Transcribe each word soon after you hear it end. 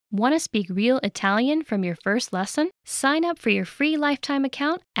Want to speak real Italian from your first lesson? Sign up for your free lifetime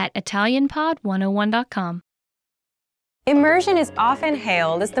account at ItalianPod101.com. Immersion is often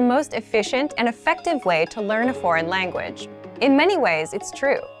hailed as the most efficient and effective way to learn a foreign language. In many ways, it's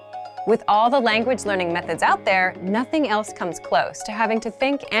true. With all the language learning methods out there, nothing else comes close to having to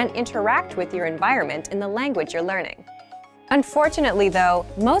think and interact with your environment in the language you're learning. Unfortunately, though,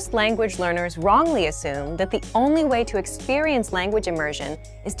 most language learners wrongly assume that the only way to experience language immersion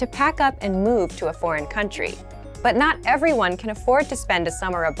is to pack up and move to a foreign country. But not everyone can afford to spend a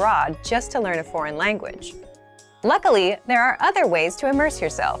summer abroad just to learn a foreign language. Luckily, there are other ways to immerse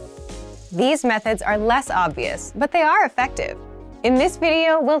yourself. These methods are less obvious, but they are effective. In this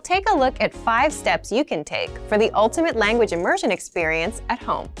video, we'll take a look at 5 steps you can take for the ultimate language immersion experience at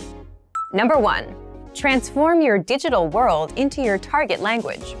home. Number 1. Transform your digital world into your target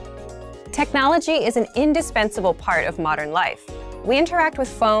language. Technology is an indispensable part of modern life. We interact with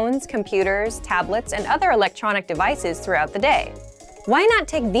phones, computers, tablets, and other electronic devices throughout the day. Why not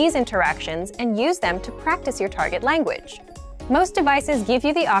take these interactions and use them to practice your target language? Most devices give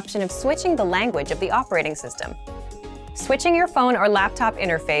you the option of switching the language of the operating system. Switching your phone or laptop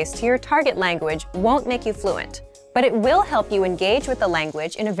interface to your target language won't make you fluent, but it will help you engage with the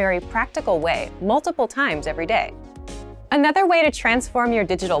language in a very practical way multiple times every day. Another way to transform your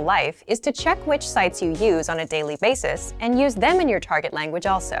digital life is to check which sites you use on a daily basis and use them in your target language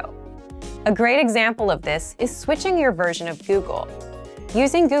also. A great example of this is switching your version of Google.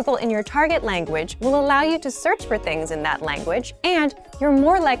 Using Google in your target language will allow you to search for things in that language, and you're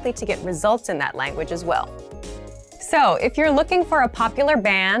more likely to get results in that language as well. So, if you're looking for a popular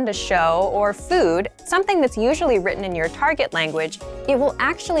band, a show, or food, something that's usually written in your target language, it will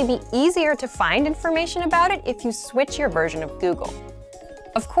actually be easier to find information about it if you switch your version of Google.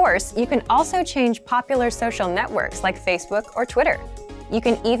 Of course, you can also change popular social networks like Facebook or Twitter. You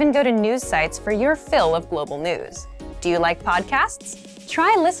can even go to news sites for your fill of global news. Do you like podcasts?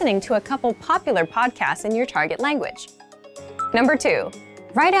 Try listening to a couple popular podcasts in your target language. Number 2.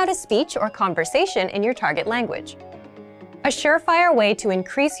 Write out a speech or conversation in your target language. A surefire way to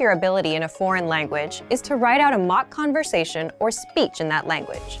increase your ability in a foreign language is to write out a mock conversation or speech in that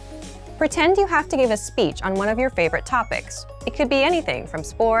language. Pretend you have to give a speech on one of your favorite topics. It could be anything from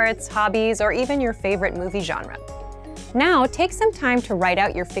sports, hobbies, or even your favorite movie genre. Now, take some time to write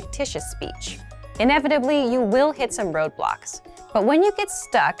out your fictitious speech. Inevitably, you will hit some roadblocks. But when you get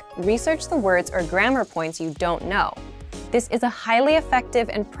stuck, research the words or grammar points you don't know. This is a highly effective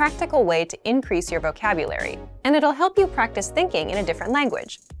and practical way to increase your vocabulary, and it'll help you practice thinking in a different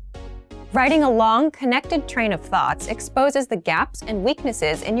language. Writing a long, connected train of thoughts exposes the gaps and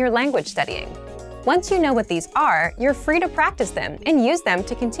weaknesses in your language studying. Once you know what these are, you're free to practice them and use them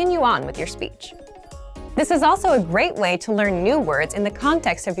to continue on with your speech. This is also a great way to learn new words in the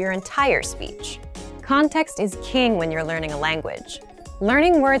context of your entire speech. Context is king when you're learning a language.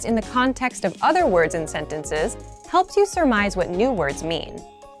 Learning words in the context of other words and sentences helps you surmise what new words mean.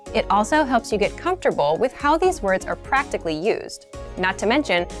 It also helps you get comfortable with how these words are practically used. Not to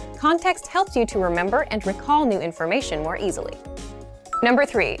mention, context helps you to remember and recall new information more easily. Number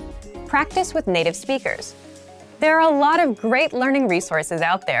 3. Practice with native speakers. There are a lot of great learning resources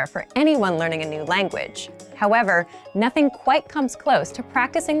out there for anyone learning a new language. However, nothing quite comes close to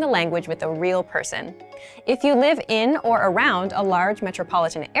practicing the language with a real person. If you live in or around a large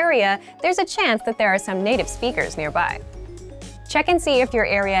metropolitan area, there's a chance that there are some native speakers nearby. Check and see if your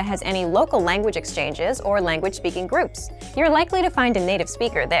area has any local language exchanges or language-speaking groups. You're likely to find a native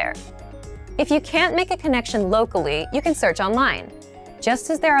speaker there. If you can't make a connection locally, you can search online. Just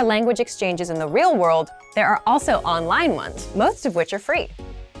as there are language exchanges in the real world, there are also online ones, most of which are free.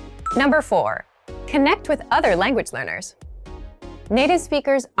 Number 4. Connect with other language learners. Native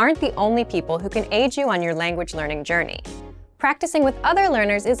speakers aren't the only people who can aid you on your language learning journey. Practicing with other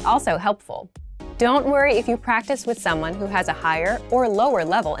learners is also helpful. Don't worry if you practice with someone who has a higher or lower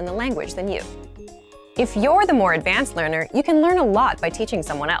level in the language than you. If you're the more advanced learner, you can learn a lot by teaching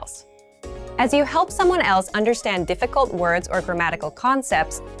someone else. As you help someone else understand difficult words or grammatical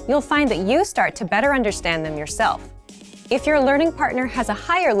concepts, you'll find that you start to better understand them yourself. If your learning partner has a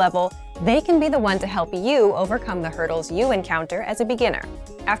higher level, they can be the one to help you overcome the hurdles you encounter as a beginner.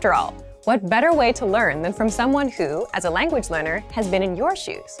 After all, what better way to learn than from someone who, as a language learner, has been in your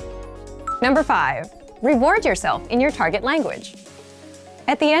shoes? Number 5. Reward yourself in your target language.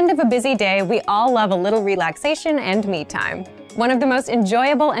 At the end of a busy day, we all love a little relaxation and me time. One of the most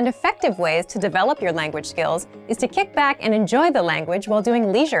enjoyable and effective ways to develop your language skills is to kick back and enjoy the language while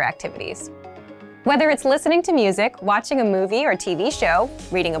doing leisure activities. Whether it's listening to music, watching a movie or TV show,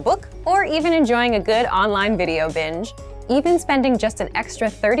 reading a book, or even enjoying a good online video binge, Even spending just an extra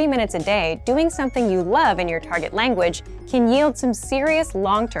 30 minutes a day doing something you love in your target language can yield some serious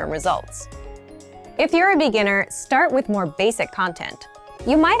long-term results. If you're a beginner, start with more basic content.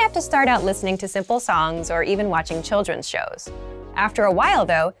 You might have to start out listening to simple songs or even watching children's shows. After a while,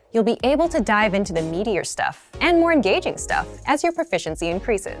 though, you'll be able to dive into the meatier stuff and more engaging stuff as your proficiency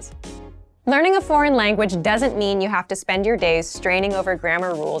increases. Learning a foreign language doesn't mean you have to spend your days straining over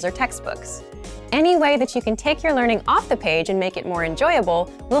grammar rules or textbooks. Any way that you can take your learning off the page and make it more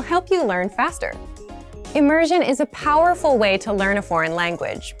enjoyable will help you learn faster. Immersion is a powerful way to learn a foreign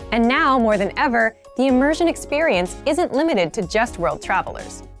language, and now more than ever, the immersion experience isn't limited to just world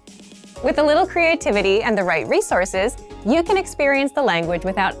travelers. With a little creativity and the right resources, you can experience the language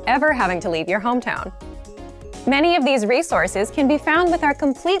without ever having to leave your hometown. Many of these resources can be found with our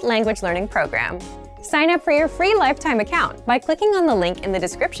complete language learning program. Sign up for your free lifetime account by clicking on the link in the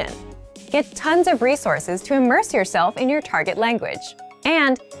description. Get tons of resources to immerse yourself in your target language.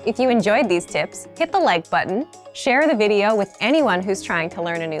 And if you enjoyed these tips, hit the like button, share the video with anyone who's trying to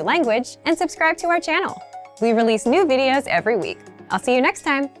learn a new language, and subscribe to our channel. We release new videos every week. I'll see you next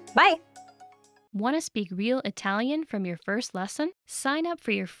time. Bye! Want to speak real Italian from your first lesson? Sign up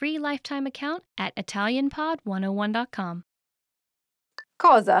for your free lifetime account at ItalianPod101.com.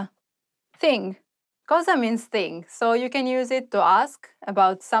 Cosa? Thing. Cosa means thing, so you can use it to ask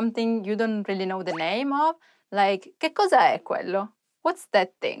about something you don't really know the name of, like, che cosa è quello? What's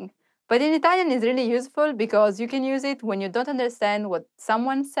that thing? But in Italian it's really useful because you can use it when you don't understand what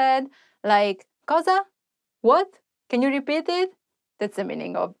someone said, like, cosa? What? Can you repeat it? That's the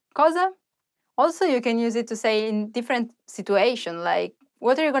meaning of cosa. Also, you can use it to say in different situations, like,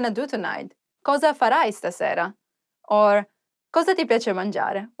 what are you gonna do tonight? Cosa farai stasera? Or, cosa ti piace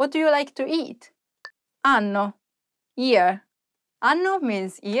mangiare? What do you like to eat? Anno, year. Anno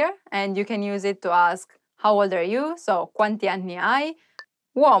means year, and you can use it to ask, how old are you? So, quanti anni hai?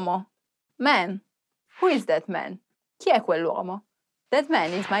 Uomo, man. Who is that man? Chi è quell'uomo? That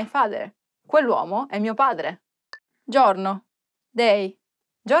man is my father. Quell'uomo è mio padre. Giorno, day.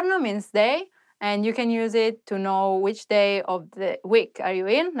 Giorno means day, and you can use it to know which day of the week are you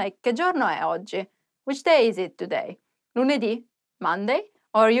in, like, che giorno è oggi? Which day is it today? Lunedì, Monday.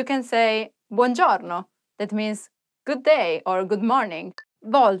 Or you can say, buongiorno. That means good day or good morning.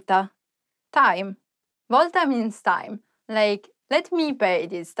 Volta, time. Volta means time, like, let me pay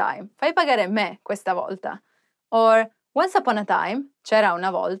this time. Fai pagare me questa volta. Or, once upon a time, c'era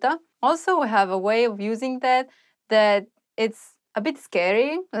una volta. Also, we have a way of using that it's a bit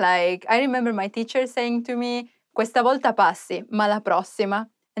scary. Like, I remember my teacher saying to me, questa volta passi, ma la prossima.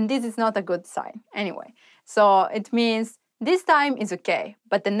 And this is not a good sign. Anyway, so it means this time is okay,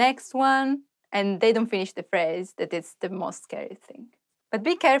 but the next one, and they don't finish the phrase, that it's the most scary thing. But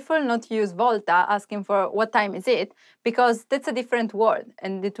be careful not to use volta asking for what time is it, because that's a different word,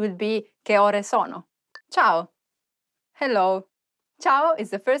 and it will be che ore sono. Ciao. Hello. Ciao is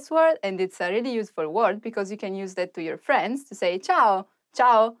the first word, and it's a really useful word because you can use that to your friends to say ciao,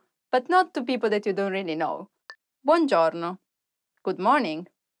 ciao, but not to people that you don't really know. Buongiorno. Good morning.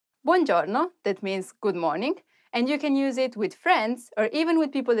 Buongiorno, that means good morning, and you can use it with friends or even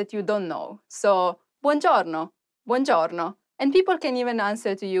with people that you don't know. So, buongiorno, buongiorno. And people can even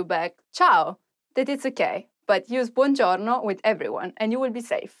answer to you back, ciao, that it's okay, but use buongiorno with everyone and you will be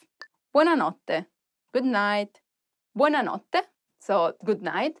safe. Buonanotte, good night. Buonanotte, so good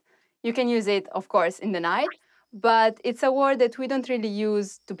night. You can use it, of course, in the night, but it's a word that we don't really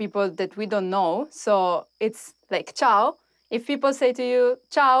use to people that we don't know. So it's like ciao. If people say to you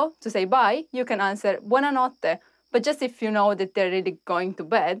ciao to say bye, you can answer buonanotte, but just if you know that they're really going to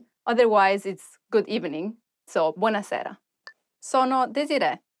bed. Otherwise, it's good evening. So buonasera. Sono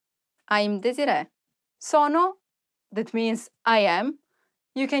Desiree. I'm Desiree. Sono, that means I am.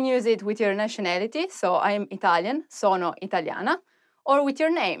 You can use it with your nationality, so I am Italian, sono italiana, or with your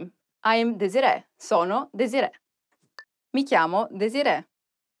name. I am Desiree, sono Desiree. Mi chiamo Desiree.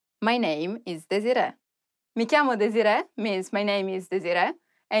 My name is Desiree. Mi chiamo Desiree means my name is Desiree,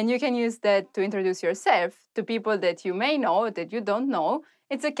 and you can use that to introduce yourself to people that you may know, that you don't know.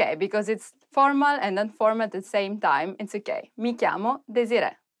 It's okay, because it's formal and informal at the same time. It's okay. Mi chiamo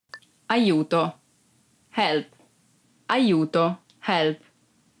Desiree. Aiuto. Help. Aiuto. Help.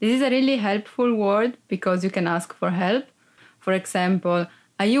 This is a really helpful word because you can ask for help. For example,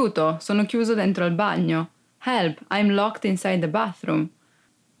 aiuto, sono chiuso dentro al bagno. Help, I'm locked inside the bathroom.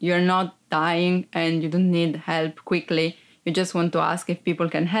 You're not dying and you don't need help quickly. You just want to ask if people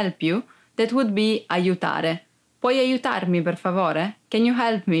can help you. That would be aiutare. Puoi aiutarmi, per favore? Can you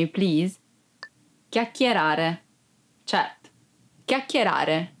help me, please? Chiacchierare. Chat.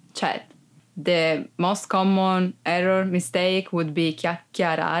 Chiacchierare. Chat. the most common error mistake would be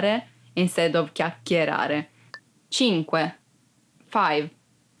chiacchierare instead of chiacchierare. 5.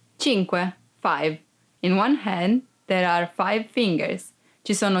 5. 5. In one hand, there are 5 fingers.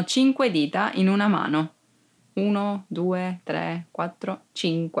 Ci sono 5 dita in una mano. 1, 2, 3, 4,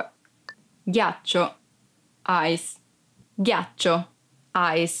 5. Ghiaccio. Ice. Ghiaccio.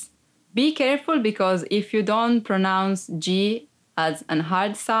 Ice. Be careful because if you don't pronounce G as a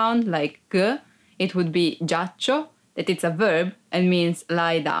hard sound like G, it would be ghiaccio, that it's a verb and means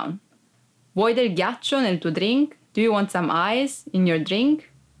lie down. Vuoi del ghiaccio nel tuo drink? Do you want some ice in your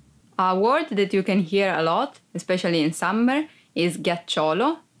drink? A word that you can hear a lot, especially in summer, is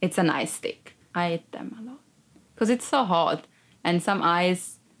ghiacciolo. It's an ice stick. I eat them a lot because it's so hot, and some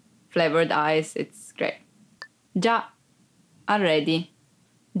ice, flavored ice, it's great. Già, already.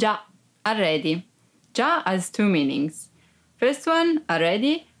 Già, already. Già has 2 meanings. First one,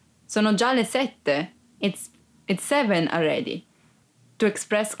 already, sono già le 7. It's 7 already. To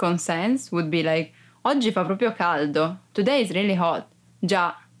express consent would be like, oggi fa proprio caldo. Today is really hot.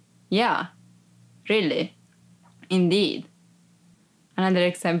 Già. Yeah. Really. Indeed. Another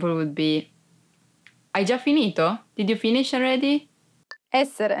example would be, hai già finito? Did you finish already?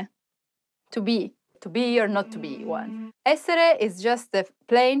 Essere. To be. To be or not to be one. Essere is just the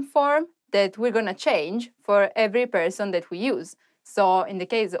plain form that we're going to change for every person that we use. So in the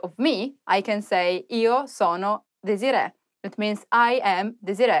case of me, I can say io sono Desiree. It means I am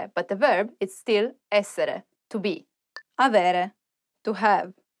Desiree, but the verb is still essere, to be. Avere, to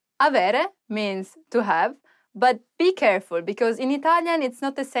have. Avere means to have, but be careful because in Italian it's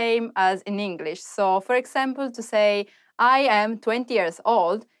not the same as in English. So for example, to say I am 20 years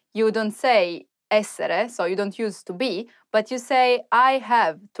old, you don't say essere, so you don't use to be, but you say I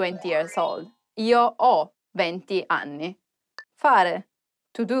have 20 years old. Io ho 20 anni. Fare,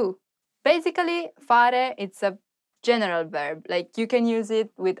 to do. Basically, fare, it's a general verb. Like you can use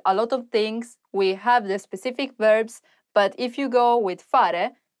it with a lot of things. We have the specific verbs, but if you go with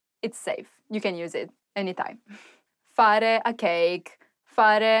fare, it's safe. You can use it anytime. Fare a cake,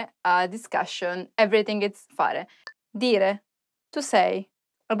 fare a discussion, everything is fare. Dire, to say.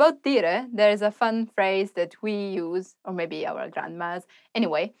 About dire, there is a fun phrase that we use, or maybe our grandmas,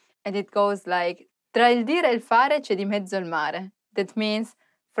 anyway, and it goes like, tra il dire e il fare c'è di mezzo il mare. That means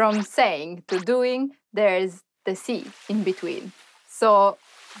from saying to doing, there's the sea in between. So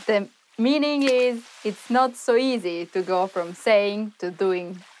the meaning is, it's not so easy to go from saying to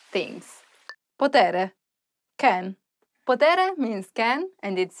doing things. Potere, can. Potere means can,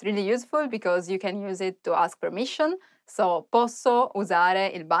 and it's really useful because you can use it to ask permission. So, posso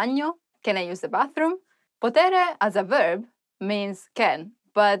usare il bagno? Can I use the bathroom? Potere as a verb means can,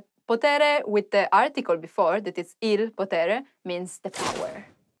 but potere with the article before, that is il potere, means the power.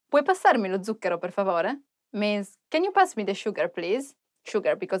 Puoi passarmi lo zucchero, per favore? Means, can you pass me the sugar, please?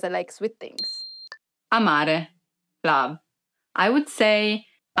 Sugar, because I like sweet things. Amare, love. I would say,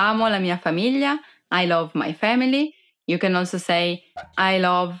 amo la mia famiglia, I love my family. You can also say, I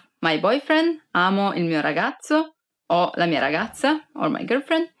love my boyfriend, amo il mio ragazzo, or la mia ragazza, or my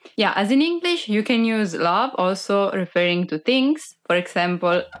girlfriend. Yeah, as in English, you can use love also referring to things. For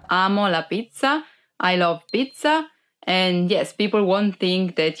example, amo la pizza, I love pizza. And yes, people won't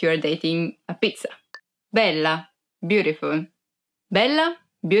think that you're dating a pizza. Bella, beautiful. Bella,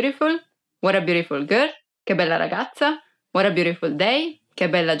 beautiful. What a beautiful girl. Che bella ragazza. What a beautiful day. Che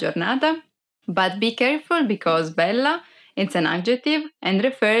bella giornata. But be careful because bella, it's an adjective and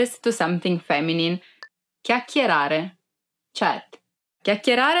refers to something feminine. Chiacchierare, chat.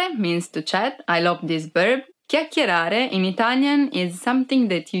 Chiacchierare means to chat. I love this verb. Chiacchierare in Italian is something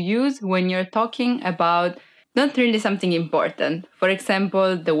that you use when you're talking about not really something important. For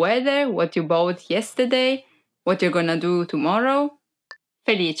example, the weather, what you bought yesterday, what you're gonna do tomorrow.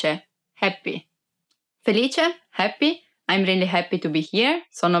 Felice, happy. Felice, happy. I'm really happy to be here.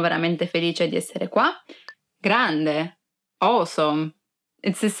 Sono veramente felice di essere qua. Grande, awesome.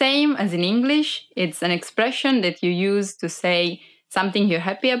 It's the same as in English. It's an expression that you use to say something you're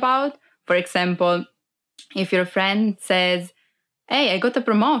happy about. For example, if your friend says, hey, I got a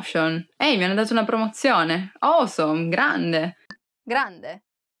promotion. Hey, mi hanno dato una promozione. Awesome, grande. Grande,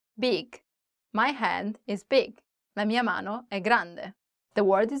 big. My hand is big. La mia mano è grande. The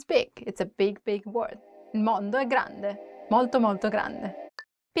word is big. It's a big, big word. Il mondo è grande. Molto, molto grande.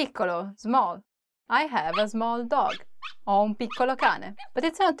 Piccolo, small. I have a small dog. Ho un piccolo cane. But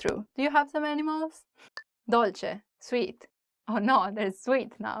it's not true. Do you have some animals? Dolce, sweet. Oh no, there's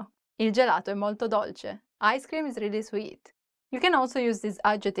sweet now. Il gelato è molto dolce. Ice cream is really sweet. You can also use this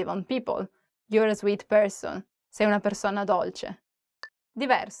adjective on people. You're a sweet person. Sei una persona dolce.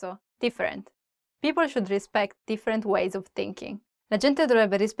 Diverso, different. People should respect different ways of thinking. La gente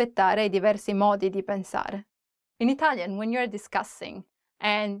dovrebbe rispettare i diversi modi di pensare. In Italian, when you're discussing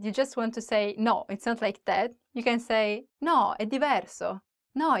and you just want to say, no, it's not like that, you can say, no, è diverso.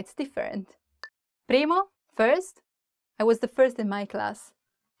 No, it's different. Primo, first. I was the first in my class.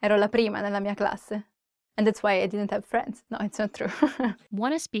 Ero la prima nella mia classe. And that's why I didn't have friends. No, it's not true.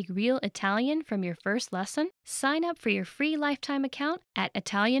 Want to speak real Italian from your first lesson? Sign up for your free lifetime account at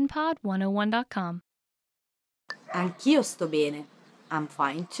ItalianPod101.com. Anch'io sto bene. I'm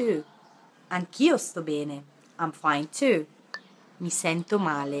fine too. Anch'io sto bene. I'm fine too. Mi sento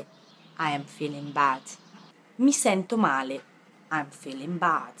male. I am feeling bad. Mi sento male. I'm feeling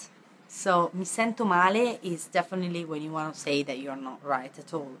bad. So, mi sento male is definitely when you want to say that you're not right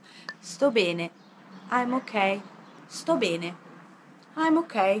at all. Sto bene. I'm okay. Sto bene. I'm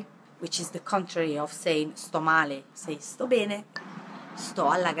okay. Which is the contrary of saying sto male. Say sto bene. Sto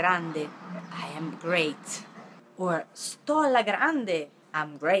alla grande. I am great. Or sto alla grande.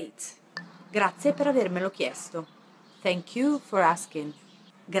 I'm great. Grazie per avermelo chiesto. Thank you for asking.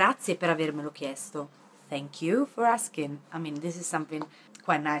 Grazie per avermelo chiesto. Thank you for asking. I mean, this is something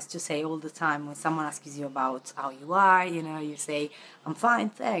quite nice to say all the time when someone asks you about how you are, you know, you say, I'm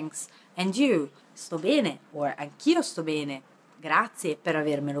fine, thanks. And you, sto bene, or anch'io sto bene. Grazie per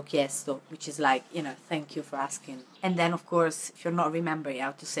avermelo chiesto, which is like, you know, thank you for asking. And then, of course, if you're not remembering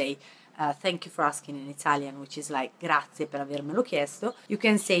how to say thank you for asking in Italian, which is like grazie per avermelo chiesto, you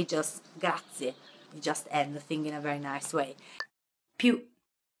can say just grazie. You just end the thing in a very nice way. Più,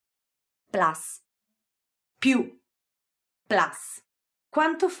 plus, più, plus.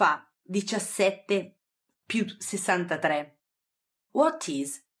 Quanto fa 17 più 63? What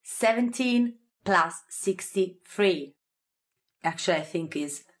is 17 plus 63? Actually, I think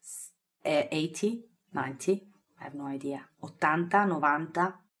is 80, 90, I have no idea. 80,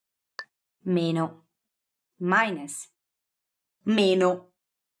 90, meno, minus, meno,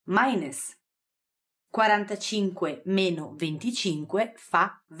 minus. 45 meno 25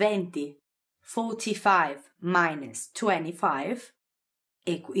 fa 20. 45 minus 25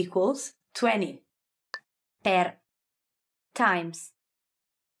 equals 20. Per, times,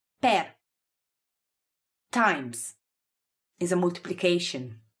 per, times is a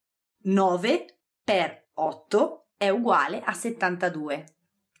multiplication. 9 per 8 è uguale a 72.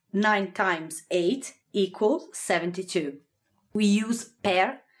 9 times 8 equals 72. We use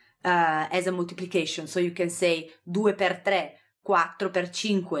per as a multiplication, so you can say 2 per 3, 4 per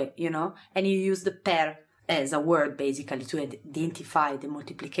 5, you know, and you use the per as a word basically to identify the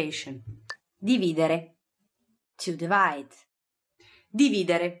multiplication. Dividere, to divide.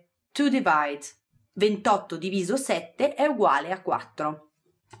 Dividere, to divide. 28 diviso 7 è uguale a 4.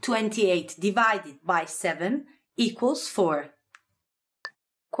 28 divided by 7 equals 4.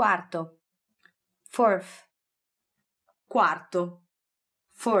 Quarto, fourth. Quarto,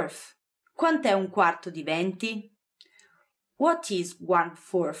 fourth. Quant'è un quarto di 20? What is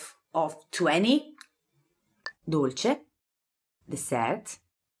 1/4 of 20? Dolce, dessert,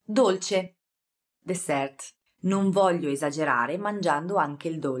 dolce, dessert. Non voglio esagerare mangiando anche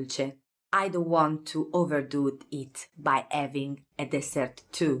il dolce. I don't want to overdo it by having a dessert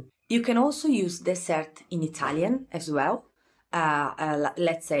too. You can also use dessert in Italian as well.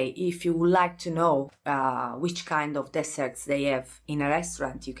 Let's say if you would like to know which kind of desserts they have in a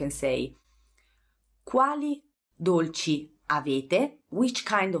restaurant, you can say quali dolci avete? Which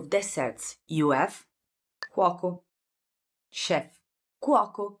kind of desserts you have? Cuoco, chef.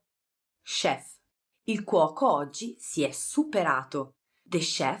 Cuoco, chef. Il cuoco oggi si è superato. The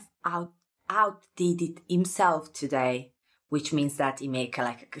chef outdid it himself today, which means that he make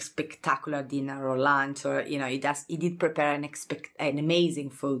like a spectacular dinner or lunch, or you know, he did prepare an amazing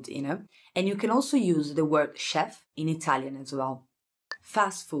food, you know. And you can also use the word chef in Italian as well.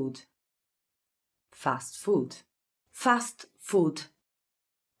 Fast food, fast food, fast food,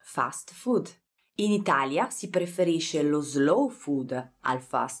 fast food. In Italia si preferisce lo slow food al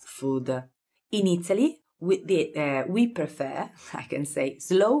fast food. In Italy, we prefer, I can say,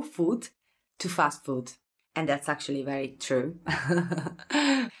 slow food to fast food. And that's actually very true.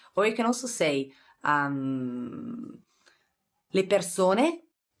 Or you can also say, le persone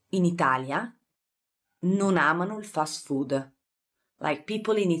in Italia non amano il fast food. Like,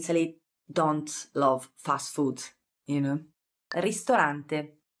 people in Italy don't love fast food, you know.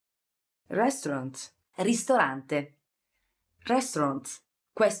 Ristorante, restaurant, ristorante, restaurant.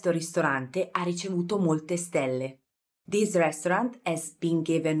 Questo ristorante ha ricevuto molte stelle. This restaurant has been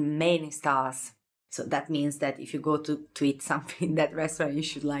given many stars. So that means that if you go to eat something in that restaurant, you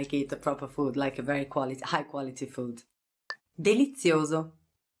should like eat the proper food, like a very high quality food. Delizioso,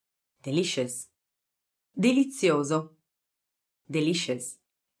 delicious. Delizioso, delicious.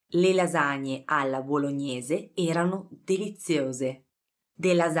 Le lasagne alla bolognese erano deliziose.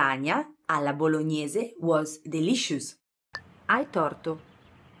 The lasagna alla bolognese was delicious. Hai torto.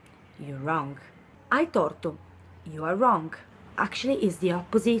 You're wrong. Hai torto. You are wrong. Actually, it's the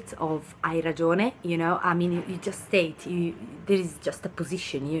opposite of hai ragione, you know. I mean, you just state, there is just a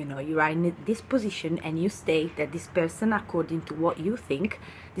position, you know. You are in this position and you state that this person, according to what you think,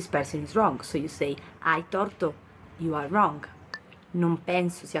 this person is wrong. So you say, hai torto. You are wrong. Non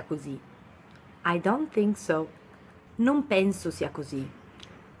penso sia così. I don't think so. Non penso sia così.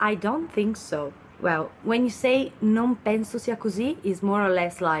 I don't think so. Well, when you say non penso sia così, it's more or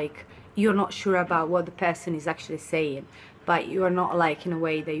less like you're not sure about what the person is actually saying, but you are not like in a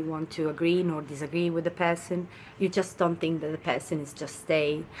way that you want to agree nor disagree with the person. You just don't think that the person is just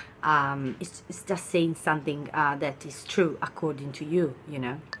saying, it's just saying something that is true according to you, you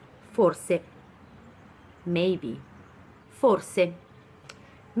know. Forse, maybe. Forse,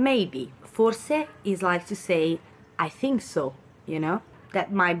 maybe. Forse is like to say, I think so, you know. That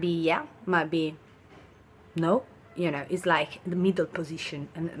might be yeah, might be no, you know, it's like the middle position,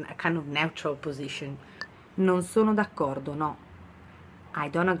 and a kind of neutral position. Non sono d'accordo, no. I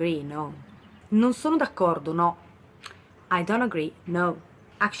don't agree, no. Non sono d'accordo, no. I don't agree, no.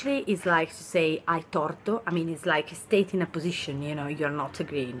 Actually, it's like to say hai torto. I mean, it's like stating a position, you know, you're not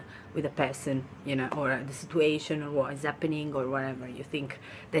agreeing with a person, you know, or the situation, or what is happening, or whatever you think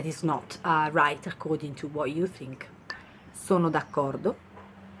that is not right according to what you think. Sono d'accordo.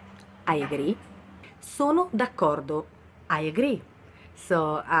 I agree. Sono d'accordo. I agree.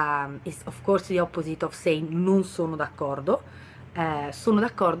 So it's of course the opposite of saying non sono d'accordo. Sono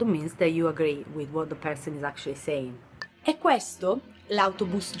d'accordo means that you agree with what the person is actually saying. È questo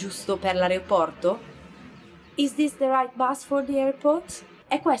l'autobus giusto per l'aeroporto? Is this the right bus for the airport?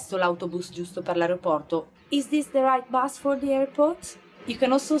 È questo l'autobus giusto per l'aeroporto? Is this the right bus for the airport? You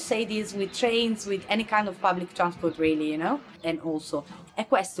can also say this with trains, with any kind of public transport really, you know? And also, è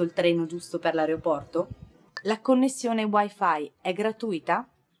questo il treno giusto per l'aeroporto? La connessione Wi-Fi è gratuita?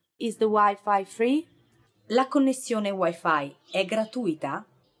 Is the Wi-Fi free? La connessione Wi-Fi è gratuita?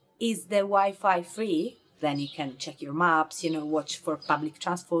 Is the Wi-Fi free? Then you can check your maps, you know, watch for public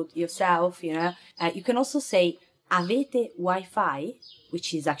transport yourself, you know. You can also say avete Wi-Fi,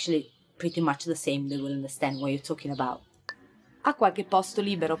 which is actually pretty much the same. They will understand what you're talking about. Ha qualche posto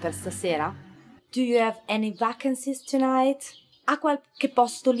libero per stasera? Do you have any vacancies tonight? Ha qualche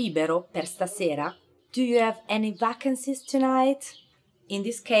posto libero per stasera? Do you have any vacancies tonight? In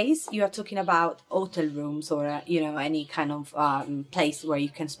this case, you are talking about hotel rooms or, you know, any kind of place where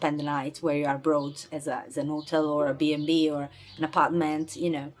you can spend the night, where you are abroad as an hotel or a B&B or an apartment, you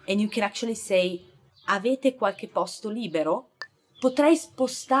know. And you can actually say, avete qualche posto libero? Potrei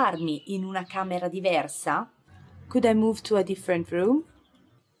spostarmi in una camera diversa? Could I move to a different room?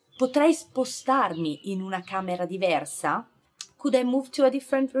 Potrei spostarmi in una camera diversa? Could I move to a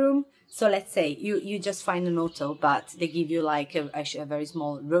different room? So let's say you just find an hotel, but they give you like a very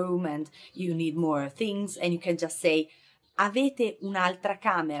small room and you need more things, and you can just say, avete un'altra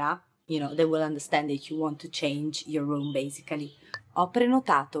camera? You know, they will understand that you want to change your room basically. Ho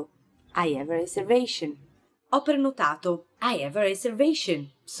prenotato. I have a reservation. Ho prenotato. I have a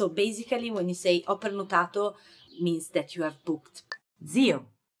reservation. So basically when you say ho prenotato, means that you have booked. Zio.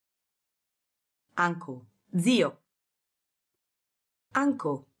 Uncle. Zio.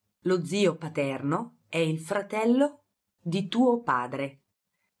 Uncle. Lo zio paterno è il fratello di tuo padre.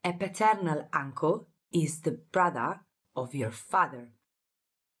 A paternal uncle is the brother of your father.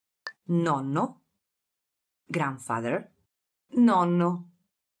 Nonno. Grandfather. Nonno.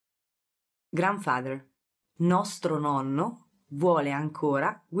 Grandfather. Nostro nonno vuole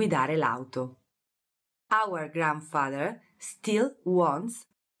ancora guidare l'auto. Our grandfather still wants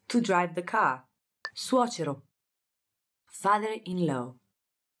to drive the car. Suocero. Father-in-law.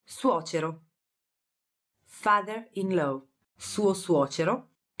 Suocero. Father-in-law. Suo suocero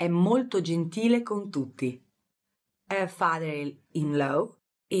è molto gentile con tutti. Her father-in-law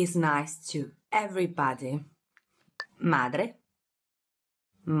is nice to everybody. Madre.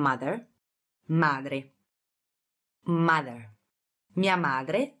 Mother. Madre. Mother. Mia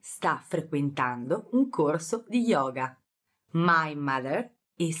madre sta frequentando un corso di yoga. My mother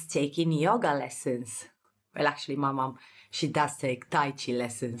is taking yoga lessons. Well, actually, my mom, she does take Tai Chi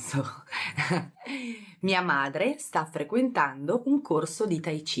lessons, so. Mia madre sta frequentando un corso di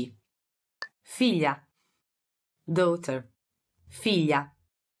Tai Chi. Figlia. Daughter. Figlia.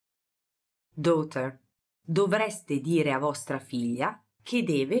 Daughter. Dovreste dire a vostra figlia che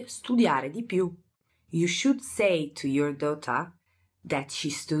deve studiare di più. You should say to your daughter that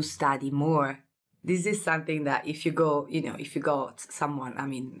she's to study more. This is something that if you got someone, I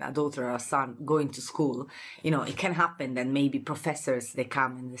mean, a daughter or a son going to school, it can happen that maybe professors, they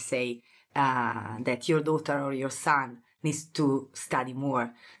come and they say that your daughter or your son needs to study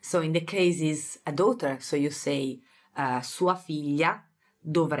more. So in the case is a daughter, so you say sua figlia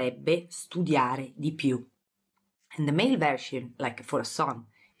dovrebbe studiare di più. And the male version, like for a son,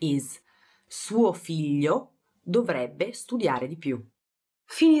 is suo figlio dovrebbe studiare di più.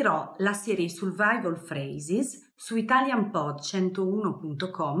 Finirò la serie Survival Phrases su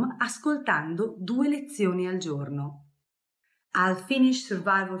italianpod101.com ascoltando 2 lezioni al giorno. I'll finish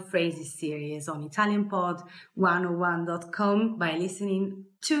Survival Phrases series on italianpod101.com by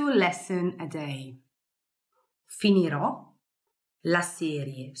listening 2 lessons a day. Finirò la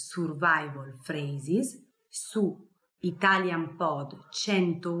serie Survival Phrases su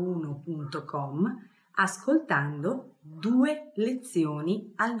italianpod101.com ascoltando 2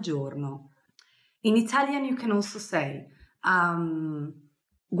 lezioni al giorno. In Italian you can also say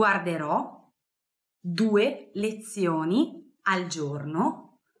guarderò 2 lezioni al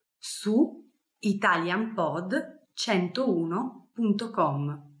giorno su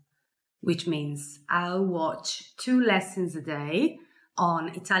italianpod101.com, which means I'll watch 2 lessons a day on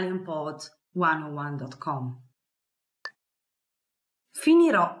italianpod101.com.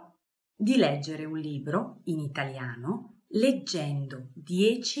 Finirò di leggere un libro in italiano leggendo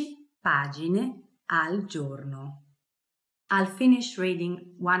 10 pagine al giorno. I'll finish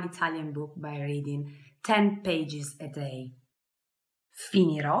reading 1 Italian book by reading 10 pages a day.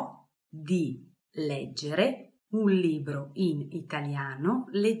 Finirò di leggere un libro in italiano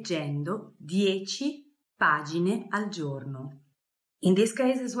leggendo 10 pagine al giorno. In this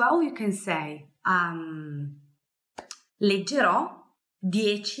case as well you can say leggerò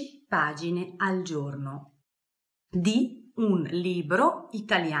 10 pagine al giorno di un libro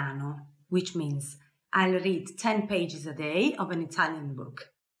italiano, which means I'll read 10 pages a day of an Italian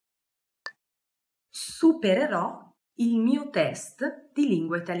book. Supererò il mio test di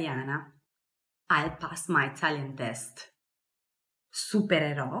lingua italiana. I'll pass my Italian test.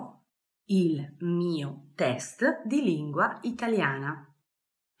 Supererò il mio test di lingua italiana.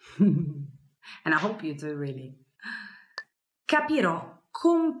 And I hope you do really. Capirò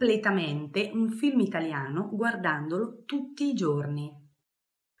completamente un film italiano guardandolo tutti i giorni.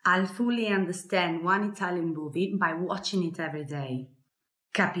 I'll fully understand 1 Italian movie by watching it every day.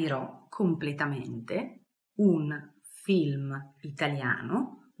 Capirò completamente un film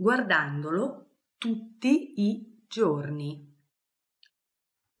italiano guardandolo tutti i giorni.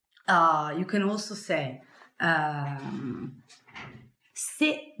 You can also say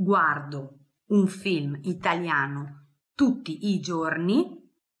se guardo un film italiano tutti i giorni,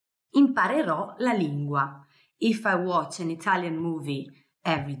 imparerò la lingua. If I watch an Italian movie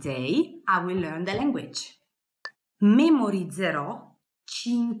every day, I will learn the language. Memorizzerò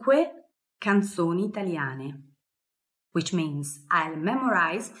 5 canzoni italiane, which means I'll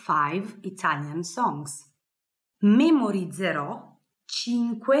memorize 5 Italian songs. Memorizzerò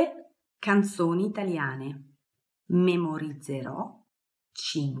 5 canzoni italiane. Memorizzerò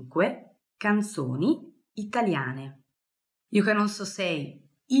 5 canzoni italiane. You can also say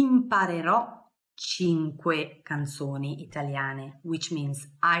imparerò 5 canzoni italiane, which means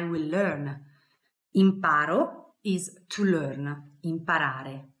I will learn. Imparo is to learn,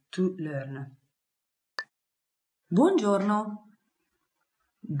 imparare, to learn. Buongiorno.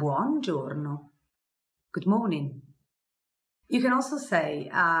 Buongiorno. Good morning. You can also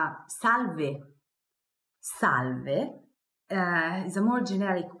say salve. Salve is a more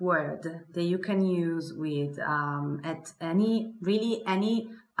generic word that you can use with at any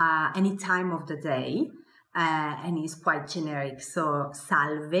time of the day, and is quite generic. So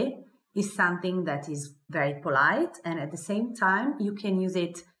salve is something that is very polite, and at the same time you can use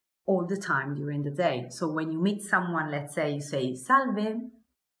it all the time during the day. So when you meet someone, let's say you say salve,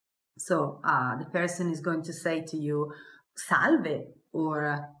 so the person is going to say to you salve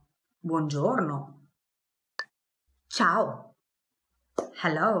or buongiorno. Ciao.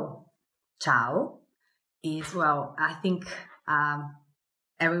 Hello. Ciao is, well, I think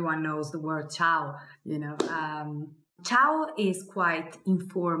everyone knows the word ciao, you know. Ciao is quite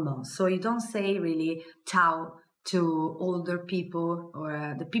informal, so you don't say really ciao to older people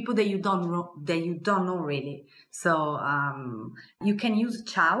or the people that you don't know really. So you can use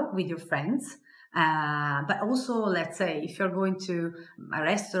ciao with your friends. But also, let's say, if you're going to a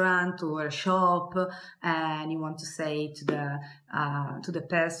restaurant or a shop and you want to say to the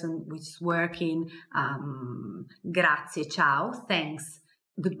person which is working, grazie, ciao, thanks,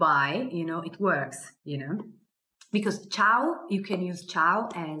 goodbye, you know, it works, you know. Because ciao, you can use ciao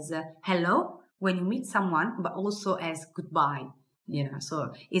as hello when you meet someone, but also as goodbye,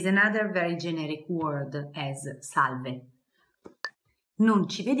 so it's another very generic word as salve. Non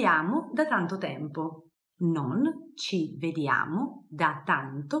ci vediamo da tanto tempo. Non ci vediamo da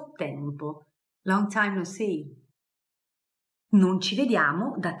tanto tempo. Long time no see. Non ci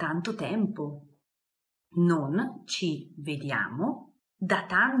vediamo da tanto tempo. Non ci vediamo da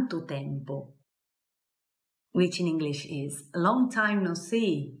tanto tempo. Which in English is long time no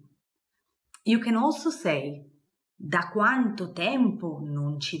see. You can also say da quanto tempo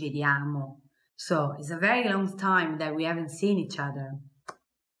non ci vediamo. So it's a very long time that we haven't seen each other.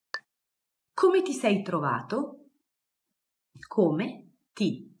 Come ti sei trovato? Come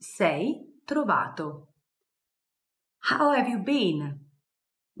ti sei trovato? How have you been?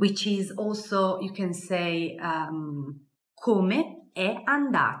 Which is also, you can say, come è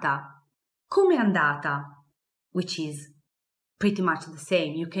andata. Come è andata? Which is pretty much the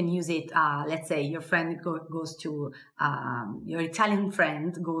same. You can use it, let's say your friend goes to, your Italian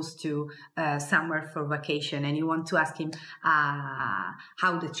friend goes to somewhere for vacation and you want to ask him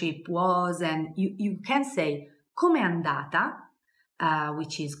how the trip was, and you can say come è andata,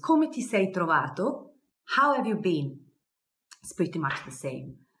 which is come ti sei trovato, how have you been? It's pretty much the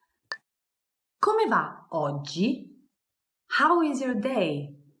same. Come va oggi? How is your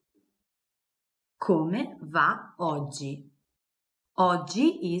day? Come va oggi?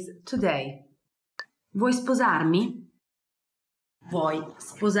 Oggi is today. Vuoi sposarmi? Vuoi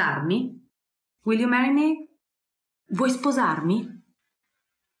sposarmi? Will you marry me? Vuoi sposarmi?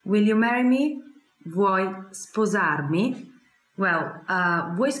 Will you marry me? Vuoi sposarmi? Well,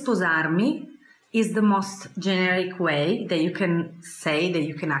 vuoi sposarmi is the most generic way that you can say, that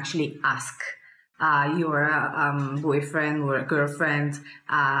you can actually ask your boyfriend or girlfriend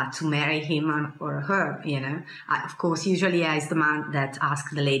to marry him or her, Of course, usually it's the man that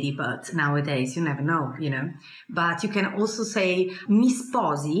asks the lady, but nowadays you never know, But you can also say mi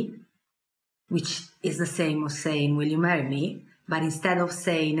sposi, which is the same as saying will you marry me, but instead of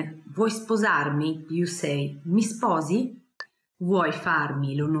saying vuoi sposarmi, you say mi sposi, vuoi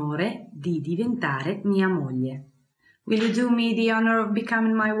farmi l'onore di diventare mia moglie. Will you do me the honor of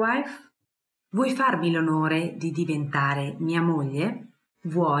becoming my wife? Vuoi farmi l'onore di diventare mia moglie?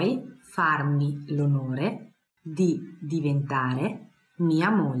 Vuoi farmi l'onore di diventare mia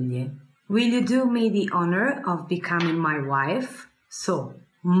moglie? Will you do me the honor of becoming my wife? So,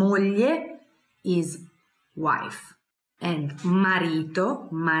 moglie is wife. And marito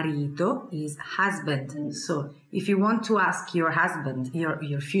is husband. So, if you want to ask your husband,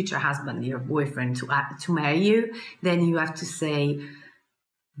 your future husband, your boyfriend to marry you, then you have to say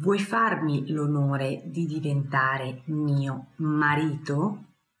vuoi farmi l'onore di diventare mio marito?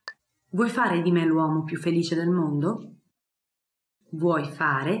 Vuoi fare di me l'uomo più felice del mondo? Vuoi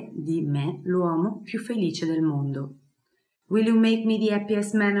fare di me l'uomo più felice del mondo? Will you make me the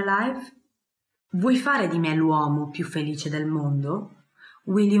happiest man alive? Vuoi fare di me l'uomo più felice del mondo?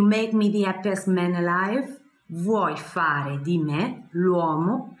 Will you make me the happiest man alive? Vuoi fare di me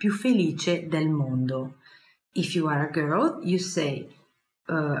l'uomo più felice del mondo? If you are a girl, you say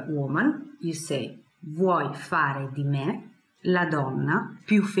woman, you say vuoi fare di me la donna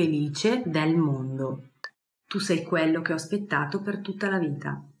più felice del mondo. Tu sei quello che ho aspettato per tutta la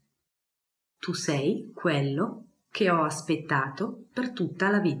vita. Tu sei quello che ho aspettato per tutta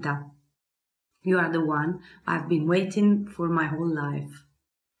la vita. You are the one I've been waiting for my whole life.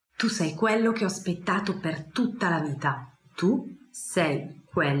 Tu sei quello che ho aspettato per tutta la vita. Tu sei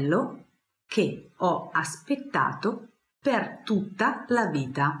quello che ho aspettato per tutta la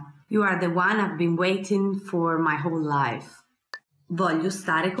vita. You are the one I've been waiting for my whole life. Voglio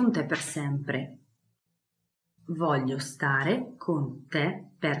stare con te per sempre. Voglio stare con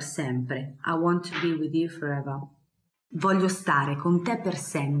te per sempre. I want to be with you forever. Voglio stare con te per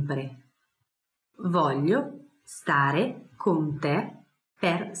sempre. Voglio stare con te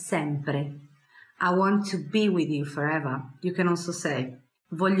per sempre. I want to be with you forever. You can also say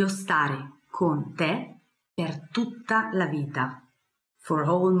voglio stare con te per tutta la vita. For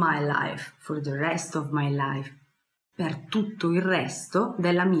all my life, for the rest of my life. Per tutto il resto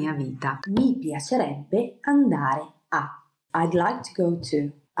della mia vita. Mi piacerebbe andare a. I'd like to go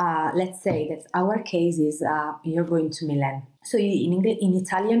to. Let's say that our case is you're going to Milan. So in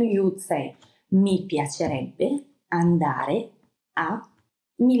Italian you would say mi piacerebbe andare a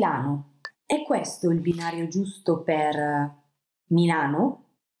Milano. È questo il binario giusto per Milano?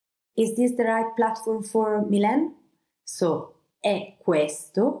 Is this the right platform for Milan? So, è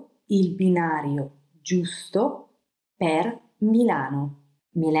questo il binario giusto per Milano?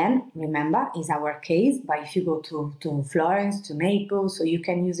 Milan, remember, is our case, but if you go to Florence, to Naples, so you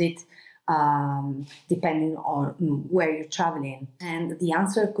can use it depending on where you're traveling. And the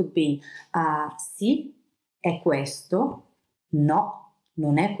answer could be sì, è questo, no,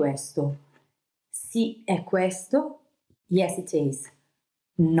 non è questo. Sì, è questo, yes, it is.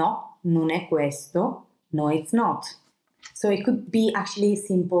 No, non è questo, no, it's not. So it could be actually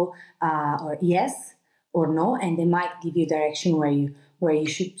simple or yes or no, and they might give you direction where you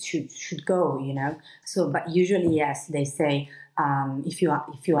should go, you know. So, but usually yes, they say if you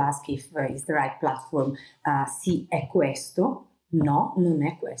ask if it's the right platform, sì è questo, no non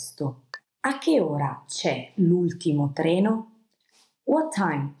è questo. A che ora c'è l'ultimo treno? What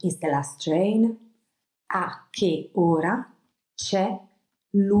time is the last train? A che ora c'è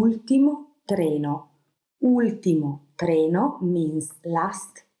l'ultimo treno? Ultimo treno means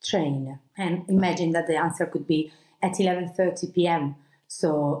last train. And imagine that the answer could be at 11:30 p.m.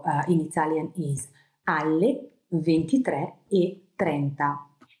 So in Italian is alle 23:30.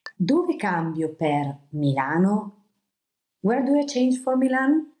 Dove cambio per Milano? Where do I change for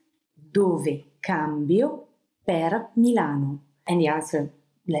Milan? Dove cambio per Milano? And the answer,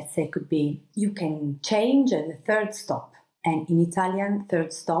 let's say, could be you can change at the third stop. And in Italian,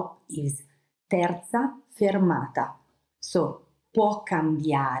 third stop is terza fermata. So, può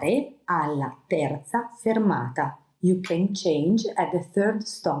cambiare alla terza fermata. You can change at the third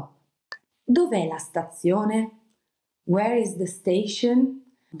stop. Dov'è la stazione? Where is the station?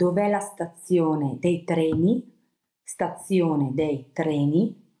 Dov'è la stazione dei treni? Stazione dei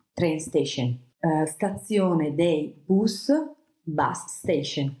treni, train station. Stazione dei bus, bus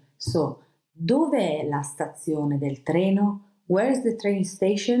station. So, dove è la stazione del treno? Where is the train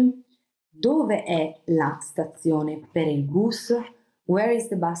station? Dove è la stazione per il bus? Where is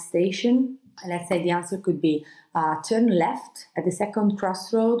the bus station? Let's say the answer could be turn left at the second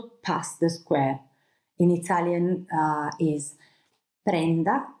crossroad past the square. In Italian is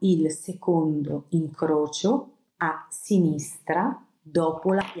prenda il secondo incrocio a sinistra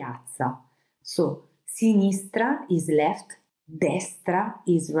dopo la piazza. So, sinistra is left, destra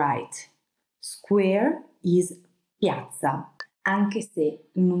is right. Square is piazza. Anche se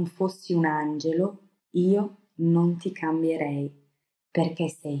non fossi un angelo, io non ti cambierei, perché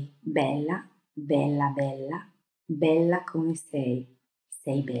sei bella, bella, bella, bella come sei.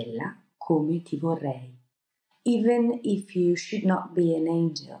 Sei bella come ti vorrei. Even if you should not be an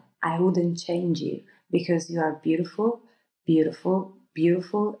angel, I wouldn't change you, because you are beautiful, beautiful,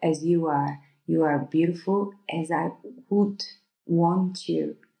 beautiful as you are. You are beautiful as I would want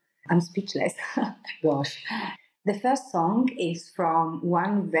you. I'm speechless. Gosh. The first song is from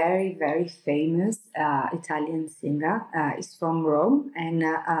one very, very famous Italian singer. He's from Rome, and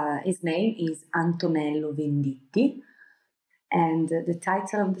his name is Antonello Venditti. And the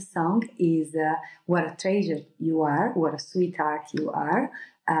title of the song is What a Treasure You Are, What a Sweetheart You Are,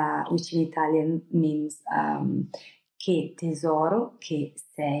 which in Italian means Che tesoro che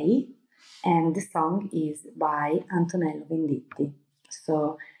sei. And the song is by Antonello Venditti.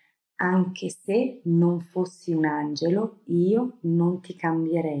 So, anche se non fossi un angelo, io non ti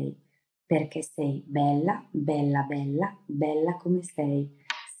cambierei, perché sei bella, bella, bella, bella come sei.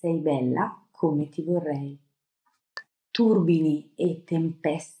 Sei bella come ti vorrei. Turbini e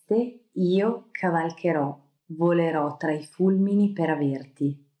tempeste io cavalcherò, volerò tra i fulmini per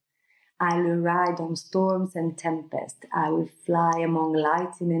averti. I will ride on storms and tempests, I will fly among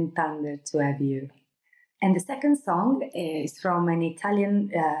lightning and thunder to have you. And the second song is from an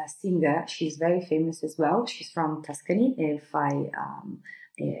Italian singer. She's very famous as well. She's from Tuscany. I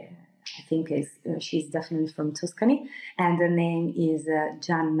think she's definitely from Tuscany. And her name is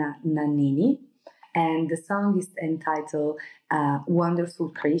Gianna Nannini. And the song is entitled Wonderful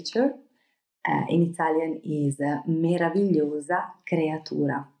Creature. In Italian is Meravigliosa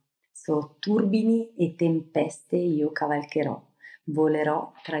Creatura. So, turbini e tempeste io cavalcherò.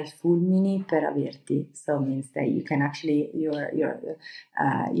 Volerò tra i fulmini per averti. So means that you can actually you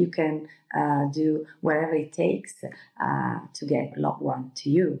can do whatever it takes to get a loved one to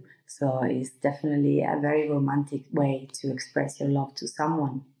you. So it's definitely a very romantic way to express your love to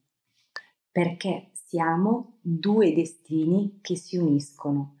someone. Perché siamo due destini che si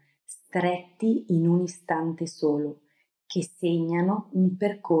uniscono, stretti in un istante solo, che segnano un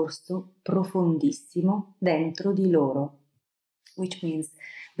percorso profondissimo dentro di loro. Which means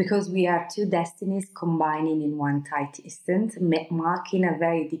because we are two destinies combining in one tight instant, marking a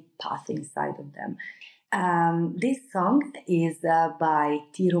very deep path inside of them. This song is by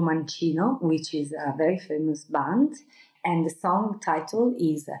Tiro Mancino, which is a very famous band, and the song title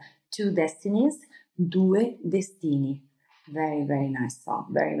is Two Destinies, Due Destini. Very, very nice song.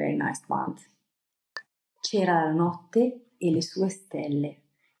 Very, very nice band. C'era la notte e le sue stelle,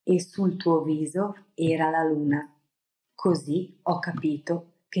 e sul tuo viso era la luna. Così ho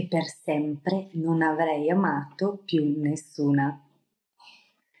capito che per sempre non avrei amato più nessuna.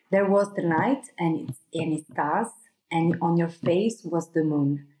 There was the night and its stars, and on your face was the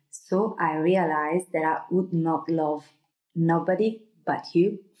moon. So I realized that I would not love nobody but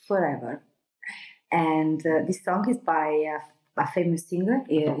you forever. And this song is by a famous singer.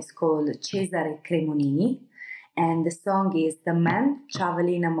 It's called Cesare Cremonini. And the song is The Man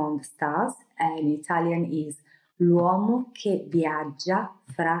Traveling Among the Stars. And in Italian is L'uomo che viaggia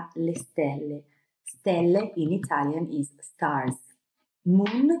fra le stelle. Stelle in Italian is stars.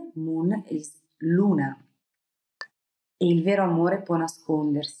 Moon is luna. E il vero amore può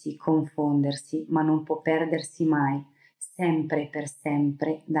nascondersi, confondersi, ma non può perdersi mai. Sempre per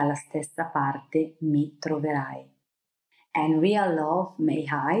sempre dalla stessa parte mi troverai. And real love may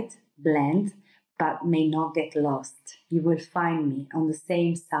hide, blend, but may not get lost. You will find me on the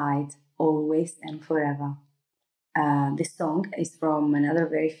same side, always and forever. The song is from another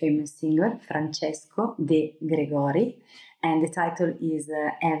very famous singer, Francesco De Gregori, and the title is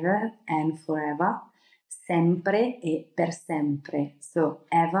Ever and Forever, Sempre e per sempre. So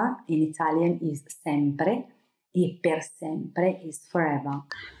ever in Italian is sempre e per sempre is forever.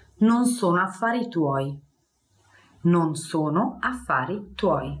 Non sono affari tuoi. Non sono affari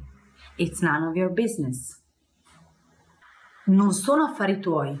tuoi. It's none of your business. Non sono affari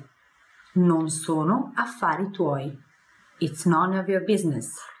tuoi. Non sono affari tuoi. It's none of your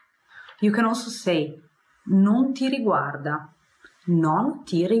business. You can also say non ti riguarda. Non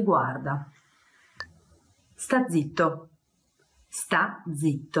ti riguarda. Sta zitto. Sta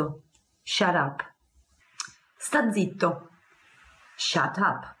zitto. Shut up. Sta zitto. Shut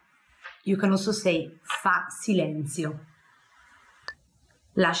up. You can also say fa silenzio.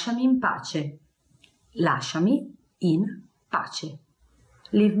 Lasciami in pace. Lasciami in pace.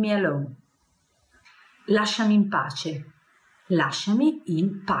 Leave me alone. Lasciami in pace. Lasciami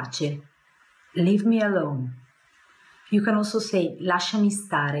in pace. Leave me alone. You can also say lasciami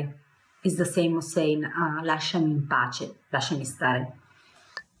stare. It's the same as saying lasciami in pace. Lasciami stare.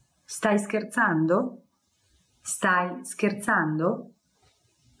 Stai scherzando? Stai scherzando?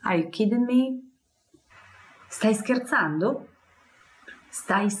 Are you kidding me? Stai scherzando?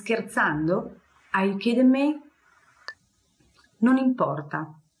 Stai scherzando? Are you kidding me? Non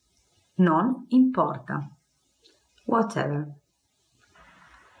importa. Non importa. Whatever.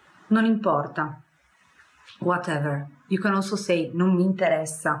 Non importa. Whatever. You can also say non mi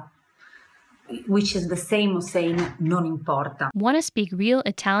interessa, which is the same as saying non importa. Want to speak real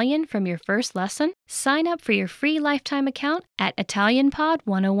Italian from your first lesson? Sign up for your free lifetime account at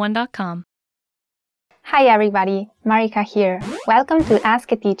ItalianPod101.com. Hi everybody, Marika here. Welcome to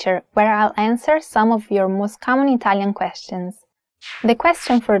Ask a Teacher, where I'll answer some of your most common Italian questions. The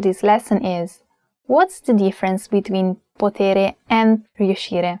question for this lesson is, what's the difference between potere and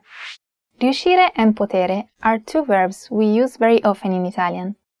riuscire? Riuscire and potere are two verbs we use very often in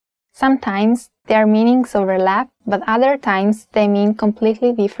Italian. Sometimes their meanings overlap, but other times they mean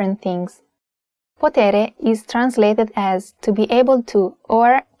completely different things. Potere is translated as to be able to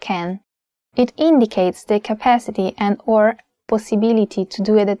or can. It indicates the capacity and or possibility to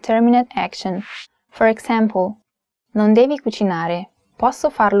do a determinate action. For example, non devi cucinare, posso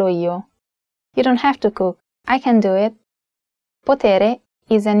farlo io. You don't have to cook, I can do it. Potere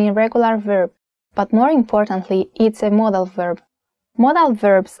is an irregular verb, but more importantly, it's a modal verb. Modal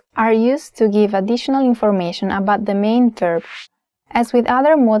verbs are used to give additional information about the main verb. As with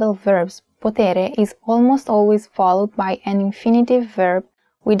other modal verbs, potere is almost always followed by an infinitive verb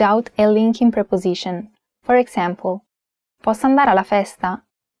without a linking preposition. For example, posso andare alla festa?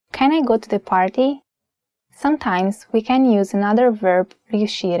 Can I go to the party? Sometimes we can use another verb,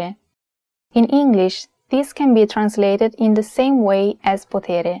 riuscire. In English, this can be translated in the same way as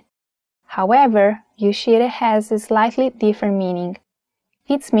potere. However, riuscire has a slightly different meaning.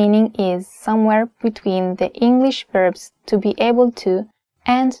 Its meaning is somewhere between the English verbs to be able to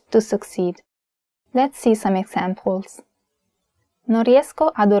and to succeed. Let's see some examples. Non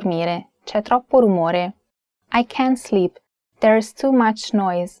riesco a dormire, c'è troppo rumore. I can't sleep, there's too much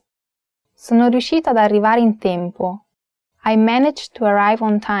noise. Sono riuscito ad arrivare in tempo. I managed to arrive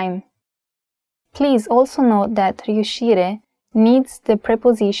on time. Please also note that riuscire needs the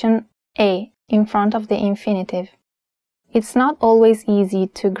preposition a in front of the infinitive. It's not always easy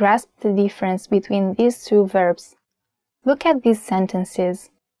to grasp the difference between these two verbs. Look at these sentences.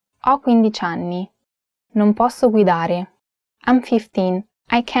 Ho 15 anni. Non posso guidare. I'm 15.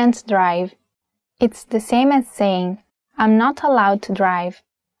 I can't drive. It's the same as saying I'm not allowed to drive.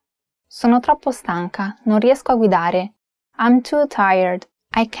 Sono troppo stanca, non riesco a guidare. I'm too tired,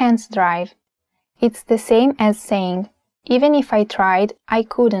 I can't drive. It's the same as saying, even if I tried, I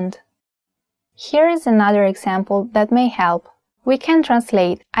couldn't. Here is another example that may help. We can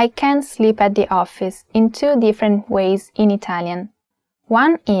translate I can't sleep at the office in two different ways in Italian.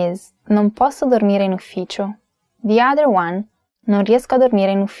 One is non posso dormire in ufficio. The other one, non riesco a dormire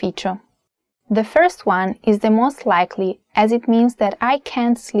in ufficio. The first one is the most likely, as it means that I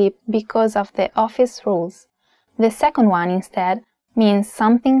can't sleep because of the office rules. The second one, instead, means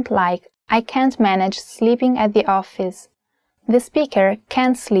something like I can't manage sleeping at the office. The speaker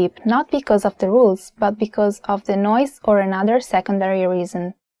can't sleep not because of the rules, but because of the noise or another secondary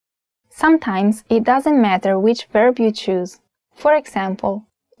reason. Sometimes it doesn't matter which verb you choose. For example,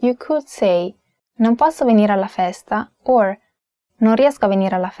 you could say non posso venire alla festa or non riesco a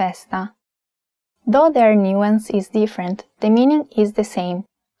venire alla festa. Though their nuance is different, the meaning is the same.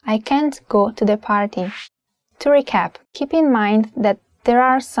 I can't go to the party. To recap, keep in mind that there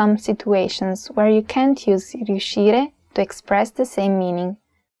are some situations where you can't use riuscire to express the same meaning.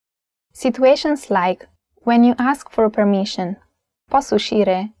 Situations like when you ask for permission, posso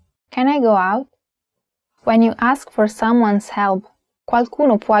uscire? Can I go out? When you ask for someone's help,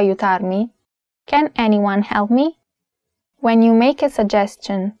 qualcuno può aiutarmi? Can anyone help me? When you make a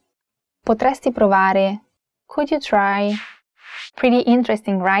suggestion, potresti provare? Could you try? Pretty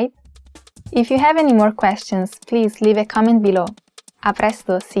interesting, right? If you have any more questions, please leave a comment below. A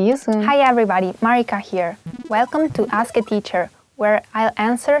presto, see you soon! Hi everybody, Marika here. Welcome to Ask a Teacher, where I'll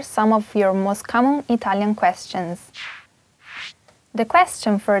answer some of your most common Italian questions. The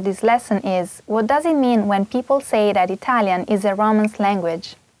question for this lesson is, what does it mean when people say that Italian is a Romance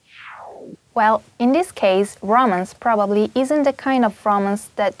language? Well, in this case, romance probably isn't the kind of romance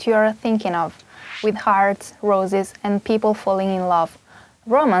that you're thinking of, with hearts, roses, and people falling in love.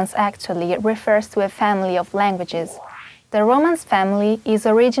 Romance actually refers to a family of languages. The Romance family is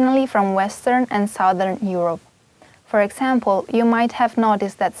originally from Western and Southern Europe. For example, you might have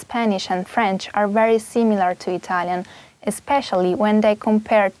noticed that Spanish and French are very similar to Italian, especially when they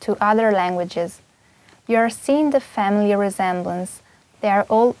compare to other languages. You are seeing the family resemblance. They are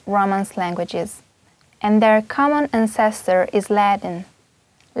all Romance languages. And their common ancestor is Latin.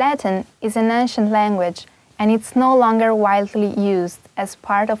 Latin is an ancient language, and it's no longer widely used as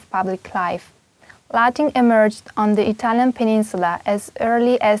part of public life. Latin emerged on the Italian peninsula as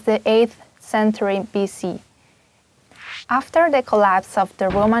early as the 8th century BC. After the collapse of the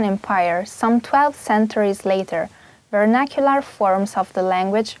Roman Empire, some 12 centuries later, vernacular forms of the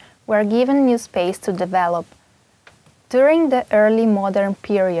language were given new space to develop. During the early modern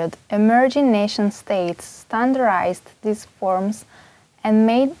period, emerging nation-states standardized these forms and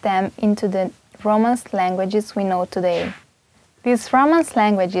made them into the Romance languages we know today. These Romance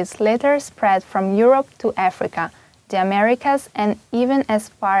languages later spread from Europe to Africa, the Americas, and even as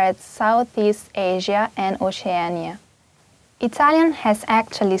far as Southeast Asia and Oceania. Italian has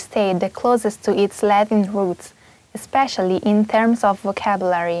actually stayed the closest to its Latin roots, especially in terms of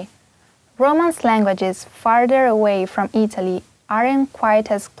vocabulary. Romance languages farther away from Italy aren't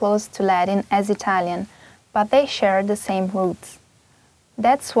quite as close to Latin as Italian, but they share the same roots.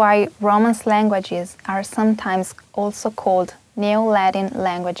 That's why Romance languages are sometimes also called Neo-Latin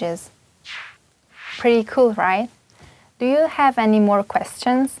languages. Pretty cool, right? Do you have any more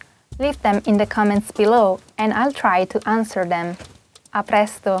questions? Leave them in the comments below and I'll try to answer them. A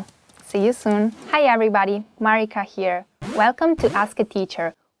presto! See you soon! Hi everybody, Marika here. Welcome to Ask a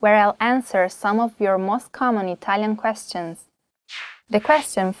Teacher, where I'll answer some of your most common Italian questions. The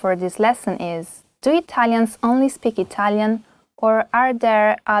question for this lesson is, do Italians only speak Italian, or are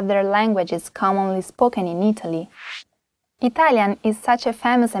there other languages commonly spoken in Italy? Italian is such a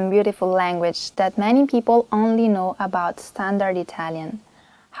famous and beautiful language that many people only know about Standard Italian.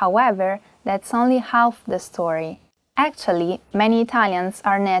 However, that's only half the story. Actually, many Italians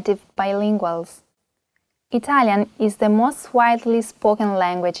are native bilinguals. Italian is the most widely spoken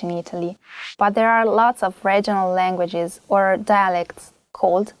language in Italy, but there are lots of regional languages or dialects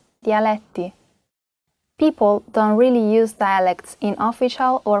called dialetti. People don't really use dialects in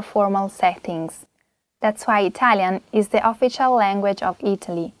official or formal settings. That's why Italian is the official language of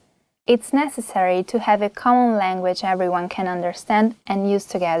Italy. It's necessary to have a common language everyone can understand and use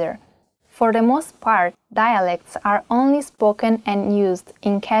together. For the most part, dialects are only spoken and used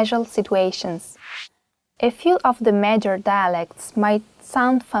in casual situations. A few of the major dialects might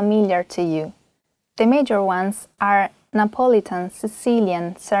sound familiar to you. The major ones are Napolitan,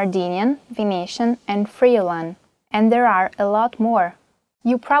 Sicilian, Sardinian, Venetian, and Friulan, and there are a lot more.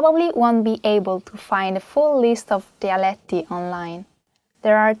 You probably won't be able to find a full list of dialetti online.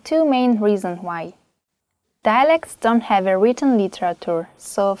 There are two main reasons why. Dialects don't have a written literature,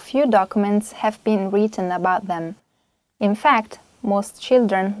 so few documents have been written about them. In fact, most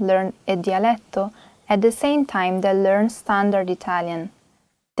children learn a dialetto at the same time they learn standard Italian.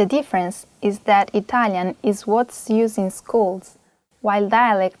 The difference is that Italian is what's used in schools, while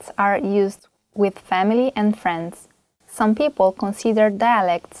dialects are used with family and friends. Some people consider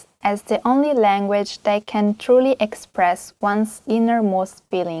dialects as the only language that can truly express one's innermost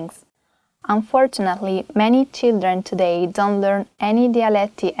feelings. Unfortunately, many children today don't learn any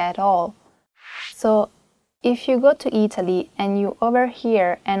dialetti at all. So, if you go to Italy and you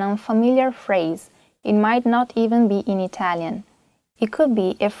overhear an unfamiliar phrase, it might not even be in Italian. It could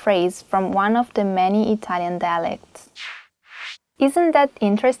be a phrase from one of the many Italian dialects. Isn't that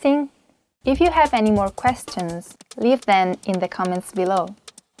interesting? If you have any more questions, leave them in the comments below.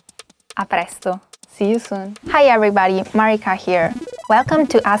 A presto! See you soon! Hi everybody, Marika here. Welcome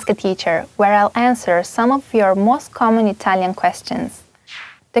to Ask a Teacher, where I'll answer some of your most common Italian questions.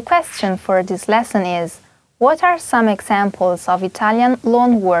 The question for this lesson is, what are some examples of Italian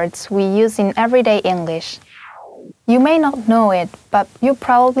loanwords we use in everyday English? You may not know it, but you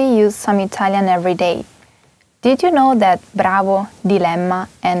probably use some Italian every day. Did you know that bravo, dilemma,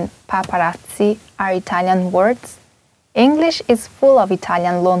 and paparazzi are Italian words? English is full of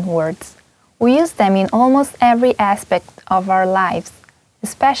Italian loanwords. We use them in almost every aspect of our lives,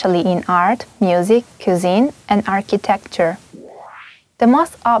 especially in art, music, cuisine, and architecture. The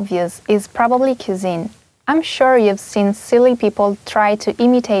most obvious is probably cuisine. I'm sure you've seen silly people try to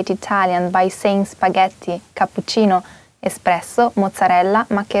imitate Italian by saying spaghetti, cappuccino, espresso, mozzarella,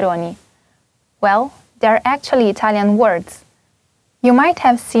 maccheroni. Well, they're actually Italian words. You might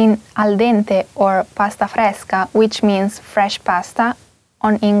have seen al dente or pasta fresca, which means fresh pasta,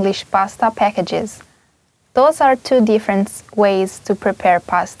 on English pasta packages. Those are two different ways to prepare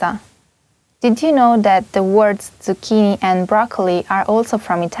pasta. Did you know that the words zucchini and broccoli are also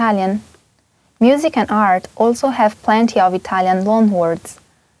from Italian? Music and art also have plenty of Italian loanwords.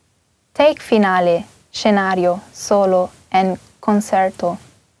 Take finale, scenario, solo, and concerto.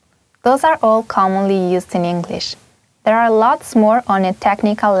 Those are all commonly used in English. There are lots more on a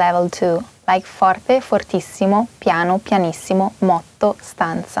technical level too, like forte, fortissimo, piano, pianissimo, motto,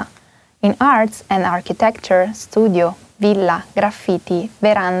 stanza. In arts and architecture, studio, villa, graffiti,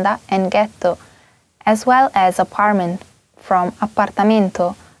 veranda, and ghetto, as well as apartment from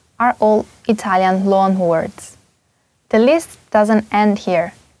appartamento, are all Italian loanwords. The list doesn't end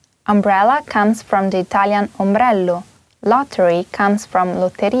here. Umbrella comes from the Italian ombrello, lottery comes from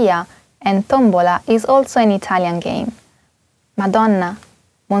lotteria, and tombola is also an Italian game. Madonna,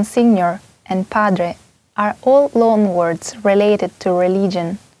 Monsignor, and Padre are all loanwords related to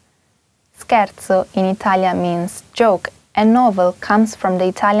religion. Scherzo in Italian means joke, and novel comes from the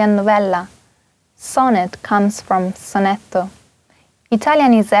Italian novella. Sonnet comes from sonetto.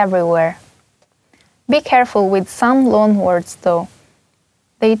 Italian is everywhere. Be careful with some loanwords though.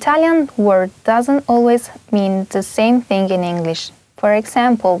 The Italian word doesn't always mean the same thing in English. For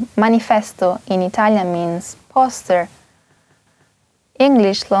example, manifesto in Italian means poster.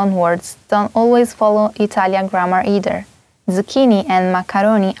 English loanwords don't always follow Italian grammar either. Zucchini and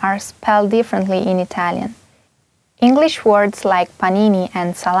macaroni are spelled differently in Italian. English words like panini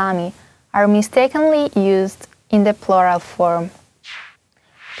and salami are mistakenly used in the plural form.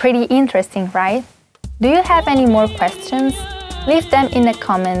 Pretty interesting, right? Do you have any more questions? Leave them in the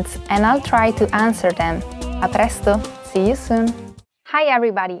comments and I'll try to answer them. A presto! See you soon! Hi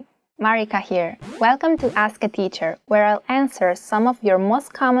everybody! Marika here. Welcome to Ask a Teacher, where I'll answer some of your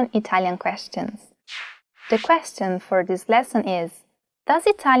most common Italian questions. The question for this lesson is, does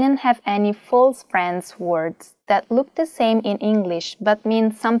Italian have any false friends words that look the same in English but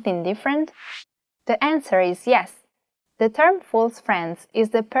mean something different? The answer is yes. The term false friends is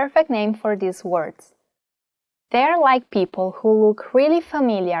the perfect name for these words. They are like people who look really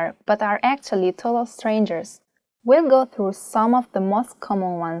familiar but are actually total strangers. We'll go through some of the most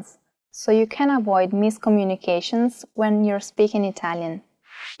common ones, so you can avoid miscommunications when you're speaking Italian.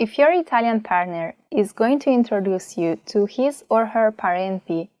 If your Italian partner is going to introduce you to his or her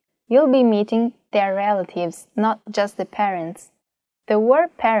parenti, you'll be meeting their relatives, not just the parents. The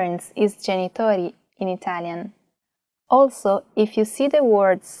word parents is genitori in Italian. Also, if you see the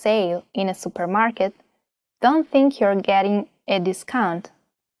word sale in a supermarket, don't think you're getting a discount.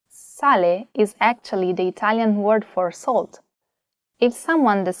 Sale is actually the Italian word for salt. If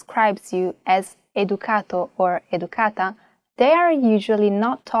someone describes you as educato or educata, they are usually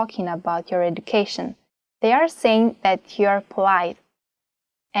not talking about your education. They are saying that you are polite.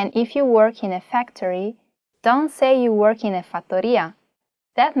 And if you work in a factory, don't say you work in a fattoria.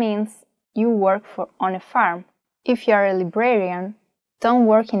 That means you work on a farm. If you are a librarian, don't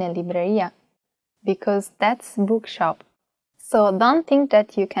work in a libreria, because that's bookshop. So don't think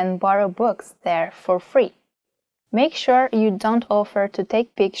that you can borrow books there for free. Make sure you don't offer to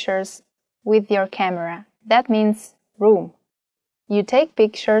take pictures with your camera. That means room. You take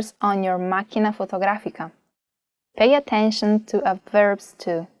pictures on your macchina fotografica. Pay attention to verbs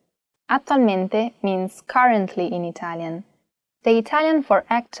too. Attualmente means currently in Italian. The Italian for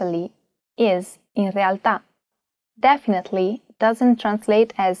actually is in realtà. Definitely doesn't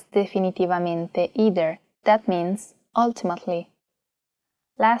translate as definitivamente either. That means ultimately.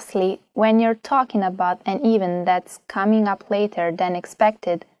 Lastly, when you're talking about an event that's coming up later than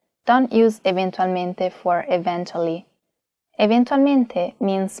expected, don't use eventualmente for eventually. Eventualmente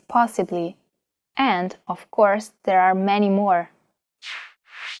means possibly, and, of course, there are many more.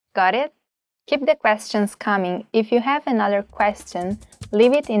 Got it? Keep the questions coming. If you have another question,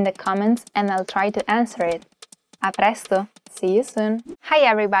 leave it in the comments and I'll try to answer it. A presto! See you soon! Hi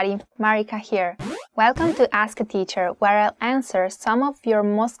everybody, Marika here. Welcome to Ask a Teacher, where I'll answer some of your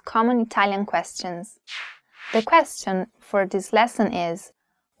most common Italian questions. The question for this lesson is,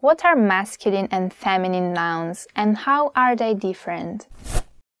 what are masculine and feminine nouns and how are they different?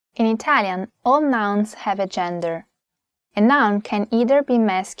 In Italian, all nouns have a gender. A noun can either be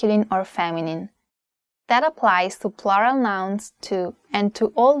masculine or feminine. That applies to plural nouns too, and to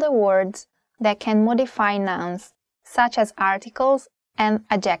all the words that can modify nouns, such as articles and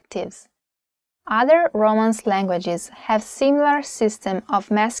adjectives. Other Romance languages have similar system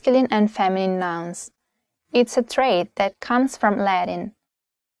of masculine and feminine nouns. It's a trait that comes from Latin.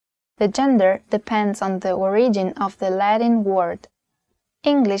 The gender depends on the origin of the Latin word.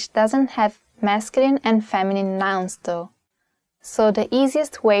 English doesn't have masculine and feminine nouns though. So the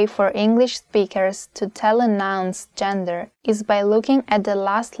easiest way for English speakers to tell a noun's gender is by looking at the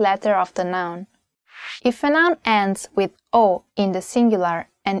last letter of the noun. If a noun ends with O in the singular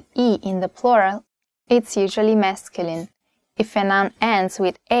and E in the plural, it's usually masculine. If a noun ends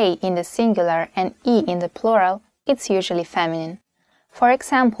with A in the singular and E in the plural, it's usually feminine. For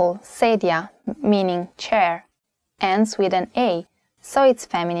example, sedia, meaning chair, ends with an A, so it's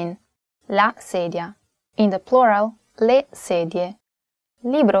feminine. La sedia. In the plural, le sedie.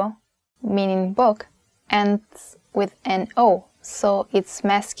 Libro, meaning book, ends with an O, so it's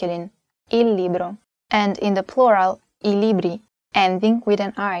masculine. Il libro. And in the plural, I libri, ending with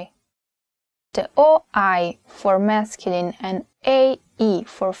an I. The OI for masculine and AE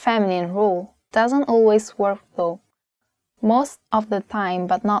for feminine rule doesn't always work though. Most of the time,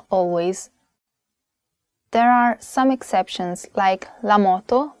 but not always. There are some exceptions like la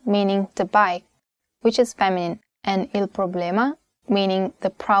moto, meaning the bike, which is feminine, and il problema, meaning the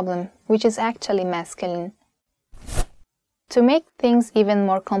problem, which is actually masculine. To make things even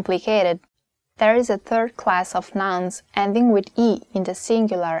more complicated, there is a third class of nouns ending with E in the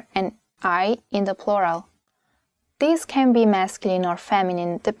singular and I in the plural. These can be masculine or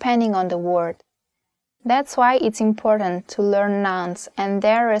feminine depending on the word. That's why it's important to learn nouns and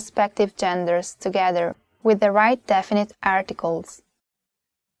their respective genders together with the right definite articles.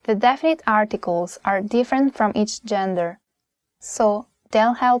 The definite articles are different from each gender, so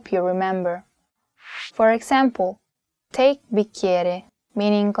they'll help you remember. For example, take bicchiere,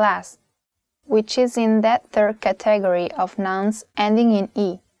 meaning glass, which is in that third category of nouns ending in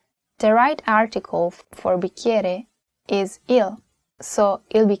E. The right article for bicchiere is il, so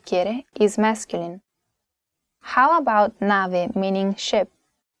il bicchiere is masculine. How about nave, meaning ship?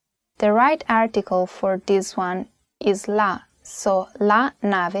 The right article for this one is la, so la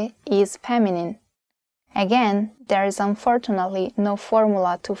nave is feminine. Again, there is unfortunately no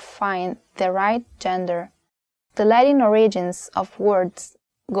formula to find the right gender. The Latin origins of words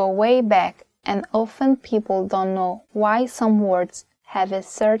go way back, and often people don't know why some words have a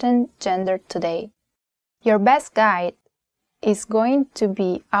certain gender today. Your best guide is going to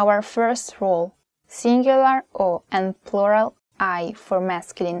be our first rule, singular O and plural I for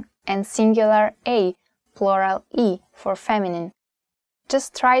masculine, and singular A, plural E for feminine.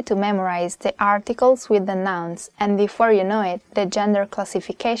 Just try to memorize the articles with the nouns, and before you know it, the gender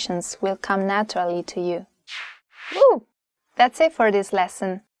classifications will come naturally to you. Woo! That's it for this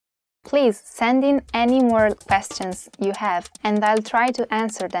lesson. Please send in any more questions you have, and I'll try to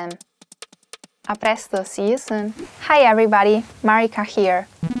answer them. A presto, see you soon! Hi everybody, Marika here.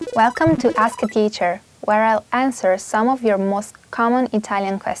 Welcome to Ask a Teacher, where I'll answer some of your most common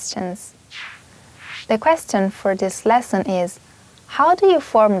Italian questions. The question for this lesson is, how do you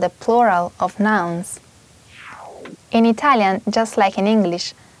form the plural of nouns? In Italian, just like in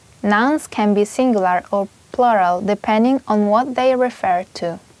English, nouns can be singular or plural depending on what they refer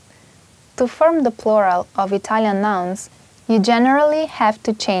to. To form the plural of Italian nouns, you generally have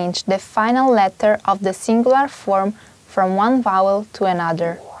to change the final letter of the singular form from one vowel to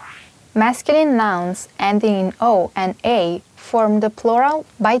another. Masculine nouns ending in O and A form the plural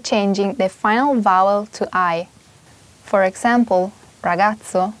by changing the final vowel to I. For example,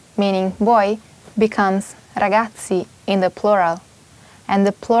 ragazzo, meaning boy, becomes ragazzi in the plural, and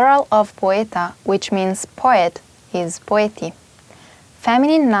the plural of poeta, which means poet, is poeti.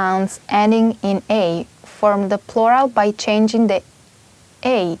 Feminine nouns ending in A form the plural by changing the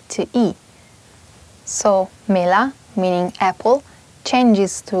A to E. So, mela, meaning apple,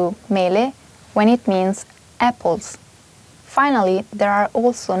 changes to mele when it means apples. Finally, there are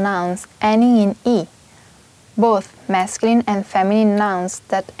also nouns ending in E. Both masculine and feminine nouns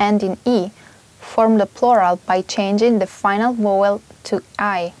that end in E form the plural by changing the final vowel to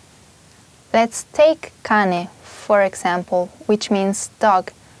I. Let's take cane, for example, which means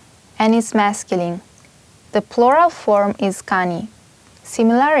dog, and is masculine. The plural form is cani.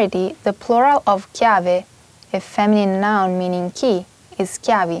 Similarly, the plural of chiave, a feminine noun meaning key, is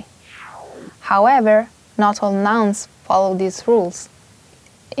chiavi. However, not all nouns follow these rules.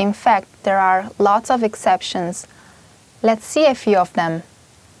 In fact, there are lots of exceptions. Let's see a few of them.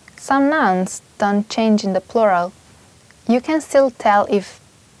 Some nouns don't change in the plural. You can still tell if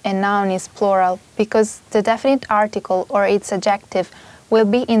a noun is plural because the definite article or its adjective will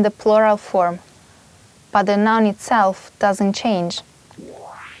be in the plural form, but the noun itself doesn't change.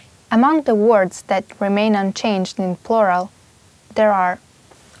 Among the words that remain unchanged in plural, there are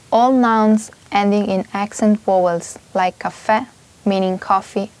all nouns ending in accent vowels like caffè, meaning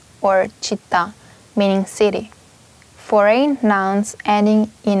coffee, or città, meaning city. Foreign nouns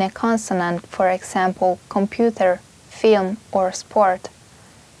ending in a consonant, for example, computer, film, or sport.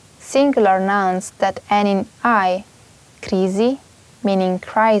 Singular nouns that end in I, crisi, meaning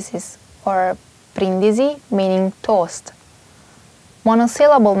crisis, or brindisi, meaning toast.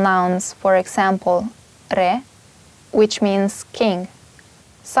 Monosyllable nouns, for example, re, which means king.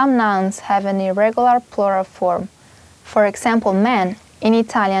 Some nouns have an irregular plural form. For example, man in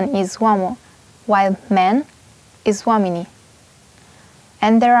Italian is uomo, while men is uomini.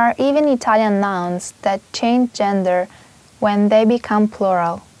 And there are even Italian nouns that change gender when they become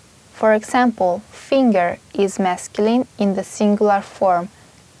plural. For example, finger is masculine in the singular form,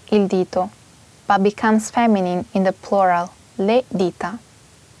 il dito, but becomes feminine in the plural, le dita.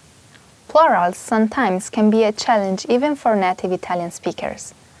 Plurals sometimes can be a challenge even for native Italian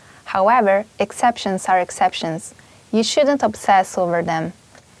speakers. However, exceptions are exceptions. You shouldn't obsess over them.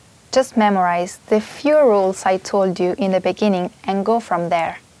 Just memorize the few rules I told you in the beginning and go from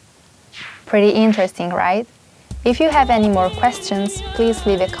there. Pretty interesting, right? If you have any more questions, please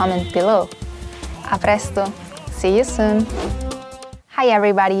leave a comment below. A presto! See you soon! Hi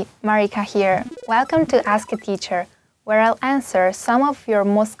everybody, Marika here. Welcome to Ask a Teacher, where I'll answer some of your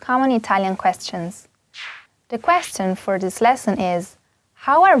most common Italian questions. The question for this lesson is,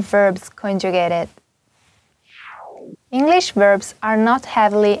 how are verbs conjugated? English verbs are not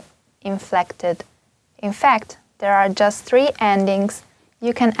heavily inflected. In fact, there are just 3 endings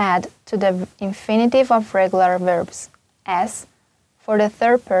you can add to the infinitive of regular verbs. S for the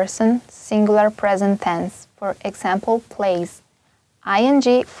third person singular present tense, for example, plays.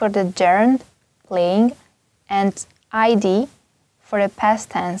 ing for the gerund, playing, and id for the past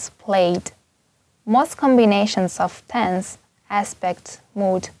tense, played. Most combinations of tense, aspect,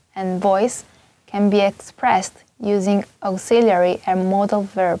 mood, and voice can be expressed using auxiliary and modal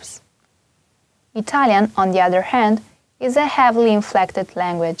verbs. Italian, on the other hand, is a heavily inflected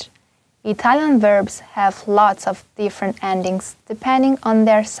language. Italian verbs have lots of different endings depending on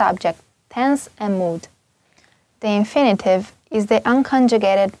their subject, tense, and mood. The infinitive is the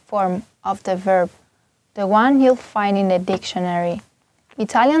unconjugated form of the verb, the one you'll find in the dictionary.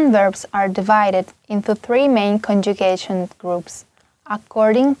 Italian verbs are divided into 3 main conjugation groups,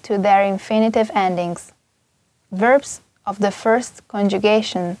 according to their infinitive endings. Verbs of the first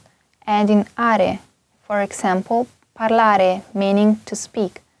conjugation end in are, for example, parlare, meaning to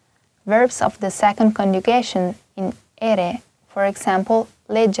speak. Verbs of the second conjugation in ere, for example,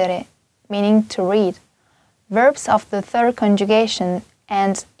 leggere, meaning to read. Verbs of the third conjugation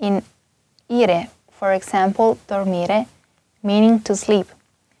end in ire, for example, dormire, meaning to sleep.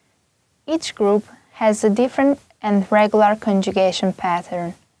 Each group has a different and regular conjugation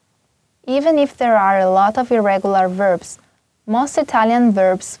pattern. Even if there are a lot of irregular verbs, most Italian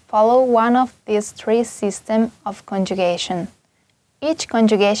verbs follow one of these 3 systems of conjugation. Each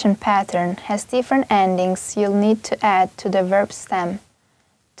conjugation pattern has different endings you'll need to add to the verb stem.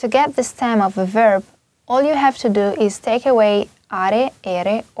 To get the stem of a verb, all you have to do is take away are,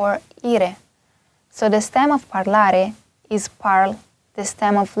 ere, or ire. So the stem of parlare is parl, the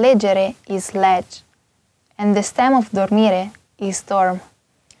stem of leggere is leg, and the stem of dormire is dorm.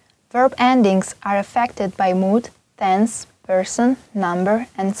 Verb endings are affected by mood, tense, person, number,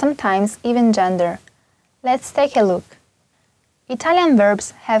 and sometimes even gender. Let's take a look. Italian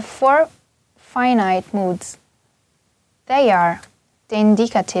verbs have 4 finite moods. They are the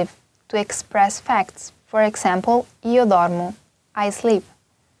indicative, to express facts, for example, io dormo, I sleep.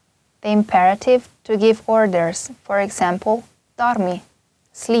 The imperative, to give orders, for example, dormi,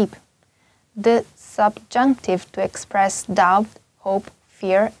 sleep. The subjunctive, to express doubt, hope,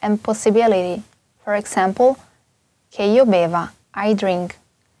 fear, and possibility, for example, che io beva, I drink.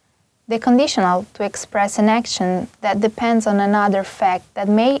 The conditional, to express an action that depends on another fact that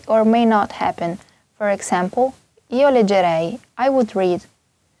may or may not happen, for example, io leggerei, I would read.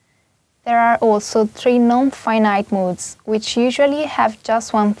 There are also 3 non-finite moods, which usually have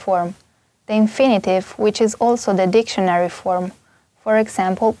just one form. The infinitive, which is also the dictionary form, for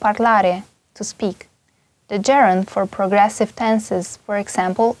example, parlare, to speak. The gerund for progressive tenses, for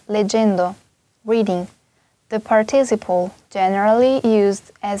example, leggendo, reading. The participle, generally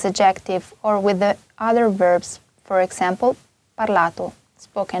used as adjective or with the other verbs, for example, parlato,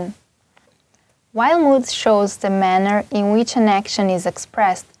 spoken. While mood shows the manner in which an action is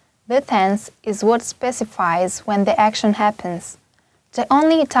expressed, the tense is what specifies when the action happens. The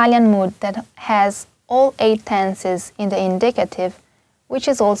only Italian mood that has all 8 tenses in the indicative, which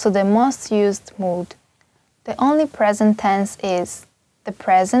is also the most used mood. The only present tense is the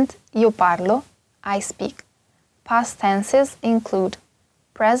present, io parlo, I speak. Past tenses include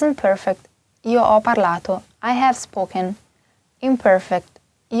present perfect, io ho parlato, I have spoken. Imperfect,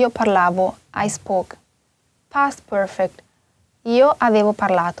 io parlavo, I spoke. Past perfect, io avevo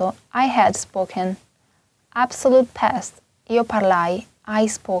parlato, I had spoken. Absolute past, io parlai, I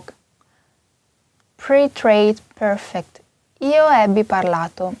spoke. Pre-trade perfect, io ebbi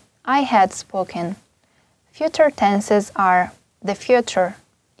parlato, I had spoken. Future tenses are the future,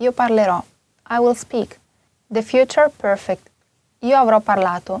 io parlerò, I will speak. The future perfect, io avrò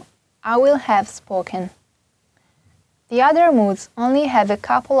parlato, I will have spoken. The other moods only have a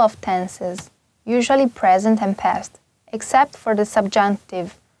couple of tenses, usually present and past, except for the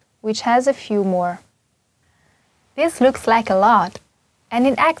subjunctive, which has a few more. This looks like a lot, and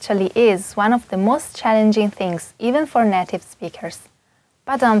it actually is one of the most challenging things even for native speakers.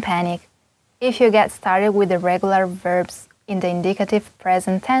 But don't panic. If you get started with the regular verbs in the indicative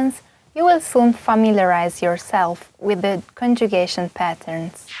present tense, you will soon familiarize yourself with the conjugation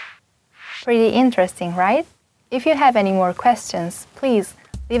patterns. Pretty interesting, right? If you have any more questions, please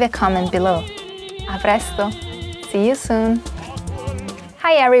leave a comment below. A presto! See you soon!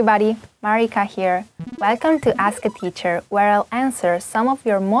 Hi everybody, Marika here. Welcome to Ask a Teacher, where I'll answer some of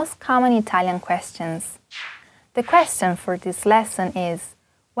your most common Italian questions. The question for this lesson is,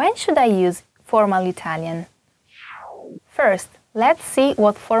 when should I use formal Italian? First, let's see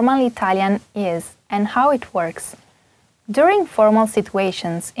what formal Italian is and how it works. During formal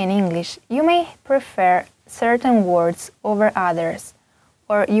situations in English, you may prefer certain words over others,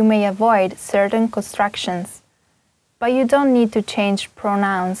 or you may avoid certain constructions, but you don't need to change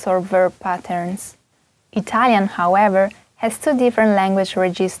pronouns or verb patterns. Italian, however, has 2 different language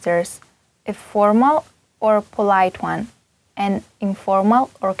registers, a formal or polite one, and informal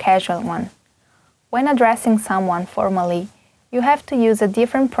or casual one. When addressing someone formally, you have to use a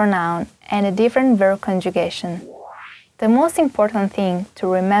different pronoun and a different verb conjugation. The most important thing to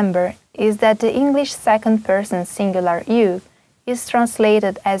remember is that the English second person singular you is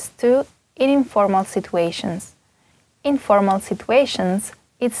translated as to in informal situations. In formal situations,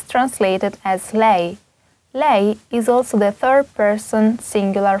 it's translated as lei. Lei is also the third person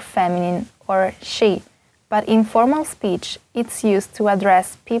singular feminine or she, but in formal speech it's used to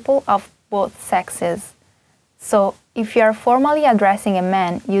address people of both sexes. So, if you are formally addressing a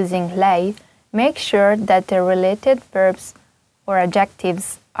man using lei, make sure that the related verbs or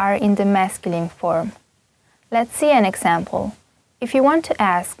adjectives are in the masculine form. Let's see an example. If you want to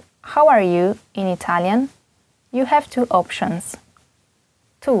ask, how are you in Italian, you have 2 options.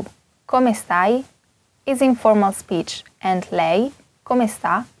 Tu, come stai, is informal speech, and lei, come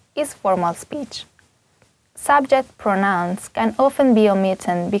sta, is formal speech. Subject pronouns can often be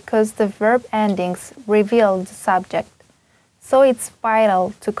omitted because the verb endings reveal the subject, so it's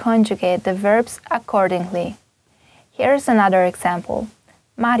vital to conjugate the verbs accordingly. Here's another example.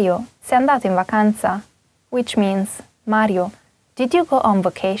 Mario, sei andato in vacanza? Which means, Mario, Did you go on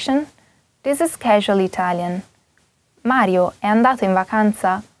vacation? This is casual Italian. Mario è andato in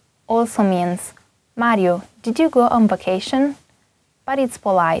vacanza also means Mario, did you go on vacation? But it's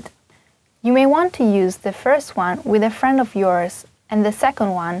polite. You may want to use the first one with a friend of yours and the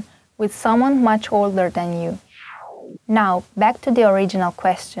second one with someone much older than you. Now, back to the original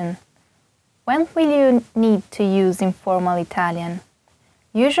question. When will you need to use informal Italian?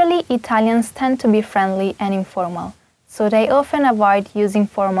 Usually, Italians tend to be friendly and informal, so they often avoid using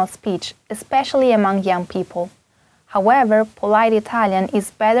formal speech, especially among young people. However, polite Italian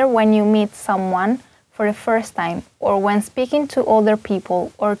is better when you meet someone for the first time or when speaking to older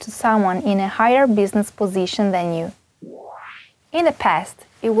people or to someone in a higher business position than you. In the past,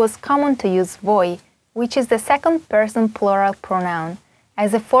 it was common to use voi, which is the second person plural pronoun,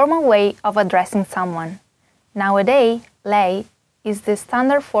 as a formal way of addressing someone. Nowadays, lei is the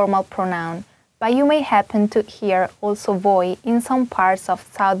standard formal pronoun, but you may happen to hear also voi in some parts of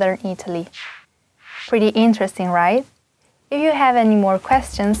southern Italy. Pretty interesting, right? If you have any more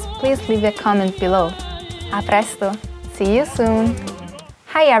questions, please leave a comment below. A presto! See you soon!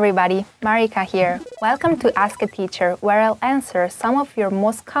 Hi everybody, Marika here. Welcome to Ask a Teacher, where I'll answer some of your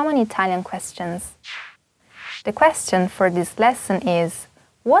most common Italian questions. The question for this lesson is,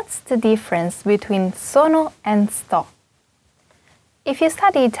 what's the difference between sono and sto? If you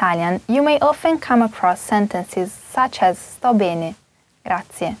study Italian, you may often come across sentences such as sto bene,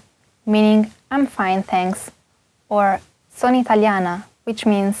 grazie, meaning I'm fine, thanks, or sono italiana, which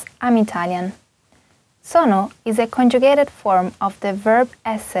means I'm Italian. Sono is a conjugated form of the verb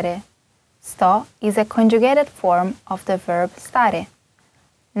essere. Sto is a conjugated form of the verb stare.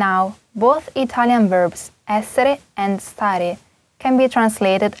 Now, both Italian verbs essere and stare can be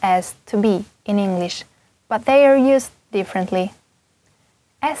translated as to be in English, but they are used differently.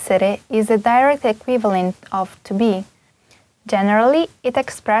 Essere is a direct equivalent of to be. Generally, it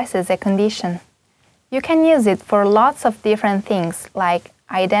expresses a condition. You can use it for lots of different things like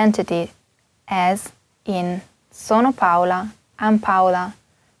identity, as in sono Paola, I'm Paola,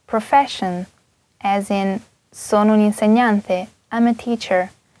 profession, as in sono un insegnante, I'm a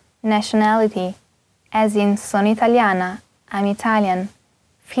teacher, nationality, as in sono italiana, I'm Italian,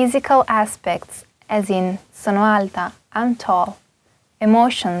 physical aspects, as in sono alta, I'm tall,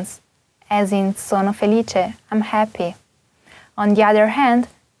 emotions, as in sono felice, I'm happy. On the other hand,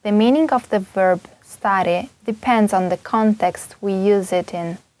 the meaning of the verb stare depends on the context we use it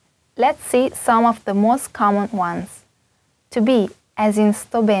in. Let's see some of the most common ones. To be, as in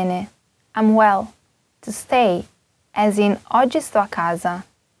sto bene, I'm well. To stay, as in oggi sto a casa,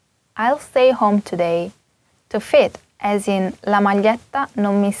 I'll stay home today. To fit, as in la maglietta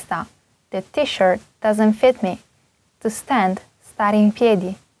non mi sta, the t-shirt doesn't fit me. To stand, stare in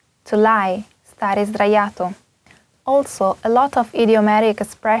piedi. To lie, stare sdraiato. Also, a lot of idiomatic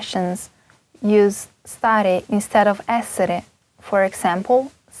expressions use stare instead of essere. For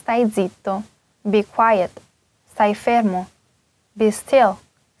example, stai zitto, be quiet, stai fermo, be still,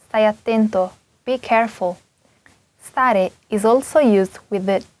 stai attento, be careful. Stare is also used with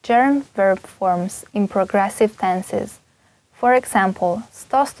the gerund verb forms in progressive tenses. For example,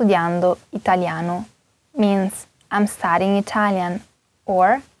 sto studiando italiano means I'm studying Italian,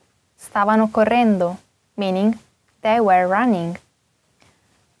 or stavano correndo, meaning they were running.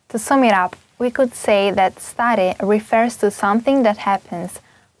 To sum it up, we could say that stare refers to something that happens,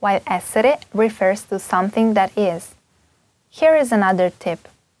 while essere refers to something that is. Here is another tip.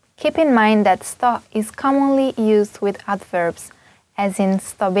 Keep in mind that sto is commonly used with adverbs, as in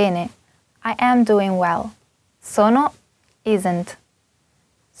sto bene, I am doing well. Sono isn't.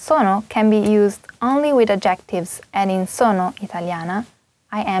 Sono can be used only with adjectives, and in sono italiana,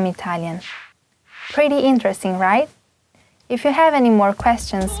 I am Italian. Pretty interesting, right? If you have any more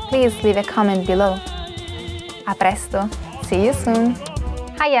questions, please leave a comment below. A presto! See you soon!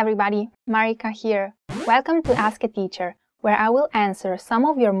 Hi everybody, Marika here. Welcome to Ask a Teacher, where I will answer some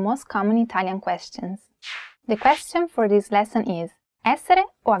of your most common Italian questions. The question for this lesson is, essere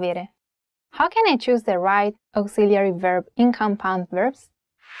o avere? How can I choose the right auxiliary verb in compound verbs?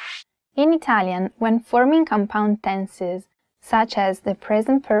 In Italian, when forming compound tenses, such as the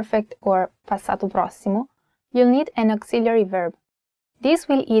present perfect or passato prossimo, you'll need an auxiliary verb. This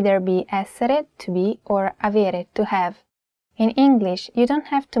will either be essere, to be, or avere, to have. In English, you don't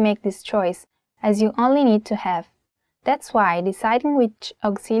have to make this choice, as you only need to have. That's why deciding which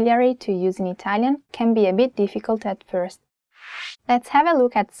auxiliary to use in Italian can be a bit difficult at first. Let's have a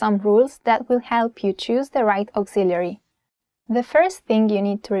look at some rules that will help you choose the right auxiliary. The first thing you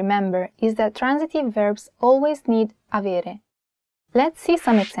need to remember is that transitive verbs always need avere. Let's see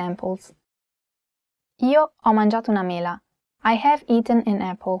some examples. Io ho mangiato una mela. I have eaten an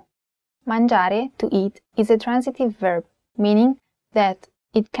apple. Mangiare, to eat, is a transitive verb, meaning that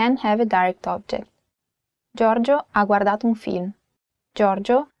it can have a direct object. Giorgio ha guardato un film.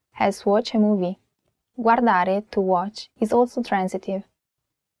 Giorgio has watched a movie. Guardare, to watch, is also transitive.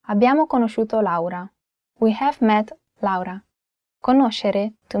 Abbiamo conosciuto Laura. We have met Laura.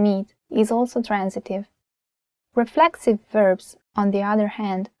 Conoscere, to meet, is also transitive. Reflexive verbs, on the other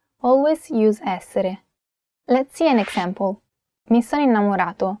hand, always use essere. Let's see an example. Mi sono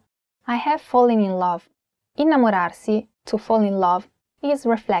innamorato. I have fallen in love. Innamorarsi, to fall in love, is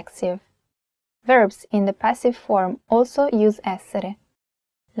reflexive. Verbs in the passive form also use essere.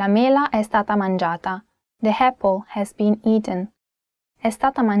 La mela è stata mangiata. The apple has been eaten. È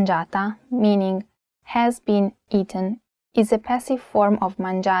stata mangiata, meaning has been eaten, is a passive form of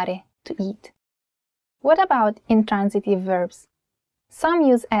mangiare, to eat. What about intransitive verbs? Some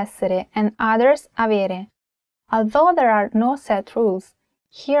use essere and others avere. Although there are no set rules,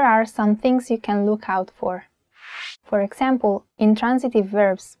 here are some things you can look out for. For example, intransitive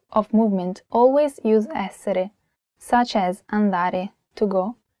verbs of movement always use essere, such as andare, to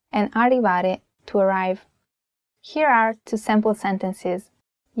go, and arrivare, to arrive. Here are two sample sentences.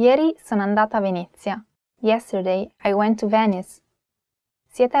 Ieri sono andata a Venezia. Yesterday I went to Venice.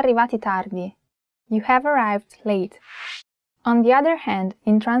 Siete arrivati tardi. You have arrived late. On the other hand,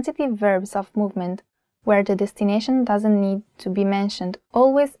 intransitive verbs of movement, where the destination doesn't need to be mentioned,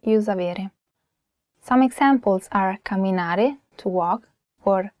 always use avere. Some examples are camminare, to walk,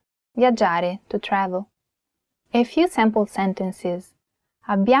 or viaggiare, to travel. A few sample sentences.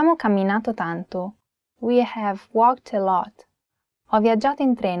 Abbiamo camminato tanto. We have walked a lot. Ho viaggiato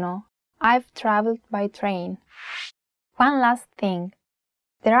in treno. I've traveled by train. One last thing.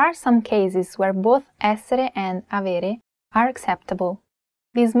 There are some cases where both essere and avere are acceptable.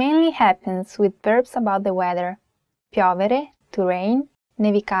 This mainly happens with verbs about the weather. Piovere, to rain,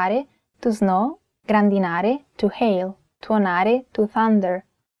 nevicare, to snow, grandinare, to hail, tuonare, to thunder.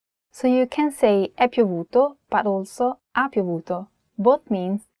 So you can say è piovuto, but also ha piovuto. Both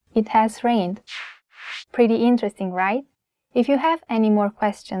means it has rained. Pretty interesting, right? If you have any more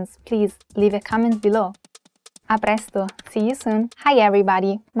questions, please leave a comment below. A presto, see you soon! Hi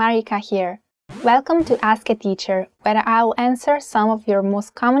everybody, Marika here. Welcome to Ask a Teacher, where I'll answer some of your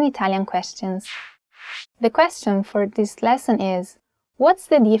most common Italian questions. The question for this lesson is, what's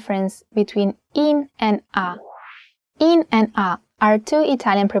the difference between in and a? In and a are two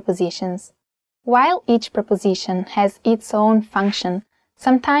Italian prepositions. While each preposition has its own function,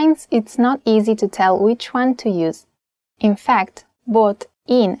 sometimes it's not easy to tell which one to use. In fact, both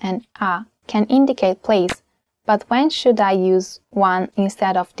in and a can indicate place, but when should I use one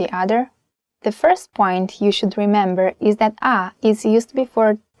instead of the other? The first point you should remember is that a is used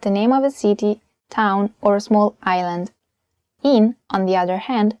before the name of a city, town, or small island. In, on the other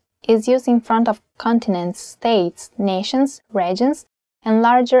hand, is used in front of continents, states, nations, regions, and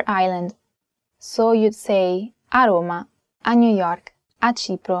larger islands. So you'd say a Roma, a New York, a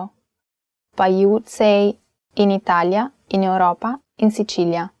Cipro. But you would say in Italia, in Europa, in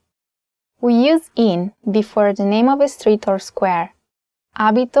Sicilia. We use in before the name of a street or square.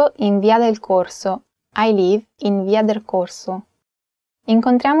 Abito in Via del Corso. I live in Via del Corso.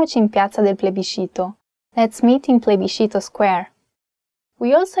 Incontriamoci in Piazza del Plebiscito. Let's meet in Plebiscito Square.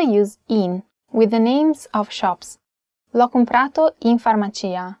 We also use in with the names of shops. L'ho comprato in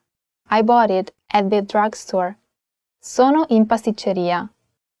farmacia. I bought it at the drugstore. Sono in pasticceria.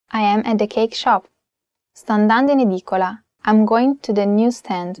 I am at the cake shop. Sto andando in edicola. I'm going to the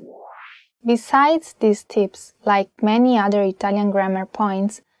newsstand. Besides these tips, like many other Italian grammar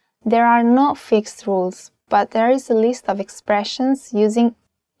points, there are no fixed rules, but there is a list of expressions using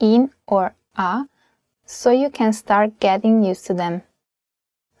in or a, so you can start getting used to them.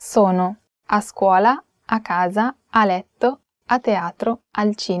 Sono a scuola, a casa, a letto, a teatro,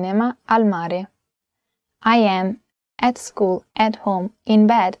 al cinema, al mare. I am at school, at home, in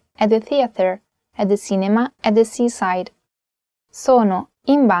bed, at the theater, at the cinema, at the seaside. Sono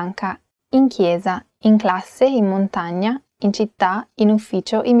in banca, in chiesa, in classe, in montagna, in città, in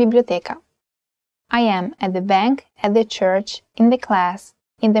ufficio, in biblioteca. I am at the bank, at the church, in the class,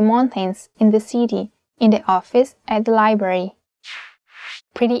 in the mountains, in the city, in the office, at the library.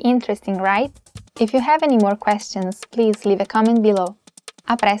 Pretty interesting, right? If you have any more questions, please leave a comment below.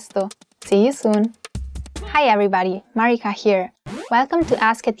 A presto! See you soon! Hi everybody, Marika here. Welcome to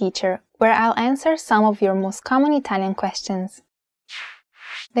Ask a Teacher, where I'll answer some of your most common Italian questions.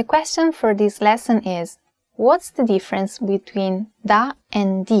 The question for this lesson is, what's the difference between da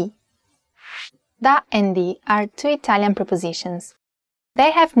and di? Da and di are two Italian prepositions.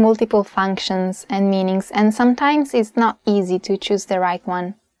 They have multiple functions and meanings, and sometimes it's not easy to choose the right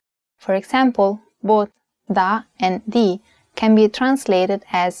one. For example, both da and di can be translated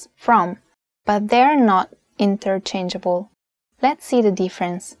as from, but they are not interchangeable. Let's see the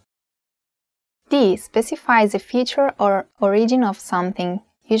difference. Di specifies a feature or origin of something,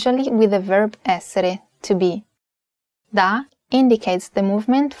 usually with the verb essere, to be. Da indicates the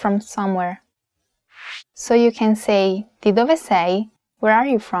movement from somewhere. So you can say, di dove sei? Where are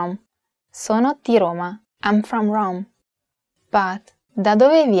you from? Sono di Roma. I'm from Rome. But, da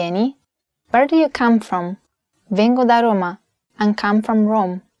dove vieni? Where do you come from? Vengo da Roma. I come from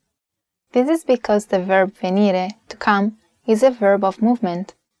Rome. This is because the verb venire, to come, is a verb of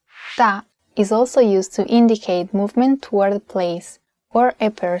movement. Da is also used to indicate movement toward a place or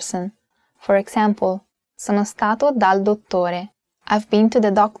a person. For example, sono stato dal dottore. I've been to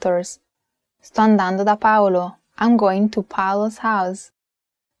the doctor's. Sto andando da Paolo. I'm going to Paolo's house.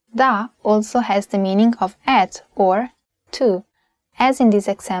 Da also has the meaning of at or to, as in these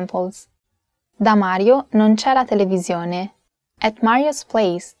examples. Da Mario non c'è la televisione. At Mario's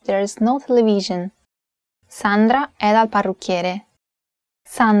place there is no television. Sandra è dal parrucchiere.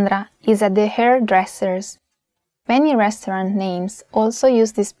 Sandra is at the hairdresser's. Many restaurant names also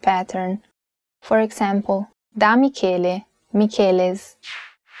use this pattern. For example, da Michele, Michele's.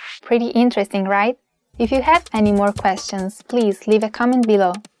 Pretty interesting, right? If you have any more questions, please leave a comment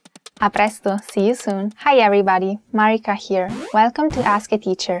below. A presto, see you soon. Hi everybody, Marika here. Welcome to Ask a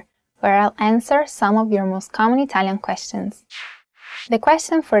Teacher, where I'll answer some of your most common Italian questions. The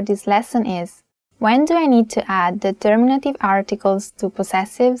question for this lesson is, when do I need to add determinative articles to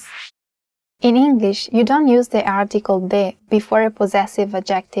possessives? In English, you don't use the article de before a possessive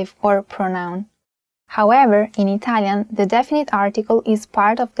adjective or pronoun. However, in Italian, the definite article is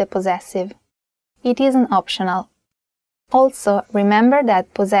part of the possessive. It isn't optional. Also, remember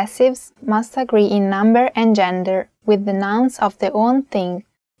that possessives must agree in number and gender with the nouns of the own thing,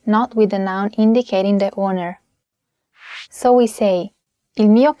 not with the noun indicating the owner. So we say, il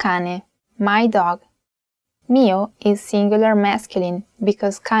mio cane, my dog. Mio is singular masculine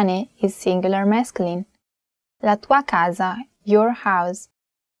because cane is singular masculine. La tua casa, your house.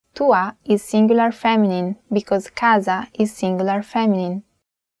 Tua is singular feminine because casa is singular feminine.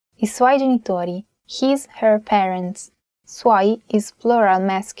 I suoi genitori, his, her parents. Suoi is plural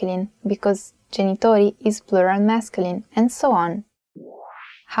masculine because genitori is plural masculine, and so on.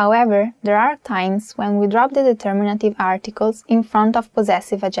 However, there are times when we drop the determinative articles in front of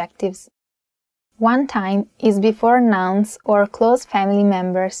possessive adjectives. One time is before nouns or close family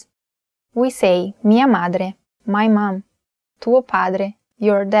members. We say mia madre, my mom, tuo padre,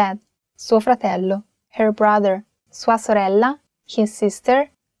 your dad, suo fratello, her brother, sua sorella, his sister,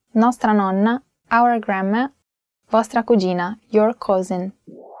 nostra nonna, our grandma, vostra cugina, your cousin.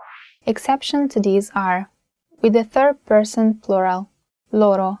 Exceptions to these are with the third person plural,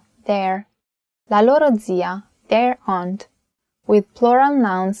 loro, their, la loro zia, their aunt, with plural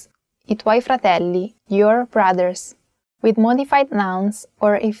nouns, I tuoi fratelli, your brothers, with modified nouns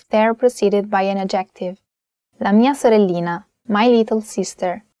or if they're preceded by an adjective, la mia sorellina, my little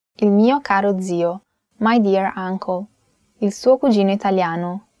sister, il mio caro zio, my dear uncle, il suo cugino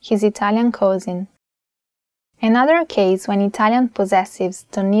italiano, his Italian cousin. Another case when Italian possessives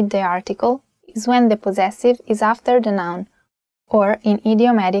don't need the article is when the possessive is after the noun, or in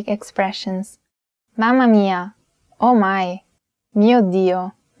idiomatic expressions. Mamma mia, oh my, mio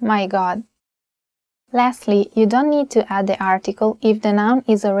Dio, my God. Lastly, you don't need to add the article if the noun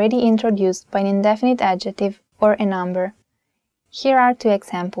is already introduced by an indefinite adjective or a number. Here are two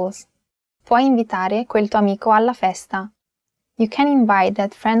examples. Puoi invitare quel tuo amico alla festa. You can invite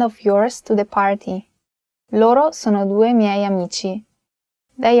that friend of yours to the party. Loro sono due miei amici.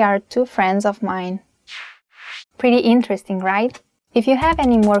 They are two friends of mine. Pretty interesting, right? If you have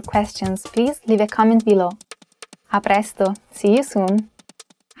any more questions, please leave a comment below. A presto, see you soon!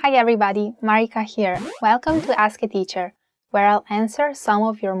 Hi everybody, Marika here. Welcome to Ask a Teacher, where I'll answer some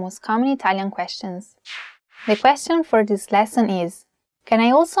of your most common Italian questions. The question for this lesson is, can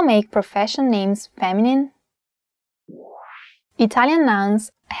I also make profession names feminine? Italian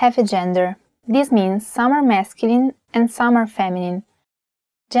nouns have a gender. This means some are masculine and some are feminine.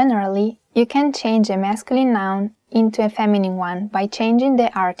 Generally, you can change a masculine noun into a feminine one by changing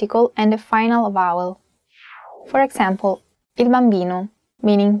the article and the final vowel. For example, il bambino,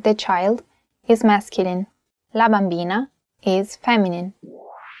 meaning the child, is masculine. La bambina is feminine.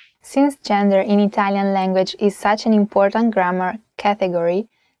 Since gender in Italian language is such an important grammar category,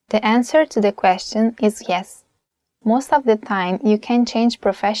 the answer to the question is yes. Most of the time, you can change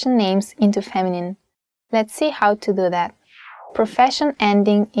profession names into feminine. Let's see how to do that. Profession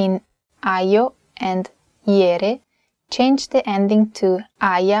ending in aio and iere change the ending to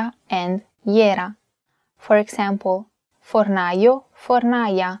aia and iera. For example, fornaio,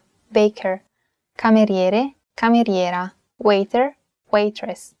 fornaia, baker, cameriere, cameriera, waiter,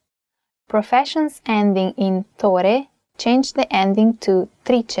 waitress. Professions ending in tore change the ending to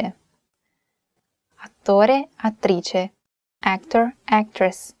trice. Attore, attrice, actor,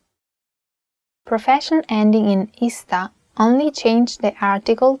 actress. Profession ending in ista only change the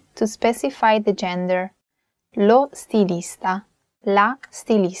article to specify the gender. Lo stilista, la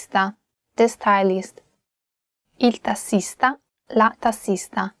stilista, the stylist. Il tassista, la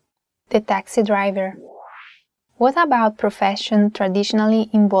tassista, the taxi driver. What about profession traditionally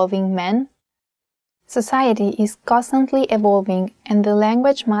involving men? Society is constantly evolving and the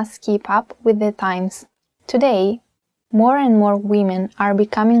language must keep up with the times. Today, more and more women are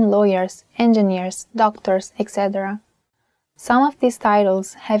becoming lawyers, engineers, doctors, etc. Some of these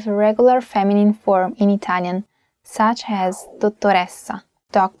titles have a regular feminine form in Italian, such as dottoressa,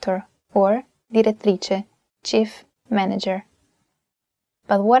 doctor, or direttrice, chief manager.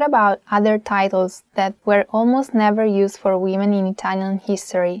 But what about other titles that were almost never used for women in Italian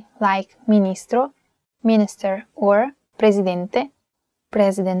history, like ministro, minister, or presidente,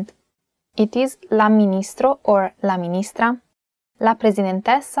 president? It is la ministro or la ministra, la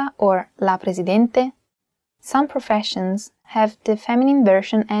presidentessa or la presidente. Some professions have the feminine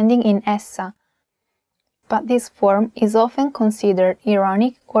version ending in essa, but this form is often considered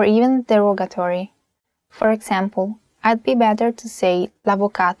ironic or even derogatory. For example, I'd be better to say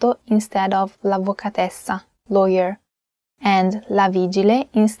l'avvocato instead of l'avvocatessa, lawyer, and la vigile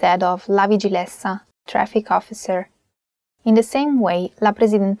instead of la vigilessa, traffic officer. In the same way, la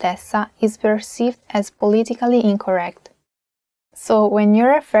presidentessa is perceived as politically incorrect. So when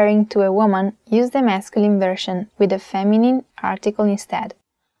you're referring to a woman, use the masculine version with a feminine article instead,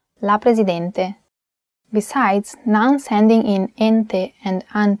 la presidente. Besides, nouns ending in ente and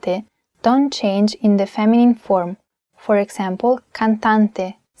ante don't change in the feminine form. For example,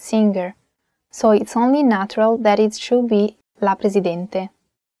 cantante, singer. So it's only natural that it should be la presidente.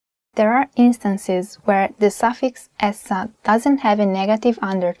 There are instances where the suffix essa doesn't have a negative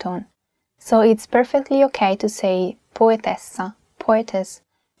undertone, so it's perfectly okay to say poetessa, poetess,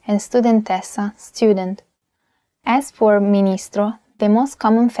 and studentessa, student. As for ministro, the most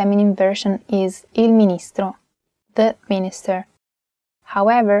common feminine version is il ministro, the minister.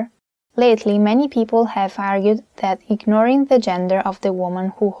 However, lately many people have argued that ignoring the gender of the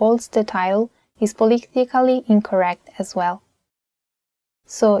woman who holds the title is politically incorrect as well.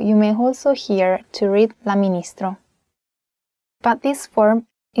 So you may also hear to read la ministro. But this form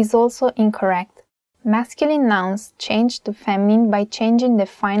is also incorrect. Masculine nouns change to feminine by changing the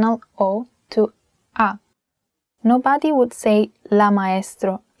final o to a. Nobody would say la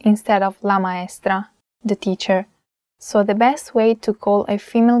maestro instead of la maestra, the teacher. So the best way to call a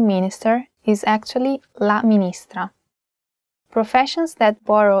female minister is actually la ministra. Professions that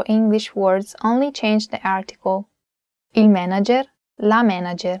borrow English words only change the article. Il manager, la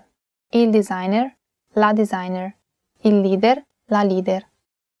manager. Il designer, la designer. Il leader, la leader.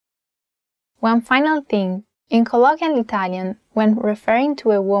 One final thing. In colloquial Italian, when referring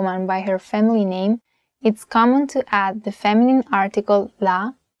to a woman by her family name, it's common to add the feminine article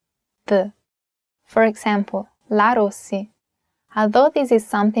la, the. For example, la Rossi. Although this is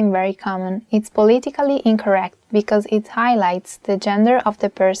something very common, it's politically incorrect because it highlights the gender of the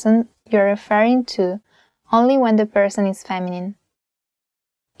person you're referring to only when the person is feminine.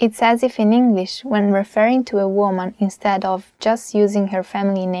 It's as if in English, when referring to a woman instead of just using her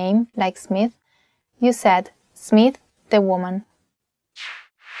family name, like Smith, you said Smith, the woman.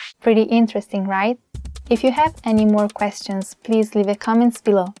 Pretty interesting, right? If you have any more questions, please leave a comments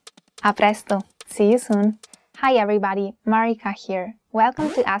below. A presto! See you soon! Hi everybody, Marika here.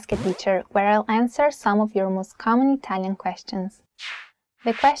 Welcome to Ask a Teacher, where I'll answer some of your most common Italian questions.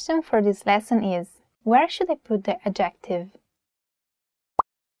 The question for this lesson is, where should I put the adjective?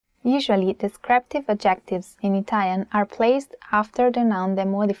 Usually, descriptive adjectives in Italian are placed after the noun they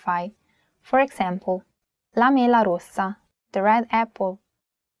modify. For example, la mela rossa, the red apple,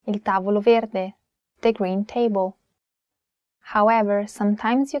 il tavolo verde, the green table. However,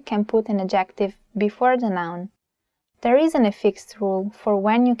 sometimes you can put an adjective before the noun. There isn't a fixed rule for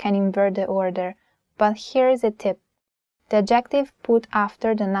when you can invert the order, but here is a tip. The adjective put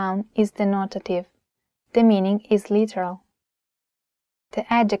after the noun is denotative. The meaning is literal.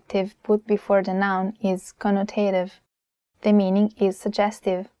 The adjective put before the noun is connotative. The meaning is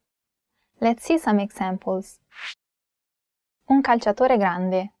suggestive. Let's see some examples. Un calciatore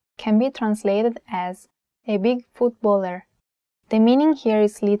grande can be translated as a big footballer. The meaning here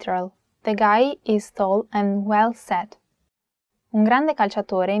is literal. The guy is tall and well set. Un grande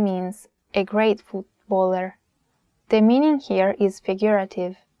calciatore means a great footballer. The meaning here is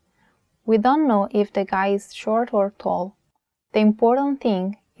figurative. We don't know if the guy is short or tall. The important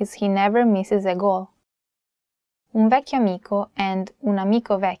thing is he never misses a goal. Un vecchio amico and un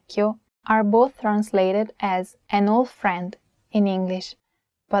amico vecchio are both translated as an old friend in English,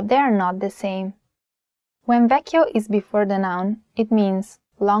 but they are not the same. When vecchio is before the noun, it means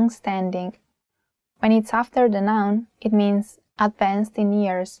long-standing. When it's after the noun, it means advanced in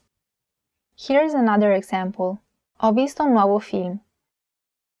years. Here's another example. Ho visto un nuovo film.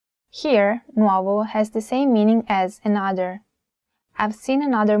 Here, nuovo has the same meaning as another. I've seen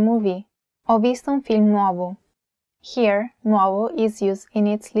another movie. Ho visto un film nuovo. Here, nuovo is used in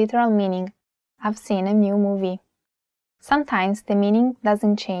its literal meaning. I've seen a new movie. Sometimes the meaning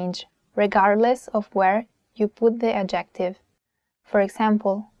doesn't change, regardless of where you put the adjective. For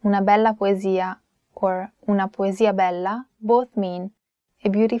example, una bella poesia or una poesia bella both mean a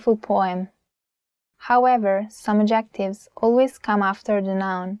beautiful poem. However, some adjectives always come after the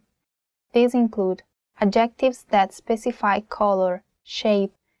noun. These include adjectives that specify color,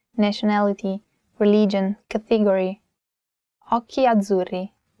 shape, nationality, religion, category. Occhi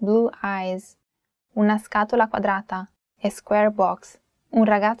azzurri, blue eyes. Una scatola quadrata, a square box. Un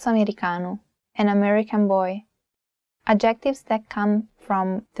ragazzo americano, an American boy. Adjectives that come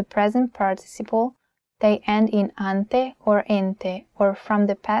from the present participle, they end in ante or ente, or from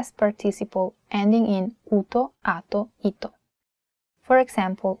the past participle ending in uto, ato, ito. For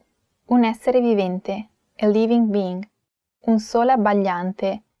example, un essere vivente, a living being. Un sole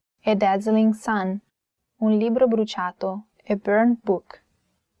abbagliante, a dazzling sun. Un libro bruciato, a burned book.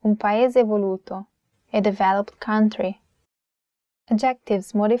 Un paese evoluto, a developed country.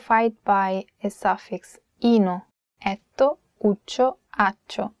 Adjectives modified by a suffix ino, etto, uccio,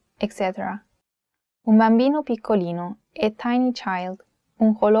 accio, etc. Un bambino piccolino, a tiny child.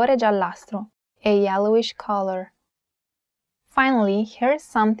 Un colore giallastro, a yellowish color. Finally, here's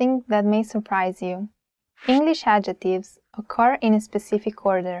something that may surprise you. English adjectives occur in a specific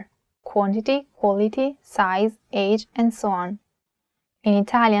order: quantity, quality, size, age, and so on. In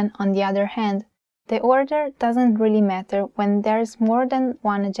Italian, on the other hand, the order doesn't really matter when there's more than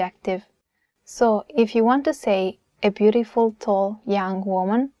one adjective. So, if you want to say a beautiful, tall, young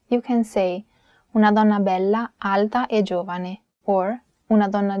woman, you can say una donna bella, alta e giovane, or una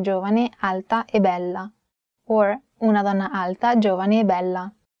donna giovane, alta e bella, or una donna alta, giovane e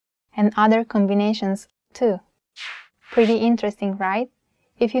bella, and other combinations too. Pretty interesting, right?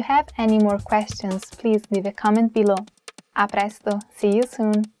 If you have any more questions, please leave a comment below. A presto, see you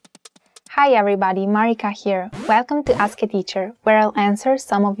soon! Hi everybody, Marika here. Welcome to Ask a Teacher, where I'll answer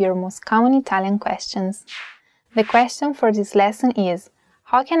some of your most common Italian questions. The question for this lesson is,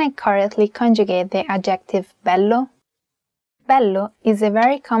 how can I correctly conjugate the adjective bello? Bello is a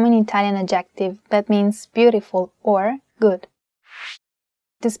very common Italian adjective that means beautiful or good.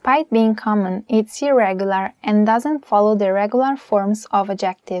 Despite being common, it's irregular and doesn't follow the regular forms of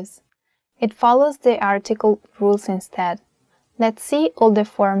adjectives. It follows the article rules instead. Let's see all the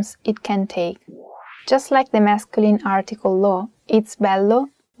forms it can take. Just like the masculine article lo, it's bello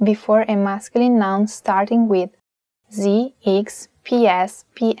before a masculine noun starting with z, x, ps,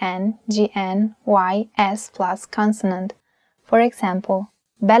 pn, gn, y, s plus consonant. For example,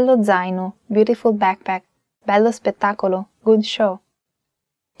 bello zaino, beautiful backpack, bello spettacolo, good show.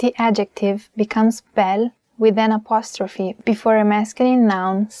 The adjective becomes bel with an apostrophe before a masculine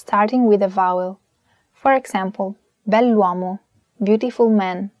noun starting with a vowel. For example, bell'uomo, beautiful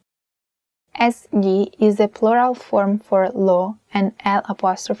man. Sgli is the plural form for lo and l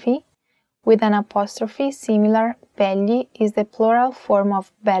apostrophe. With an apostrophe similar, belli is the plural form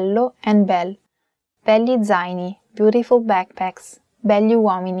of bello and bel. Belli zaini, beautiful backpacks. Belli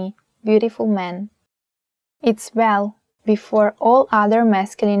uomini, beautiful men. It's bel before all other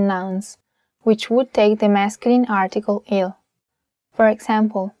masculine nouns, which would take the masculine article il. For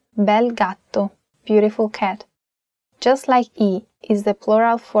example, bel gatto, beautiful cat. Just like I is the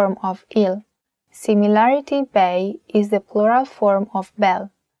plural form of il, similarity bei is the plural form of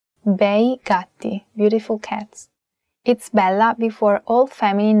bel. Bei gatti, beautiful cats. It's bella before all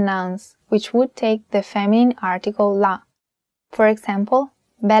feminine nouns, which would take the feminine article la. For example,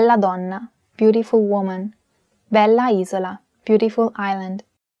 bella donna, beautiful woman. Bella isola, beautiful island.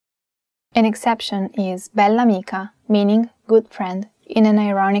 An exception is bella amica, meaning good friend, in an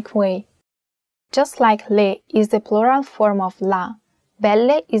ironic way. Just like le is the plural form of la,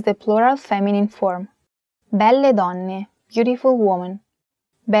 belle is the plural feminine form. Belle donne, beautiful woman.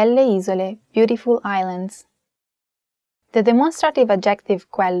 Belle isole, beautiful islands. The demonstrative adjective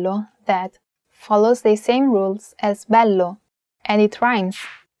quello, that, follows the same rules as bello, and it rhymes.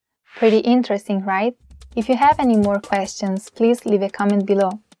 Pretty interesting, right? If you have any more questions, please leave a comment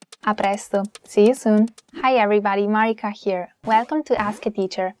below. A presto! See you soon! Hi everybody, Marika here. Welcome to Ask a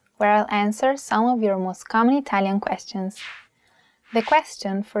Teacher, where I'll answer some of your most common Italian questions. The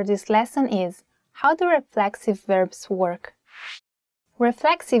question for this lesson is, how do reflexive verbs work?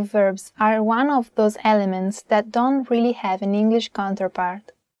 Reflexive verbs are one of those elements that don't really have an English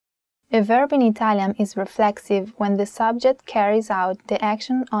counterpart. A verb in Italian is reflexive when the subject carries out the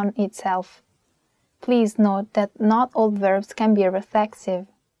action on itself. Please note that not all verbs can be reflexive.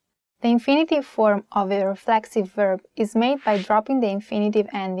 The infinitive form of a reflexive verb is made by dropping the infinitive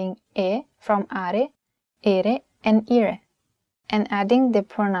ending e from are, ere, and ire, and adding the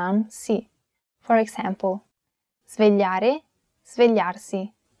pronoun si. For example, svegliare,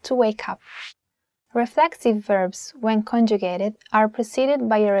 svegliarsi, to wake up. Reflexive verbs, when conjugated, are preceded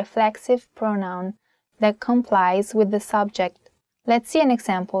by a reflexive pronoun that complies with the subject. Let's see an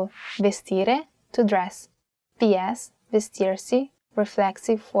example. Vestire, to dress. PS, vestirsi,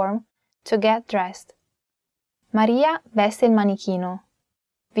 reflexive form, to get dressed. Maria veste il manichino.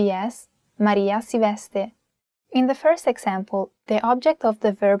 PS, Maria si veste. In the first example, the object of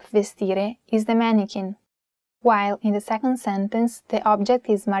the verb vestire is the mannequin, while in the second sentence, the object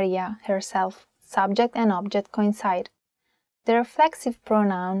is Maria herself. Subject and object coincide. The reflexive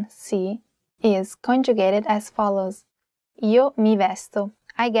pronoun si is conjugated as follows. Io mi vesto,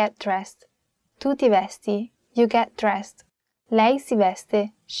 I get dressed. Tu ti vesti, you get dressed. Lei si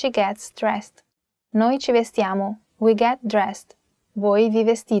veste, she gets dressed. Noi ci vestiamo, we get dressed. Voi vi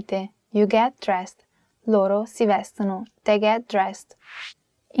vestite, you get dressed. Loro si vestono, they get dressed.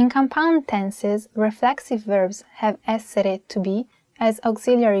 In compound tenses, reflexive verbs have essere, to be, as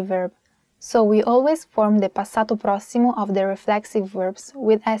auxiliary verb, so we always form the passato prossimo of the reflexive verbs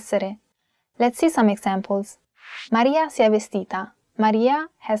with essere. Let's see some examples. Maria si è vestita. Maria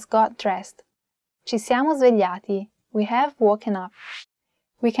has got dressed. Ci siamo svegliati. We have woken up.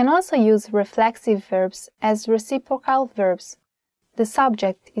 We can also use reflexive verbs as reciprocal verbs. The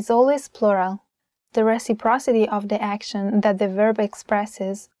subject is always plural. The reciprocity of the action that the verb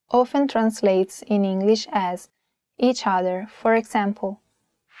expresses often translates in English as each other. For example,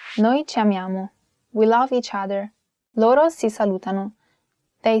 noi ci amiamo. We love each other. Loro si salutano.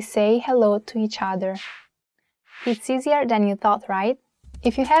 They say hello to each other. It's easier than you thought, right?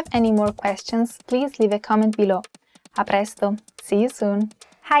 If you have any more questions, please leave a comment below. A presto! See you soon!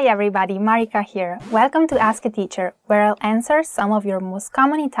 Hi everybody, Marika here. Welcome to Ask a Teacher, where I'll answer some of your most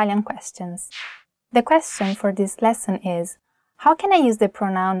common Italian questions. The question for this lesson is, how can I use the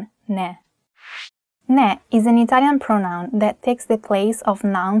pronoun ne? Ne is an Italian pronoun that takes the place of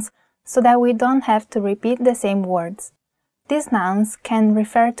nouns so that we don't have to repeat the same words. These nouns can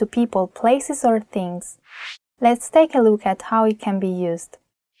refer to people, places, or things. Let's take a look at how it can be used.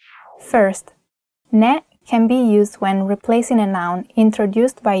 First, ne can be used when replacing a noun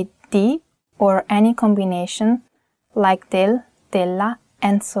introduced by di or any combination like del, della,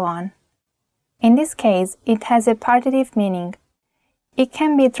 and so on. In this case, it has a partitive meaning. It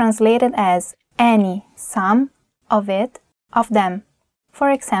can be translated as any, some, of it, of them. For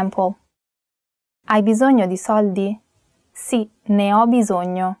example, hai bisogno di soldi? Sì, ne ho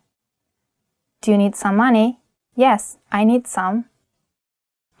bisogno. Do you need some money? Yes, I need some.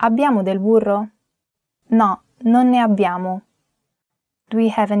 Abbiamo del burro? No, non ne abbiamo. Do we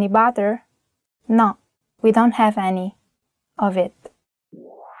have any butter? No, we don't have any of it.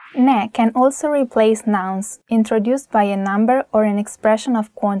 Ne can also replace nouns introduced by a number or an expression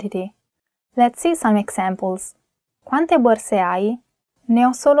of quantity. Let's see some examples. Quante borse hai? Ne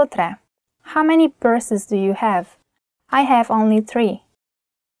ho solo 3. How many purses do you have? I have only 3.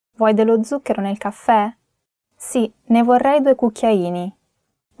 Vuoi dello zucchero nel caffè? Sì, ne vorrei 2 cucchiaini.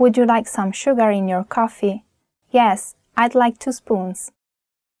 Would you like some sugar in your coffee? Yes, I'd like 2 spoons.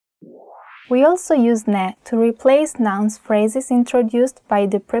 We also use ne to replace nouns phrases introduced by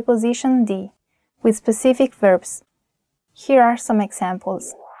the preposition di with specific verbs. Here are some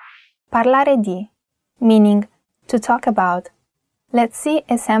examples. Parlare di, meaning to talk about. Let's see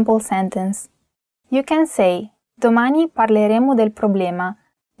a sample sentence. You can say, domani parleremo del problema,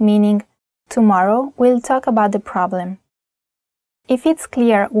 meaning tomorrow we'll talk about the problem. If it's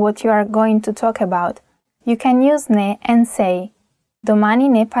clear what you are going to talk about, you can use ne and say, domani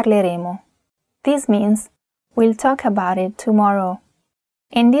ne parleremo. This means, we'll talk about it tomorrow.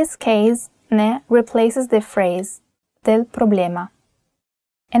 In this case, ne replaces the phrase, del problema.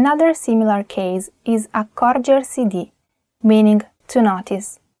 Another similar case is accorgersi di, meaning to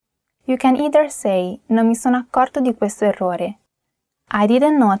notice. You can either say non mi sono accorto di questo errore. I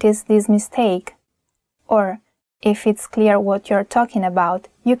didn't notice this mistake. Or, if it's clear what you're talking about,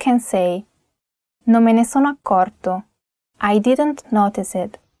 you can say non me ne sono accorto. I didn't notice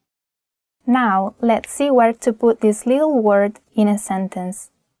it. Now, let's see where to put this little word in a sentence.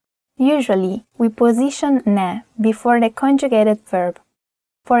 Usually, we position ne before the conjugated verb.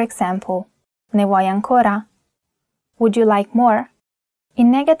 For example, ne vuoi ancora? Would you like more? In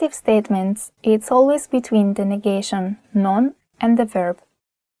negative statements, it's always between the negation non and the verb.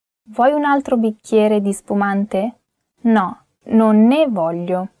 Vuoi un altro bicchiere di spumante? No, non ne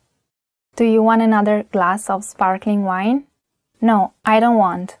voglio. Do you want another glass of sparkling wine? No, I don't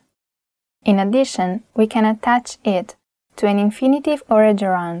want. In addition, we can attach it to an infinitive or a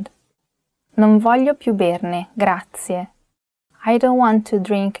gerund. Non voglio più berne, grazie. I don't want to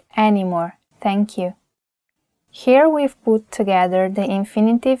drink anymore, thank you. Here we've put together the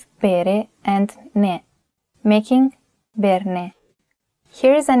infinitive bere and ne, making berne.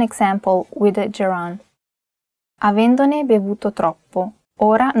 Here is an example with a gerund. Avendone bevuto troppo,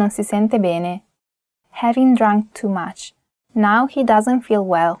 ora non si sente bene. Having drunk too much, now he doesn't feel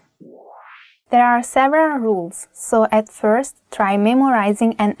well. There are several rules, so at first try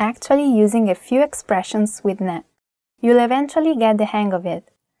memorizing and actually using a few expressions with ne. You'll eventually get the hang of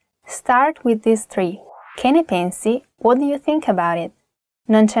it. Start with these three. Che ne pensi? What do you think about it?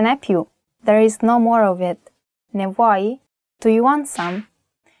 Non ce n'è più. There is no more of it. Ne vuoi? Do you want some?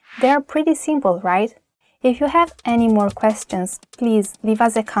 They're pretty simple, right? If you have any more questions, please leave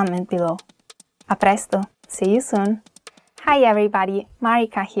us a comment below. A presto! See you soon! Hi everybody,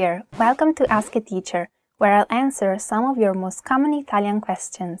 Marika here. Welcome to Ask a Teacher, where I'll answer some of your most common Italian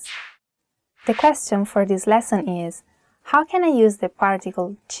questions. The question for this lesson is, how can I use the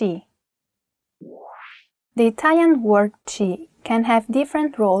particle ci? The Italian word ci can have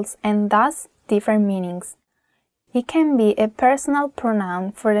different roles and thus different meanings. It can be a personal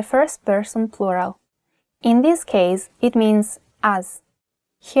pronoun for the first person plural. In this case, it means us.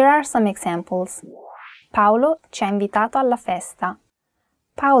 Here are some examples. Paolo ci ha invitato alla festa.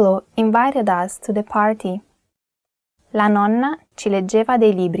 Paolo invited us to the party. La nonna ci leggeva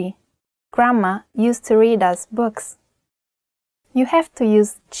dei libri. Grandma used to read us books. You have to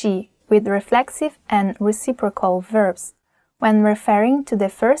use ci with reflexive and reciprocal verbs when referring to the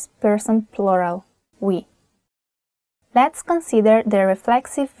first person plural, we. Let's consider the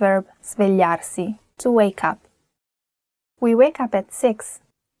reflexive verb svegliarsi, to wake up. We wake up at 6.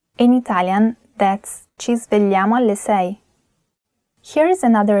 In Italian, that's ci svegliamo alle 6. Here is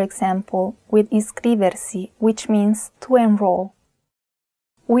another example with iscriversi, which means to enroll.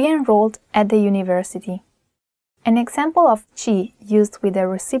 We enrolled at the university. An example of ci used with a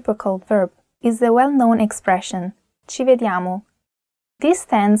reciprocal verb is the well-known expression ci vediamo. This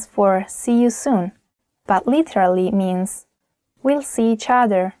stands for see you soon, but literally means we'll see each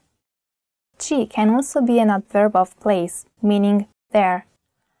other. Ci can also be an adverb of place, meaning there.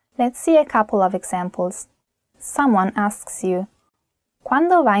 Let's see a couple of examples. Someone asks you,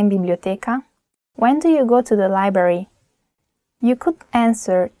 Quando vai in biblioteca? When do you go to the library? You could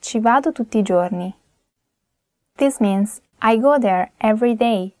answer ci vado tutti i giorni. This means I go there every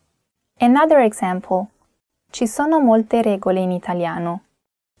day. Another example. Ci sono molte regole in italiano.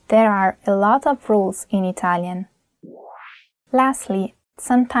 There are a lot of rules in Italian. Lastly,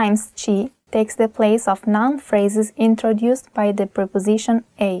 sometimes ci takes the place of noun phrases introduced by the preposition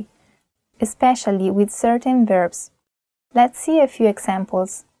a, especially with certain verbs. Let's see a few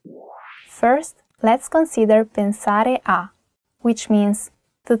examples. First, let's consider pensare a, which means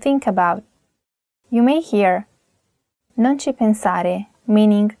to think about. You may hear non ci pensare,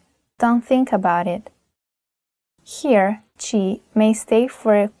 meaning don't think about it. Here, ci may stay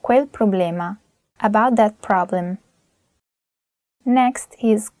for quel problema, about that problem. Next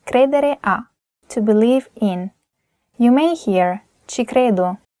is credere a, to believe in. You may hear ci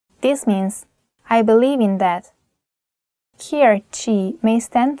credo. This means I believe in that. Here, ci may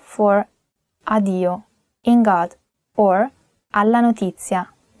stand for a Dio, in God, or alla notizia,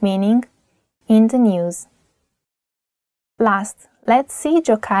 meaning in the news. Last, let's see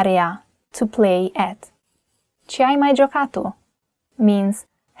giocare a, to play at. Ci hai mai giocato? Means,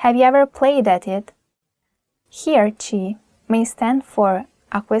 have you ever played at it? Here, ci may stand for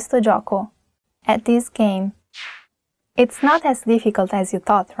a questo gioco, at this game. It's not as difficult as you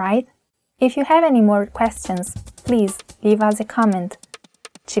thought, right? If you have any more questions, please leave us a comment.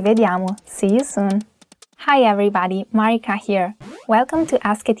 Ci vediamo. See you soon. Hi everybody, Marika here. Welcome to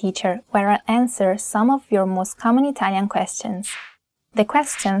Ask a Teacher, where I'll answer some of your most common Italian questions. The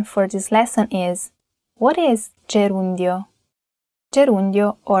question for this lesson is, what is gerundio?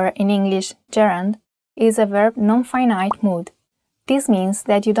 Gerundio, or in English, gerund, is a verb non-finite mood. This means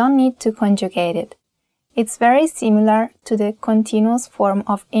that you don't need to conjugate it. It's very similar to the continuous form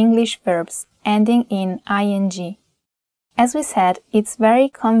of English verbs ending in ing. As we said, it's very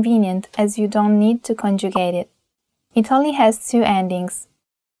convenient as you don't need to conjugate it. It only has two endings,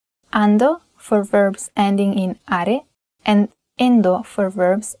 ando for verbs ending in are and endo for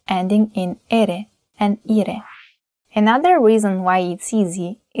verbs ending in ere and ire. Another reason why it's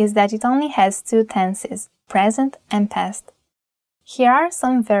easy is that it only has two tenses, present and past. Here are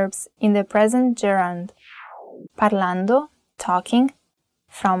some verbs in the present gerund. Parlando, talking,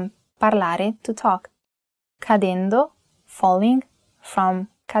 from parlare to talk. Cadendo, falling, from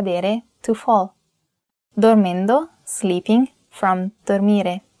cadere to fall. Dormendo, sleeping, from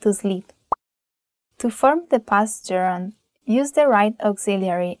dormire to sleep. To form the past gerund, use the right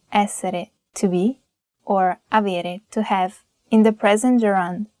auxiliary essere, to be, or avere, to have, in the present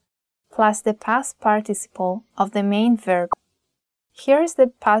gerund, plus the past participle of the main verb. Here is the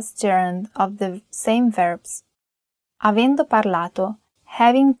past gerund of the same verbs. Avendo parlato,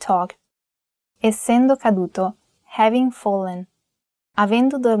 having talked. Essendo caduto, having fallen.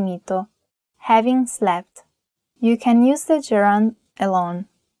 Avendo dormito, having slept. You can use the gerund alone,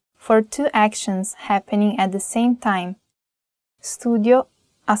 for two actions happening at the same time. Studio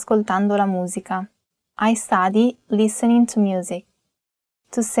ascoltando la musica. I study listening to music.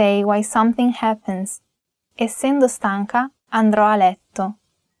 To say why something happens. Essendo stanca, andrò a letto.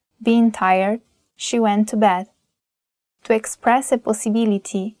 Being tired, she went to bed. To express a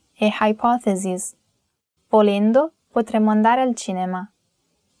possibility, a hypothesis. Volendo, potremmo andare al cinema.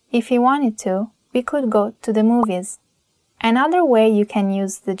 If you wanted to, we could go to the movies. Another way you can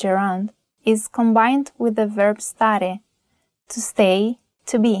use the gerund is combined with the verb stare, to stay,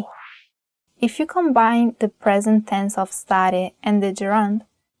 to be. If you combine the present tense of stare and the gerund,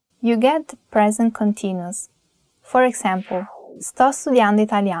 you get the present continuous. For example, sto studiando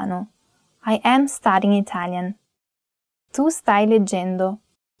italiano. I am studying Italian. Tu stai leggendo.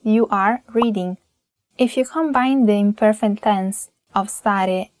 You are reading. If you combine the imperfect tense of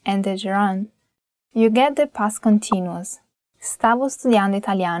stare and the gerund, you get the past continuous. Stavo studiando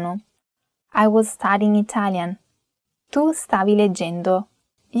italiano. I was studying Italian. Tu stavi leggendo.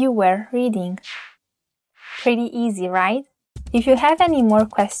 You were reading. Pretty easy, right? If you have any more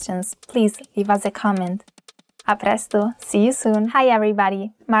questions, please leave us a comment. A presto, see you soon! Hi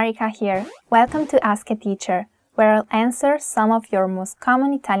everybody, Marika here. Welcome to Ask a Teacher, where I'll answer some of your most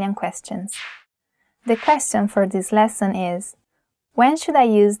common Italian questions. The question for this lesson is, when should I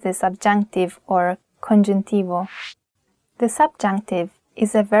use the subjunctive or congiuntivo? The subjunctive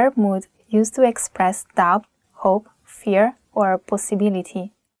is a verb mood used to express doubt, hope, fear, or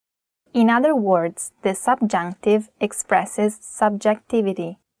possibility. In other words, the subjunctive expresses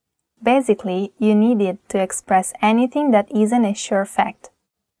subjectivity. Basically, you need it to express anything that isn't a sure fact.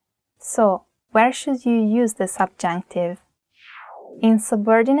 So, where should you use the subjunctive? In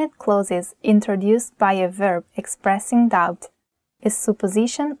subordinate clauses introduced by a verb expressing doubt, a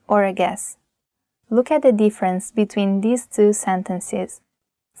supposition or a guess. Look at the difference between these two sentences.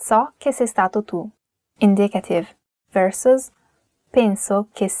 So che sei stato tu, indicative, versus penso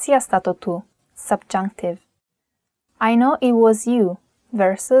che sia stato tu, subjunctive. I know it was you,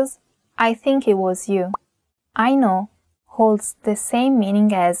 versus I think it was you. I know holds the same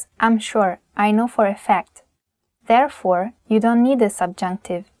meaning as I'm sure, I know for a fact. Therefore, you don't need a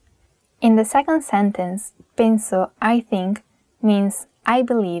subjunctive. In the second sentence, penso, I think, means I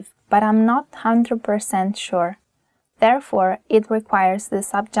believe, but I'm not 100% sure. Therefore, it requires the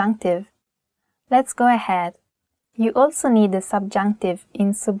subjunctive. Let's go ahead. You also need the subjunctive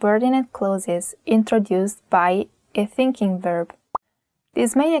in subordinate clauses introduced by a thinking verb.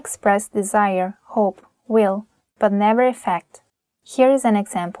 This may express desire, hope, will, but never a fact. Here is an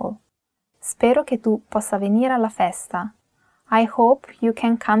example. Spero che tu possa venire alla festa. I hope you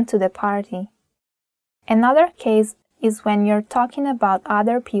can come to the party. Another case is when you're talking about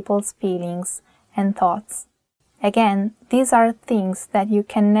other people's feelings and thoughts. Again, these are things that you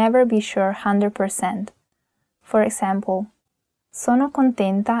can never be sure 100%. For example, sono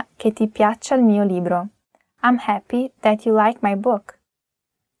contenta che ti piaccia il mio libro. I'm happy that you like my book.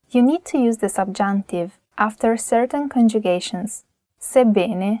 You need to use the subjunctive after certain conjugations.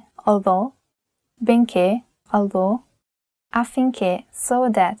 Sebbene, although, benché, although, affinché, so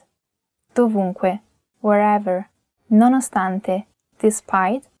that, dovunque, wherever, nonostante,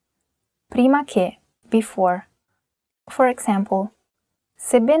 despite, prima che, before. For example,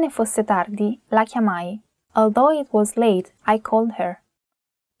 sebbene fosse tardi, la chiamai. Although it was late, I called her.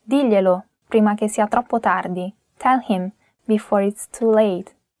 Diglielo, prima che sia troppo tardi. Tell him, before it's too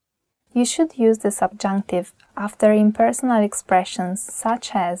late. You should use the subjunctive after impersonal expressions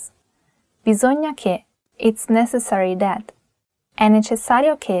such as bisogna che, it's necessary that, è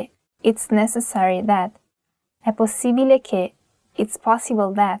necessario che, it's necessary that, è possibile che, it's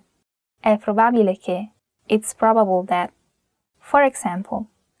possible that, è probabile che, it's probable that. For example,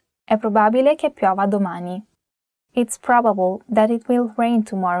 è probabile che piova domani. It's probable that it will rain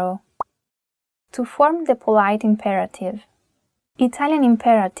tomorrow. To form the polite imperative. Italian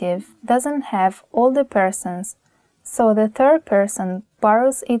imperative doesn't have all the persons, so the third person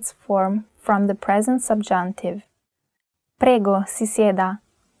borrows its form from the present subjunctive. Prego, si sieda.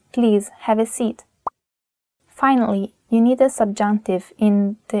 Please, have a seat. Finally, you need a subjunctive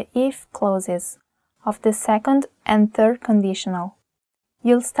in the if clauses of the second and third conditional.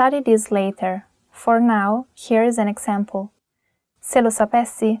 You'll study this later. For now, here is an example. Se lo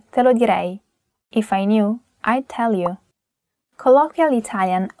sapessi, te lo direi. If I knew, I'd tell you. Colloquial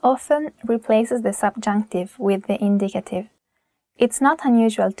Italian often replaces the subjunctive with the indicative. It's not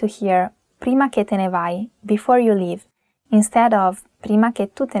unusual to hear prima che te ne vai, before you leave, instead of prima che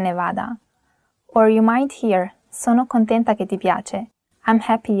tu te ne vada. Or you might hear sono contenta che ti piace, I'm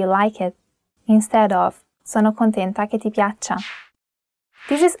happy you like it, instead of sono contenta che ti piaccia.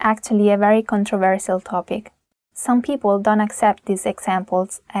 This is actually a very controversial topic. Some people don't accept these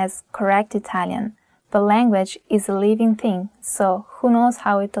examples as correct Italian, but language is a living thing, so who knows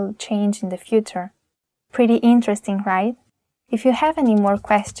how it'll change in the future. Pretty interesting, right? If you have any more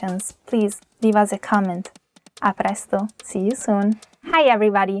questions, please leave us a comment. A presto, see you soon! Hi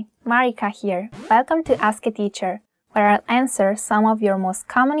everybody, Marika here. Welcome to Ask a Teacher, where I'll answer some of your most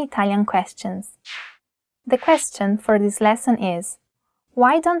common Italian questions. The question for this lesson is,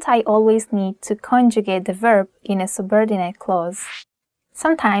 why don't I always need to conjugate the verb in a subordinate clause?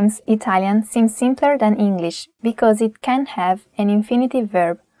 Sometimes Italian seems simpler than English because it can have an infinitive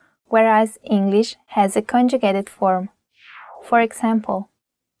verb, whereas English has a conjugated form. For example,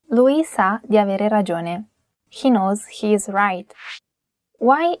 lui sa di avere ragione. He knows he is right.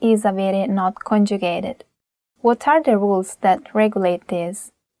 Why is avere not conjugated? What are the rules that regulate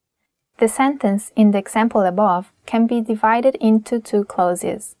this? The sentence in the example above can be divided into two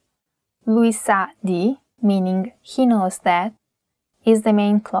clauses. Lui sa di, meaning he knows that, is the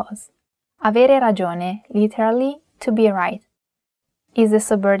main clause. Avere ragione, literally to be right, is the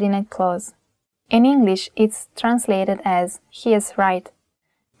subordinate clause. In English, it's translated as he is right.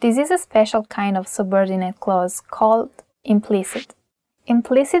 This is a special kind of subordinate clause called implicit.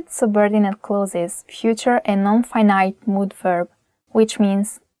 Implicit subordinate clauses feature a non-finite mood verb, which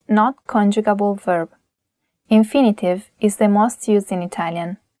means not conjugable verb. Infinitive is the most used in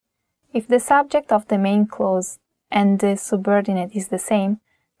Italian. If the subject of the main clause and the subordinate is the same,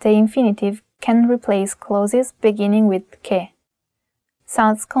 the infinitive can replace clauses beginning with che.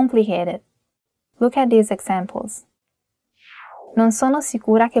 Sounds complicated. Look at these examples. Non sono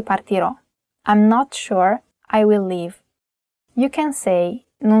sicura che partirò. I'm not sure I will leave. You can say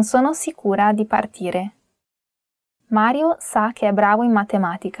non sono sicura di partire. Mario sa che è bravo in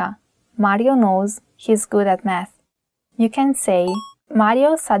matematica. Mario knows he's good at math. You can say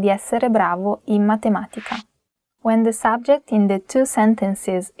Mario sa di essere bravo in matematica. When the subject in the two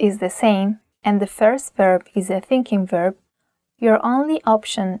sentences is the same and the first verb is a thinking verb, your only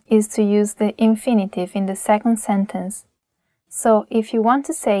option is to use the infinitive in the second sentence. So if you want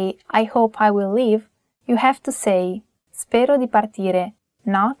to say I hope I will leave, you have to say spero di partire,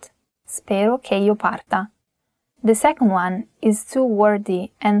 not spero che io parta. The second one is too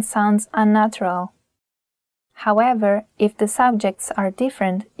wordy and sounds unnatural. However, if the subjects are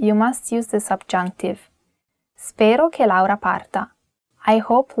different, you must use the subjunctive. Spero che Laura parta. I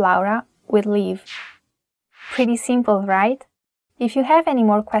hope Laura will leave. Pretty simple, right? If you have any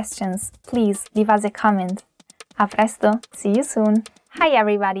more questions, please leave us a comment. A presto, see you soon! Hi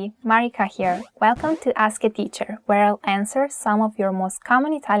everybody, Marika here. Welcome to Ask a Teacher, where I'll answer some of your most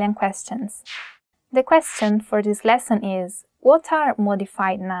common Italian questions. The question for this lesson is, what are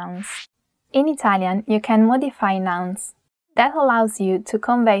modified nouns? In Italian, you can modify nouns. That allows you to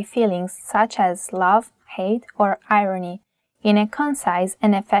convey feelings such as love, hate, or irony in a concise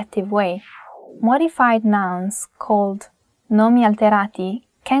and effective way. Modified nouns, called nomi alterati,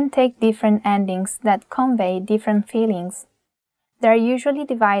 can take different endings that convey different feelings. They are usually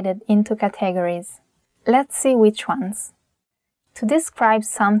divided into categories. Let's see which ones. To describe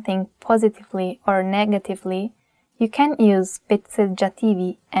something positively or negatively, you can use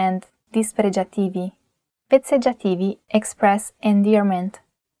pezzeggiativi and dispregiativi. Pezzeggiativi express endearment.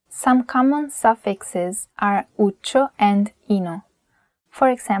 Some common suffixes are uccio and ino. For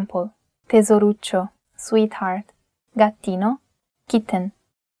example, tesoruccio, sweetheart, gattino, kitten.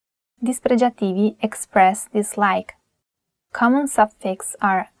 Dispregiativi express dislike. Common suffixes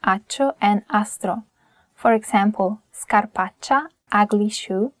are accio and astro. For example, scarpaccia, ugly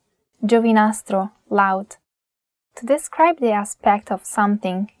shoe, giovinastro, loud. To describe the aspect of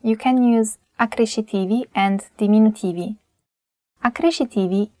something, you can use accrescitivi and diminutivi.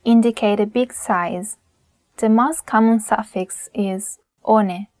 Accrescitivi indicate a big size. The most common suffix is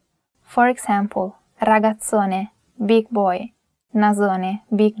one. For example, ragazzone, big boy, nasone,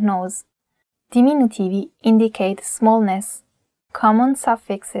 big nose. Diminutivi indicate smallness. Common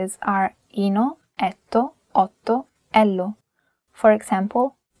suffixes are ino, etto, otto, ello. For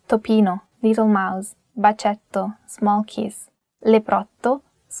example, topino, little mouse, bacetto, small kiss, leprotto,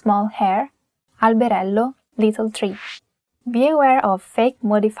 small hair, alberello, little tree. Be aware of fake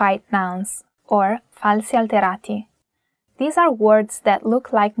modified nouns, or falsi alterati. These are words that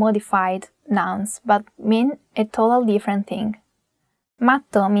look like modified nouns but mean a totally different thing.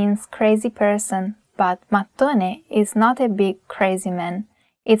 Matto means crazy person, but mattone is not a big crazy man,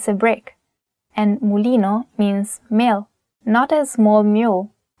 it's a brick. And mulino means mill, not a small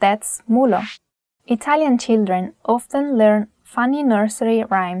mule, that's mulo. Italian children often learn funny nursery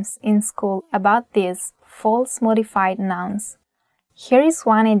rhymes in school about these false modified nouns. Here is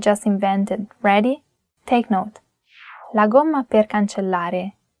one I just invented. Ready? Take note. La gomma per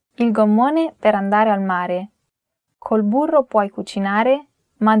cancellare, il gommone per andare al mare. Col burro puoi cucinare,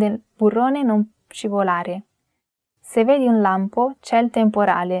 ma del burrone non scivolare. Se vedi un lampo, c'è il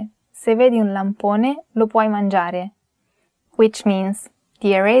temporale. Se vedi un lampone, lo puoi mangiare. Which means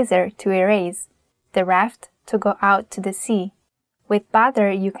the eraser to erase, the raft to go out to the sea. With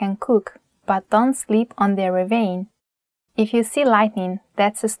butter you can cook, but don't sleep on the ravine. If you see lightning,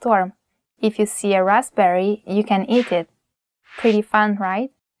 that's a storm. If you see a raspberry, you can eat it. Pretty fun,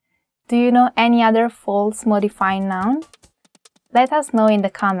 right? Do you know any other false modifying noun? Let us know in the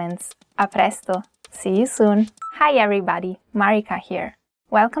comments. A presto! See you soon! Hi everybody, Marika here.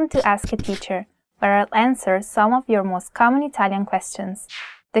 Welcome to Ask a Teacher, where I'll answer some of your most common Italian questions.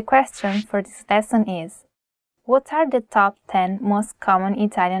 The question for this lesson is: what are the top 10 most common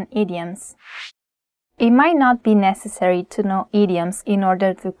Italian idioms? It might not be necessary to know idioms in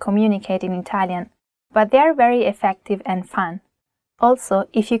order to communicate in Italian, but they are very effective and fun. Also,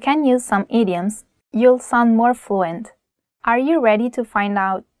 if you can use some idioms, you'll sound more fluent. Are you ready to find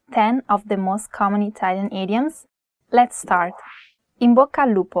out 10 of the most common Italian idioms? Let's start. In bocca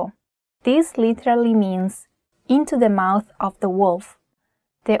al lupo. This literally means into the mouth of the wolf.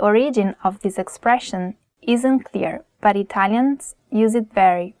 The origin of this expression isn't clear, but Italians use it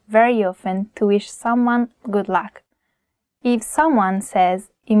very, very often to wish someone good luck. If someone says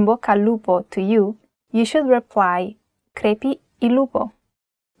in bocca al lupo to you, you should reply crepi il lupo.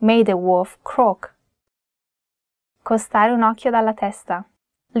 May the wolf croak. Costare un occhio dalla testa.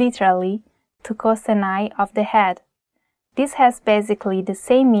 Literally, to cost an eye of the head. This has basically the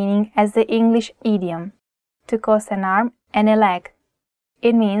same meaning as the English idiom, to cost an arm and a leg.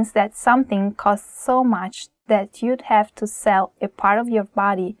 It means that something costs so much that you'd have to sell a part of your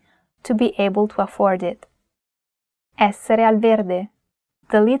body to be able to afford it. Essere al verde.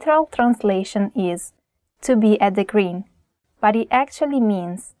 The literal translation is to be at the green, but it actually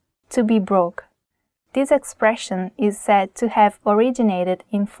means to be broke. This expression is said to have originated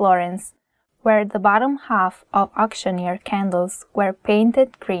in Florence, where the bottom half of auctioneer candles were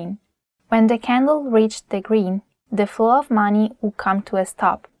painted green. When the candle reached the green, the flow of money would come to a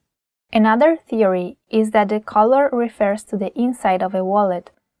stop. Another theory is that the color refers to the inside of a wallet,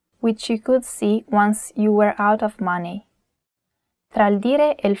 which you could see once you were out of money. Tra il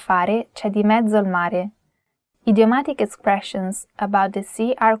dire e il fare c'è di mezzo il mare. Idiomatic expressions about the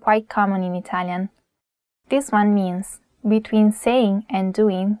sea are quite common in Italian. This one means, between saying and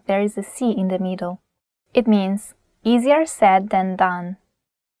doing there is a sea in the middle. It means, easier said than done.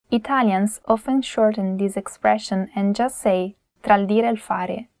 Italians often shorten this expression and just say tra il dire e il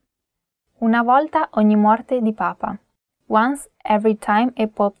fare. Una volta ogni morte di papa. Once every time a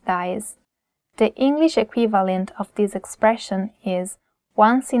pope dies. The English equivalent of this expression is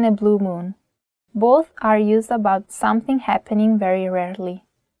once in a blue moon. Both are used about something happening very rarely.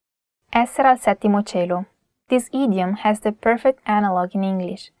 Essere al settimo cielo. This idiom has the perfect analog in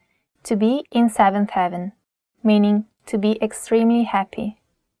English, to be in seventh heaven, meaning to be extremely happy.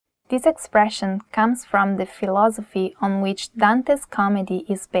 This expression comes from the philosophy on which Dante's comedy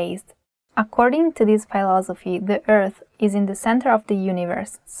is based. According to this philosophy, the earth is in the center of the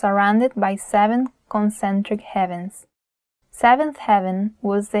universe, surrounded by 7 concentric heavens. Seventh heaven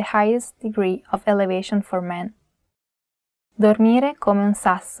was the highest degree of elevation for man. Dormire come un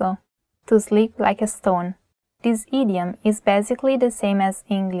sasso, to sleep like a stone. This idiom is basically the same as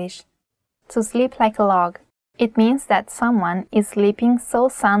English. To sleep like a log. It means that someone is sleeping so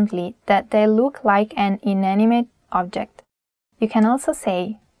soundly that they look like an inanimate object. You can also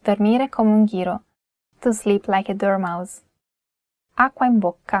say dormire come un ghiro, to sleep like a dormouse. Acqua in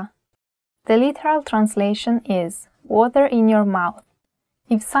bocca. The literal translation is water in your mouth.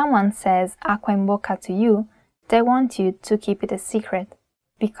 If someone says acqua in bocca to you, they want you to keep it a secret,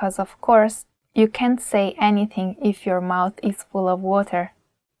 because of course, you can't say anything if your mouth is full of water.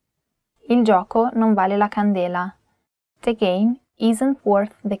 Il gioco non vale la candela. The game isn't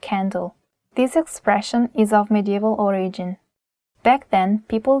worth the candle. This expression is of medieval origin. Back then,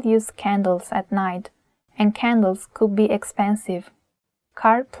 people used candles at night, and candles could be expensive.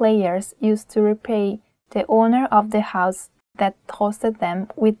 Card players used to repay the owner of the house that hosted them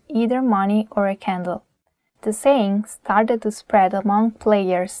with either money or a candle. The saying started to spread among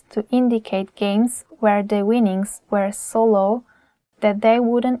players to indicate games where the winnings were so low that they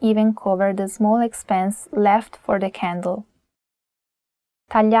wouldn't even cover the small expense left for the candle.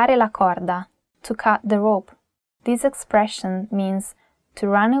 Tagliare la corda, to cut the rope. This expression means to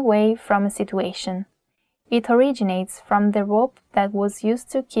run away from a situation. It originates from the rope that was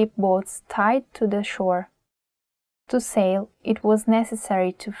used to keep boats tied to the shore. To sail, it was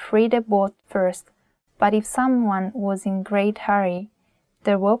necessary to free the boat first, but if someone was in great hurry,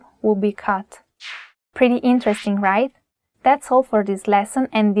 the rope would be cut. Pretty interesting, right? That's all for this lesson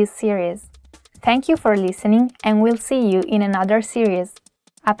and this series. Thank you for listening, and we'll see you in another series.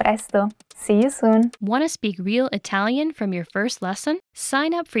 A presto! See you soon! Want to speak real Italian from your first lesson?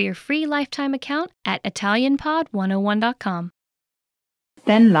 Sign up for your free lifetime account at ItalianPod101.com.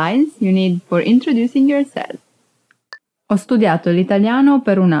 10 lines you need for introducing yourself. Ho studiato l'italiano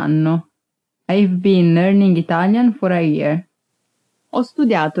per un anno. I've been learning Italian for a year. Ho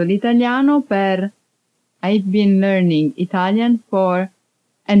studiato l'italiano per... I've been learning Italian for...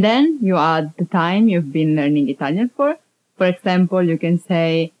 And then you add the time you've been learning Italian for. For example, you can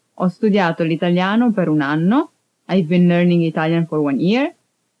say ho studiato l'italiano per un anno. I've been learning Italian for 1 year.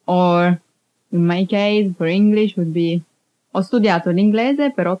 Or, in my case, for English would be ho studiato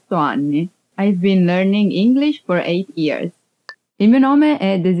l'inglese per 8 anni. I've been learning English for 8 years. Il mio nome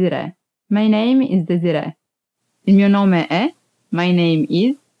è Desiree. My name is Desiree. Il mio nome è, my name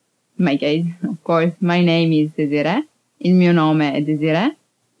is, in my case, of course, my name is Desiree. Il mio nome è Desiree.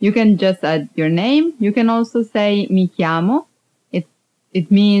 You can just add your name. You can also say mi chiamo.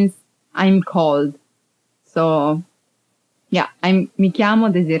 It means I'm called. So, yeah, mi chiamo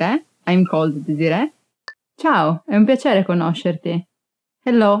Desiree. I'm called Desiree. Ciao, è un piacere conoscerti.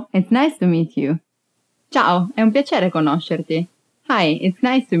 Hello, it's nice to meet you. Ciao, è un piacere conoscerti. Hi, it's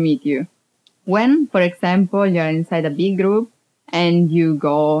nice to meet you. When, for example, you're inside a big group and you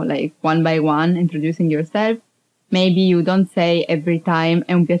go like one by one introducing yourself, maybe you don't say every time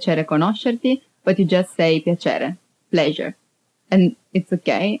è un piacere conoscerti, but you just say piacere, pleasure. And it's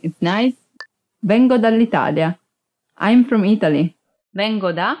okay, it's nice. Vengo dall'Italia. I'm from Italy.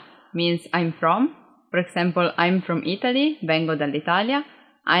 Vengo da means I'm from. For example, I'm from Italy, vengo dall'Italia.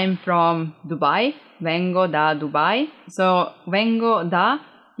 I'm from Dubai, vengo da Dubai. So, vengo da,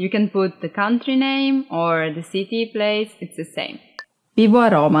 you can put the country name or the city, place, it's the same. Vivo a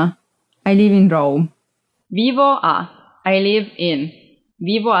Roma. I live in Rome. Vivo a, I live in.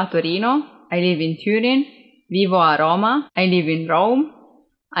 Vivo a Torino, I live in Turin. Vivo a Roma, I live in Rome.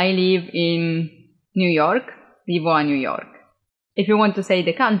 I live in New York, vivo a New York. If you want to say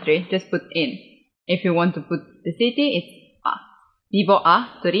the country, just put in. If you want to put the city, it's a. Vivo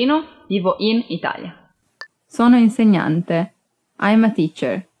a Torino, vivo in Italia. Sono insegnante. I'm a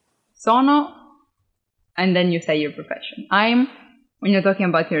teacher. Sono, and then you say your profession. I'm, when you're talking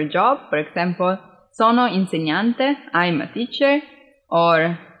about your job, for example, sono insegnante, I'm a teacher,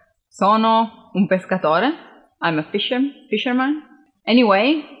 or sono un pescatore, I'm a fisherman.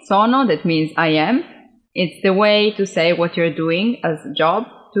 Anyway, sono, that means I am. It's the way to say what you're doing as a job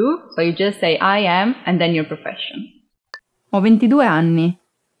too. So you just say I am and then your profession. Ho 22 anni.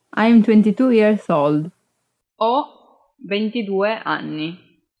 I'm 22 years old. Ho 22 anni.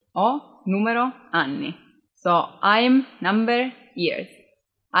 Ho numero anni. So I'm number years.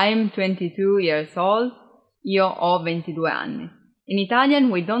 I'm 22 years old. Io ho 22 anni. In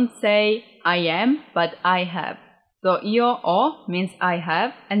Italian we don't say I am, but I have. So io ho means I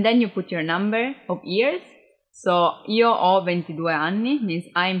have, and then you put your number of years. So io ho 22 anni means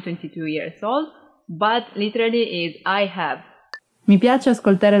I'm 22 years old, but literally is I have. Mi piace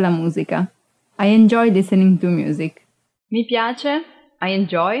ascoltare la musica. I enjoy listening to music. Mi piace, I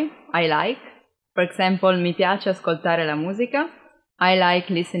enjoy, I like. For example, mi piace ascoltare la musica. I like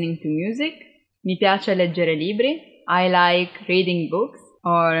listening to music. mi piace leggere libri, I like reading books,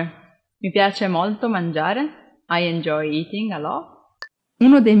 or mi piace molto mangiare, I enjoy eating a lot.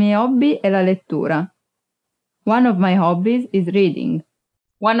 Uno dei miei hobby è la lettura. One of my hobbies is reading.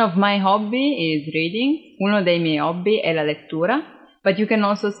 One of my hobby is reading. Uno dei miei hobby è la lettura. But you can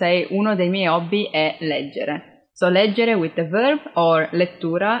also say uno dei miei hobby è leggere. So leggere with the verb or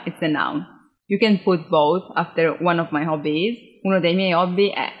lettura is the noun. You can put both after one of my hobbies. Uno dei miei hobby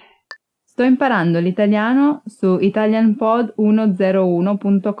è. Sto imparando l'italiano su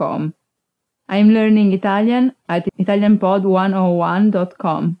italianpod101.com. I'm learning Italian at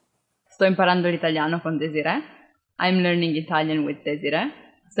italianpod101.com. Sto imparando l'italiano con Desiree. I'm learning Italian with Desiree.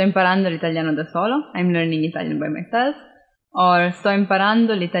 Sto imparando l'italiano da solo. I'm learning Italian by myself. Or sto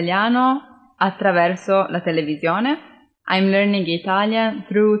imparando l'italiano attraverso la televisione. I'm learning Italian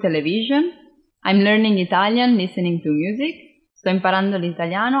through television. I'm learning Italian listening to music. Sto imparando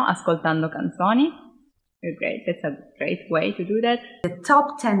l'italiano ascoltando canzoni. Great, that's a great way to do that. The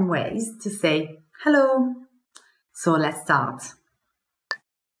top 10 ways to say hello. So let's start.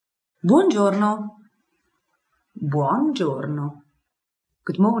 Buongiorno. Buongiorno.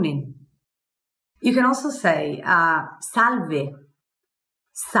 Good morning. You can also say salve.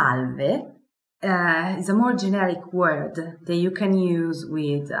 Salve is a more generic word that you can use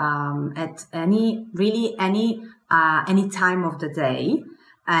with at any time of the day,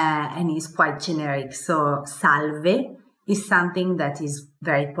 and is quite generic. So salve is something that is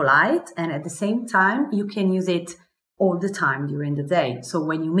very polite, and at the same time you can use it all the time during the day. So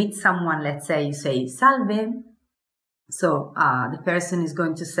when you meet someone, let's say you say salve, so the person is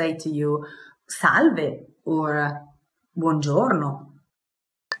going to say to you salve or buongiorno.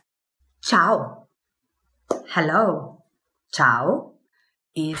 Ciao. Hello. Ciao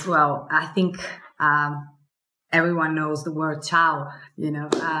is, well, I think everyone knows the word ciao, you know.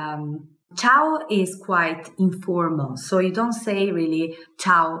 Ciao is quite informal, so you don't say really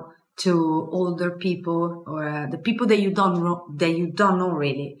ciao to older people or the people that you don't know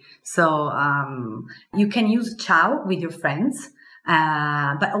really. So you can use ciao with your friends.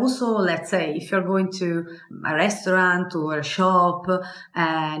 But also, let's say, if you're going to a restaurant or a shop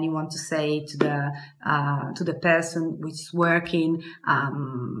and you want to say to the person which is working,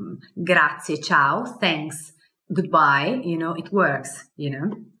 grazie, ciao, thanks, goodbye, you know, it works, you know,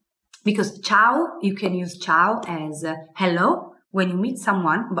 because ciao, you can use ciao as hello when you meet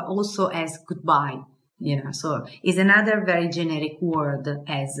someone, but also as goodbye, you know, so it's another very generic word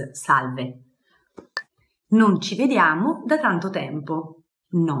as salve. Non ci vediamo da tanto tempo.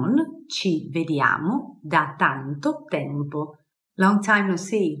 Non ci vediamo da tanto tempo. Long time no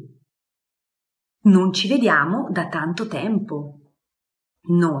see. Non ci vediamo da tanto tempo.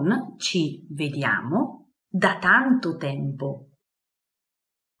 Non ci vediamo da tanto tempo.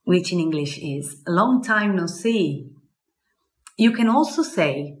 Which in English is long time no see. You can also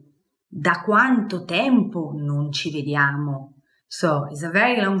say da quanto tempo non ci vediamo. So it's a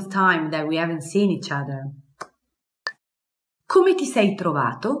very long time that we haven't seen each other. Come ti sei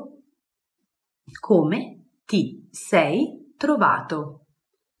trovato? Come ti sei trovato?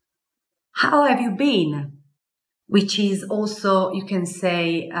 How have you been? Which is also, you can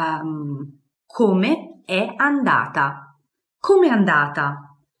say, come è andata? Come è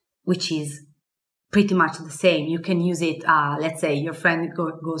andata? Which is pretty much the same. You can use it, let's say your friend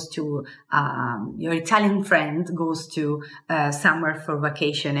goes to, your Italian friend goes to somewhere for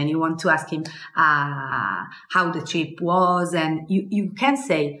vacation and you want to ask him how the trip was, and you can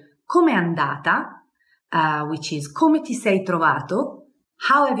say come è andata, which is come ti sei trovato,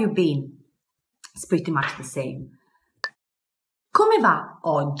 how have you been? It's pretty much the same. Come va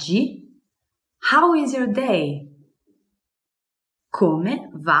oggi? How is your day? Come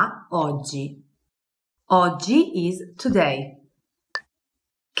va oggi? Oggi is today.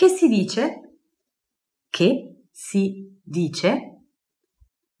 Che si dice? Che si dice?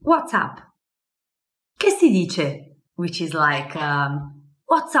 What's up? Che si dice? Which is like,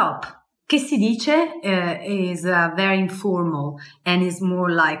 what's up? Che si dice is very informal and is more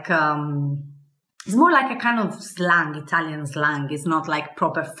like a kind of slang, Italian slang. It's not like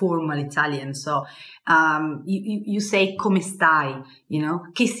proper formal Italian. So you say come stai, you know.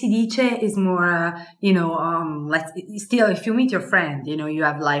 Che si dice is more, still if you meet your friend, you know, you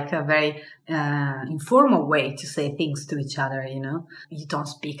have like a very informal way to say things to each other, you know. You don't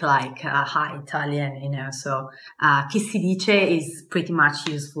speak like hi Italian, you know. So che si dice is pretty much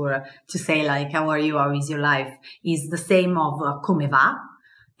used to say like how are you, how is your life, is the same of come va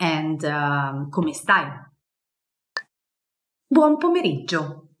and come stai. Buon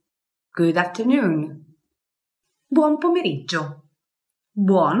pomeriggio. Good afternoon. Buon pomeriggio.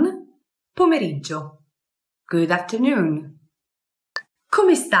 Buon Pomeriggio. Good afternoon.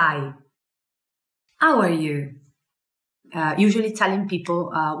 Come stai? How are you? Usually Italian people,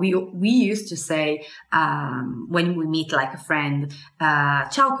 we used to say when we meet like a friend,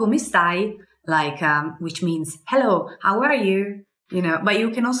 ciao come stai? Like, which means hello, how are you? You know, but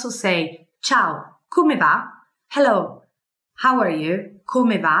you can also say ciao, come va? Hello, how are you?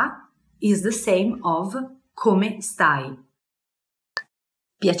 Come va is the same of come stai.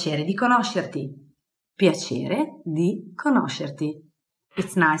 Piacere di conoscerti. Piacere di conoscerti.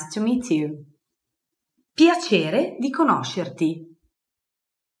 It's nice to meet you. Piacere di conoscerti.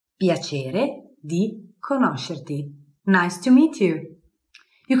 Piacere di conoscerti. Nice to meet you.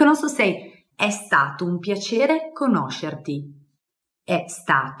 You can also say è stato un piacere conoscerti. È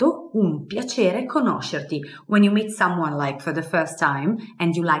stato un piacere conoscerti. When you meet someone like for the first time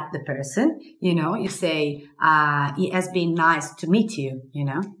and you like the person, you know, you say it has been nice to meet you, you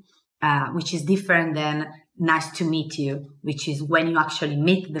know, which is different than nice to meet you, which is when you actually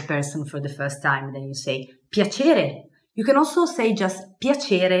meet the person for the first time, then you say piacere. You can also say just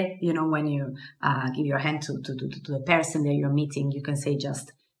piacere, you know, when you give your hand to the person that you're meeting, you can say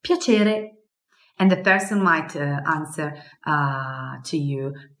just piacere. And the person might answer to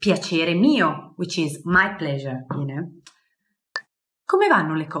you piacere mio, which is my pleasure, you know. Come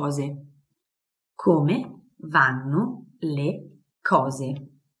vanno le cose? Come vanno le cose?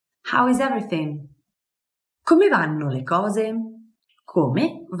 How is everything? Come vanno le cose?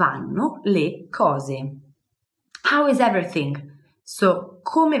 Come vanno le cose? How is everything? So,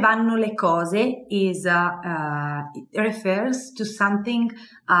 come vanno le cose is it refers to something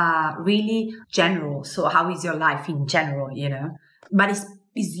really general. So, how is your life in general, you know? But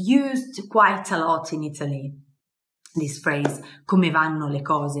it's used quite a lot in Italy, this phrase, come vanno le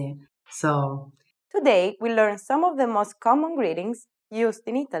cose. So, Today, we learn some of the most common greetings used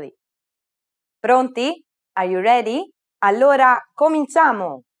in Italy. Pronti? Are you ready? Allora,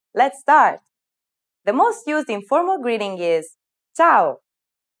 cominciamo! Let's start! The most used informal greeting is ciao.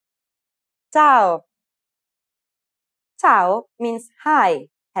 Ciao. Ciao means hi,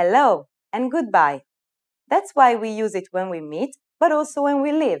 hello, and goodbye. That's why we use it when we meet, but also when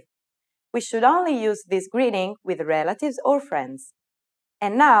we leave. We should only use this greeting with relatives or friends.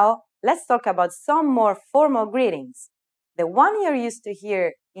 And now, let's talk about some more formal greetings. The one you're used to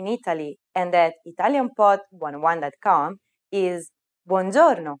hear in Italy and at ItalianPod101.com is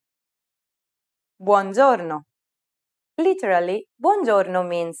buongiorno. Buongiorno. Literally, buongiorno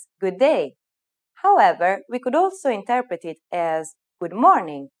means good day. However, we could also interpret it as good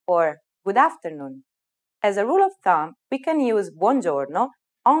morning or good afternoon. As a rule of thumb, we can use buongiorno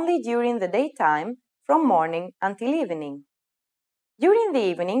only during the daytime from morning until evening. During the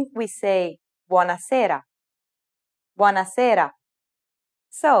evening, we say buonasera. Buonasera.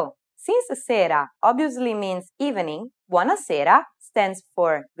 So, since sera obviously means evening, buonasera stands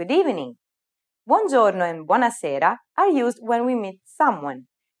for good evening. Buongiorno and buonasera are used when we meet someone,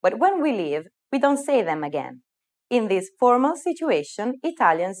 but when we leave, we don't say them again. In this formal situation,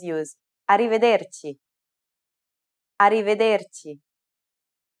 Italians use arrivederci. Arrivederci.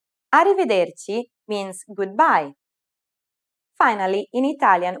 Arrivederci means goodbye. Finally, in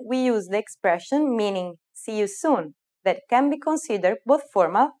Italian, we use the expression meaning see you soon, that can be considered both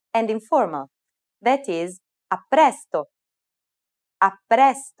formal and informal. That is, a presto. A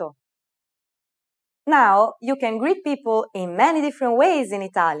presto. Now, you can greet people in many different ways in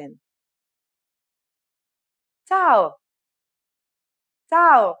Italian. Ciao.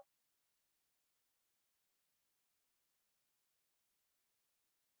 Ciao.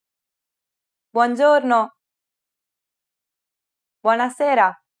 Buongiorno.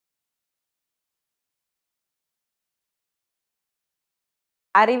 Buonasera.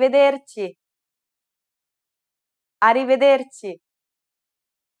 Arrivederci. Arrivederci.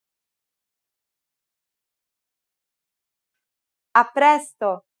 A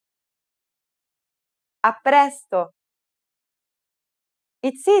presto. A presto.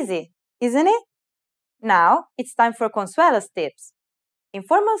 It's easy, isn't it? Now, it's time for Consuelo's tips. In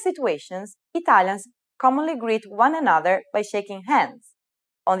formal situations, Italians commonly greet one another by shaking hands.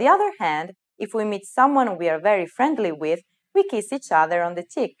 On the other hand, if we meet someone we are very friendly with, we kiss each other on the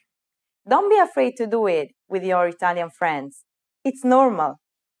cheek. Don't be afraid to do it with your Italian friends. It's normal.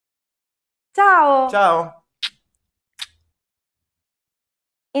 Ciao! Ciao!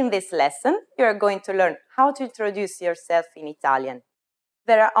 In this lesson, you are going to learn how to introduce yourself in Italian.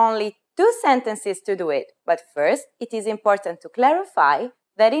 There are only 2 sentences to do it, but first, it is important to clarify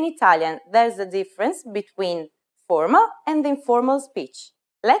that in Italian there's a difference between formal and informal speech.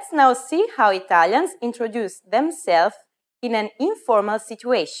 Let's now see how Italians introduce themselves in an informal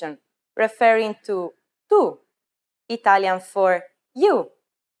situation. referring to tu, Italian for you.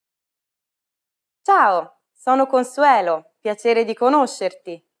 Ciao, sono Consuelo, piacere di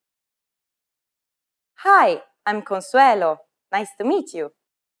conoscerti. Hi, I'm Consuelo, nice to meet you.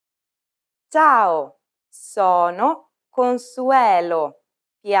 Ciao, sono Consuelo,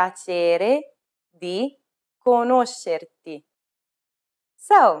 piacere di conoscerti.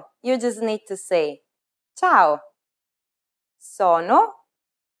 So, you just need to say, ciao, sono,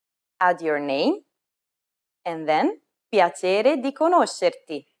 add your name, and then piacere di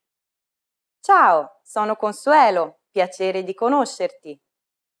conoscerti. Ciao, sono Consuelo, piacere di conoscerti.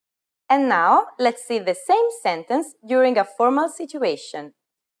 And now, let's see the same sentence during a formal situation,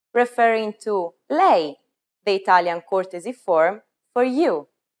 referring to lei, the Italian courtesy form for you.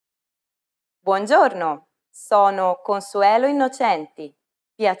 Buongiorno, sono Consuelo Innocenti,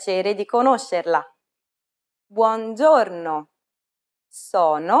 piacere di conoscerla. Buongiorno,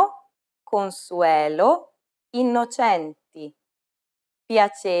 sono Consuelo Innocenti,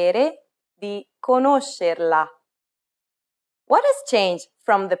 piacere di conoscerla. What has changed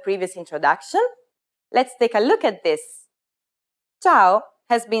from the previous introduction? Let's take a look at this. Ciao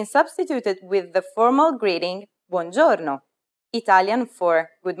has been substituted with the formal greeting buongiorno, Italian for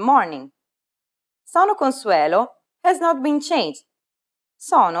good morning. Sono Consuelo has not been changed.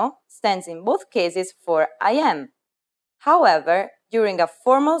 Sono stands in both cases for I am. However, during a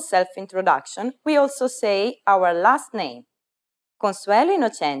formal self-introduction, we also say our last name. Consuelo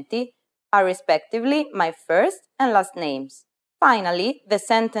Innocenti are respectively my first and last names. Finally, the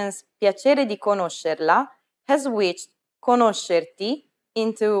sentence piacere di conoscerla has switched conoscerti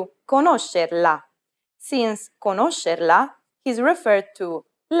into conoscerla, since conoscerla is referred to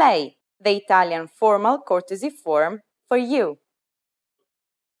lei, the Italian formal courtesy form for you.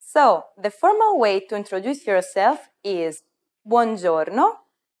 So, the formal way to introduce yourself is buongiorno,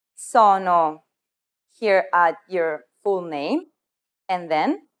 sono, here add your full name, and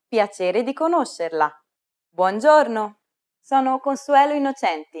then piacere di conoscerla. Buongiorno, sono Consuelo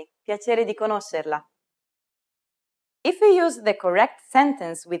Innocenti, piacere di conoscerla. If you use the correct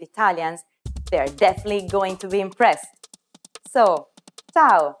sentence with Italians, they are definitely going to be impressed. So,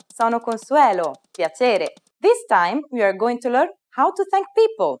 ciao, sono Consuelo, piacere. This time we are going to learn how to thank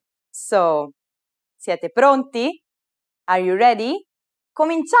people. So, siete pronti? Are you ready?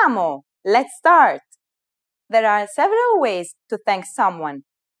 Cominciamo! Let's start! There are several ways to thank someone.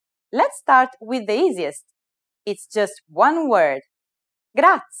 Let's start with the easiest. It's just one word.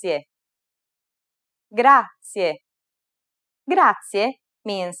 Grazie. Grazie. Grazie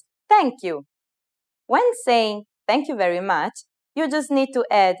means thank you. When saying thank you very much, you just need to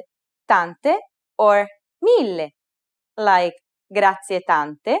add tante or mille, like grazie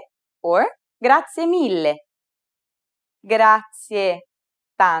tante or grazie mille. Grazie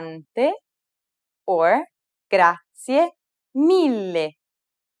tante or grazie mille.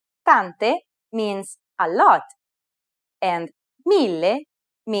 Tante means a lot, and mille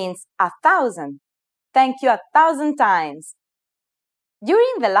means 1,000. Thank you 1,000 times.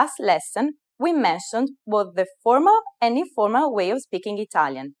 During the last lesson, we mentioned both the formal and informal way of speaking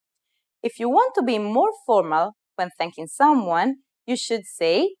Italian. If you want to be more formal when thanking someone, you should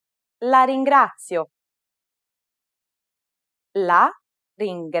say la ringrazio. La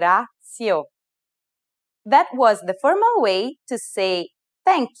ringrazio. That was the formal way to say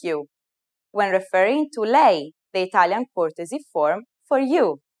thank you when referring to lei, the Italian courtesy form for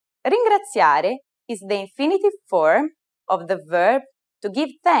you. Ringraziare is the infinitive form of the verb to give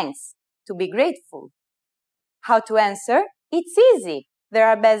thanks, to be grateful. How to answer? It's easy. There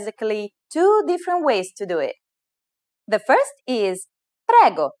are basically two different ways to do it. The first is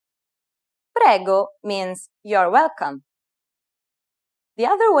prego. Prego means you're welcome. The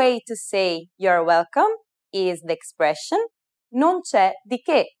other way to say you're welcome is the expression non c'è di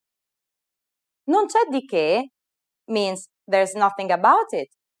che. Non c'è di che means there's nothing about it.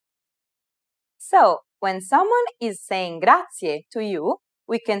 So, when someone is saying grazie to you,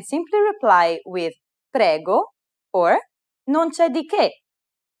 we can simply reply with prego or non c'è di che.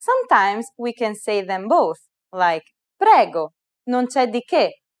 Sometimes we can say them both, like prego, non c'è di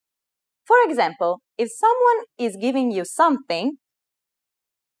che. For example, if someone is giving you something,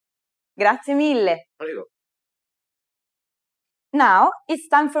 grazie mille. Prego. Now it's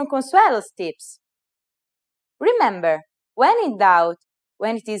time for Consuelo's tips. Remember, when in doubt,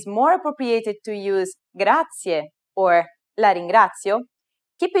 when it is more appropriate to use grazie or la ringrazio,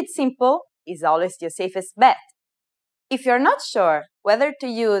 keep it simple is always your safest bet. If you're not sure whether to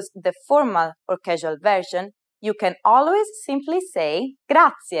use the formal or casual version, you can always simply say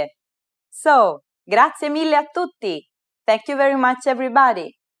grazie. So, grazie mille a tutti. Thank you very much,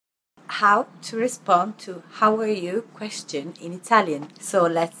 everybody. how to respond to how are you question in Italian. So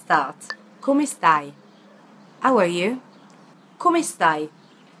let's start. Come stai? How are you? Come stai?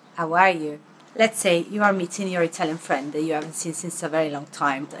 How are you? Let's say you are meeting your Italian friend that you haven't seen since a very long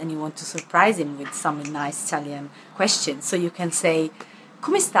time and you want to surprise him with some nice Italian questions. So you can say,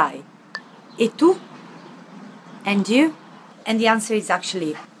 Come stai? E tu? And you? And the answer is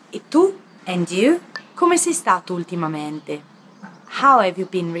actually, E tu? And you? Come sei stato ultimamente? How have you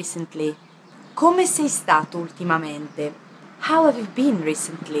been recently? Come sei stato ultimamente? How have you been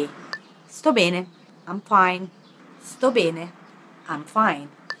recently? Sto bene. I'm fine. Sto bene. I'm fine.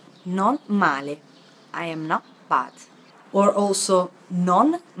 Non male. I am not bad. Or also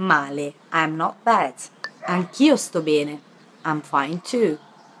non male. I am not bad. Anch'io sto bene. I'm fine too.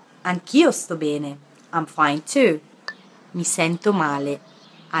 Anch'io sto bene. I'm fine too. Mi sento male.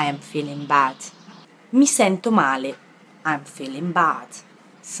 I am feeling bad. Mi sento male. I'm feeling bad.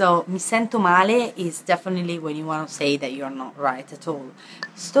 So, mi sento male is definitely when you want to say that you're not right at all.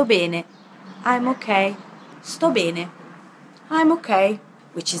 Sto bene. I'm okay. Sto bene. I'm okay.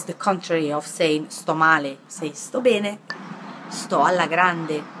 Which is the contrary of saying sto male. Say sto bene. Sto alla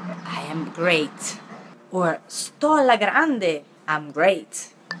grande. I am great. Or sto alla grande. I'm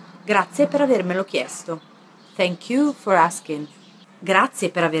great. Grazie per avermelo chiesto. Thank you for asking. Grazie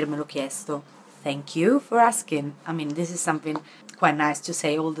per avermelo chiesto. Thank you for asking. I mean, this is something quite nice to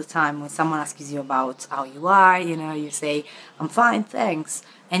say all the time when someone asks you about how you are, you say, I'm fine, thanks.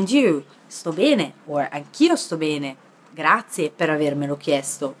 And you? Sto bene. Or anch'io sto bene. Grazie per avermelo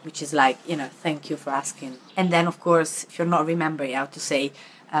chiesto, which is like, thank you for asking. And then, of course, if you're not remembering how to say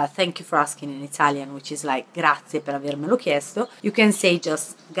thank you for asking in Italian, which is like grazie per avermelo chiesto, you can say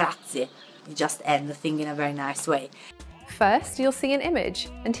just grazie. You just end the thing in a very nice way. First, you'll see an image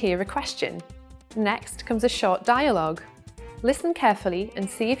and hear a question. Next comes a short dialogue. Listen carefully and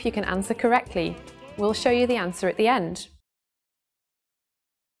see if you can answer correctly. We'll show you the answer at the end.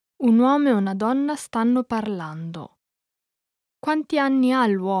 Un uomo e una donna stanno parlando. Quanti anni ha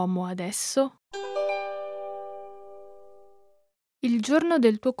l'uomo adesso? Il giorno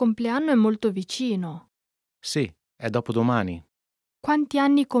del tuo compleanno è molto vicino. Sì, è dopodomani. Quanti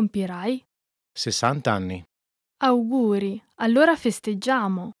anni compirai? 60 anni. Auguri, allora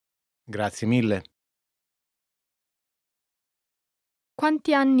festeggiamo. Grazie mille.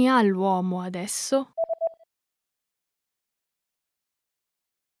 Quanti anni ha l'uomo adesso?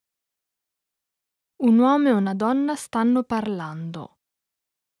 Un uomo e una donna stanno parlando.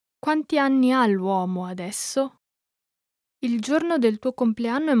 Quanti anni ha l'uomo adesso? Il giorno del tuo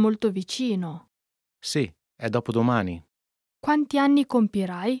compleanno è molto vicino. Sì, è dopodomani. Quanti anni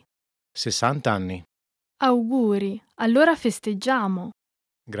compirai? 60 anni. Auguri, allora festeggiamo.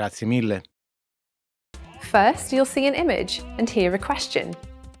 Grazie mille. First, you'll see an image and hear a question.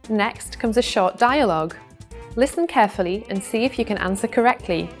 Next comes a short dialogue. Listen carefully and see if you can answer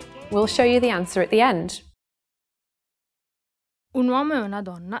correctly. We'll show you the answer at the end. Un uomo e una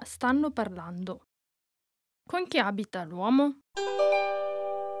donna stanno parlando. Con chi abita l'uomo?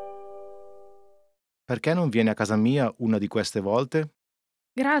 Perché non vieni a casa mia una di queste volte?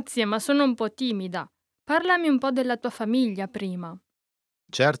 Grazie, ma sono un po' timida. Parlami un po' della tua famiglia prima.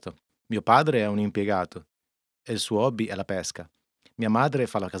 Certo, mio padre è un impiegato e il suo hobby è la pesca. Mia madre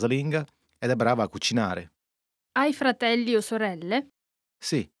fa la casalinga ed è brava a cucinare. Hai fratelli o sorelle?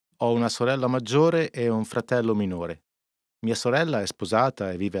 Sì, ho una sorella maggiore e un fratello minore. Mia sorella è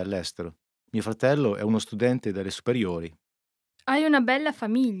sposata e vive all'estero. Mio fratello è uno studente delle superiori. Hai una bella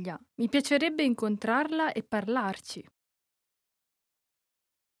famiglia. Mi piacerebbe incontrarla e parlarci.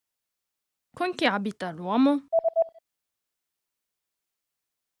 Con chi abita l'uomo?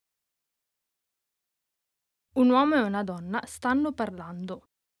 Un uomo e una donna stanno parlando.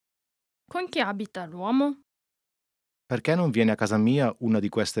 Con chi abita l'uomo? Perché non vieni a casa mia una di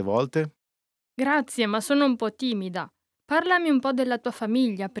queste volte? Grazie, ma sono un po' timida. Parlami un po' della tua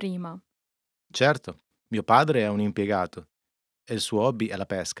famiglia prima. Certo, mio padre è un impiegato e il suo hobby è la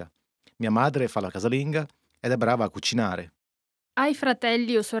pesca. Mia madre fa la casalinga ed è brava a cucinare. Hai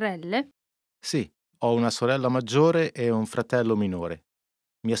fratelli o sorelle? Sì, ho una sorella maggiore e un fratello minore.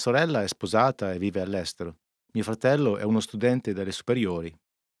 Mia sorella è sposata e vive all'estero. Mio fratello è uno studente delle superiori.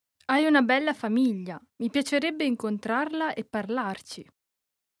 Hai una bella famiglia. Mi piacerebbe incontrarla e parlarci.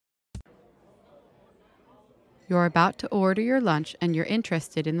 You're about to order your lunch and you're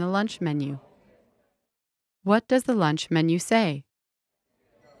interested in the lunch menu. What does the lunch menu say?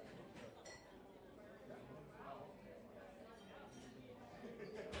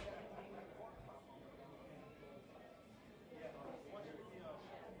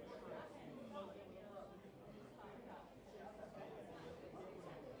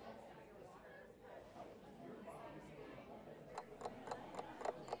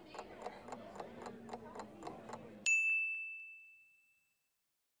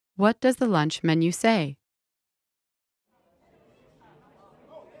 What does the lunch menu say?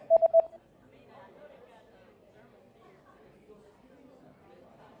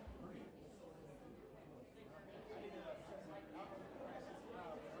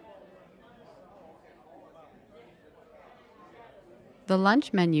 The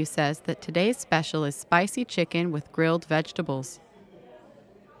lunch menu says that today's special is spicy chicken with grilled vegetables.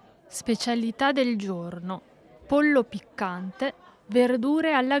 Specialità del giorno: pollo piccante,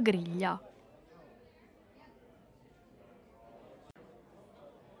 verdure alla griglia.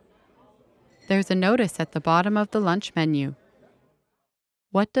 There's a notice at the bottom of the lunch menu.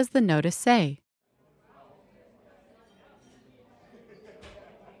 What does the notice say?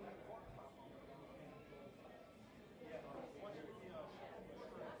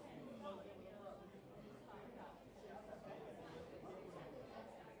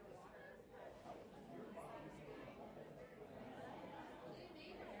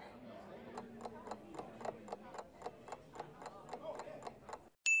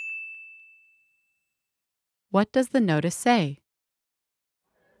 What does the notice say?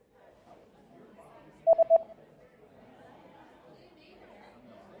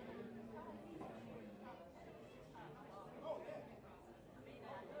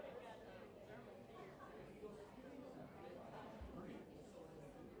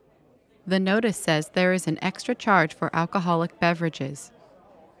 The notice says there is an extra charge for alcoholic beverages.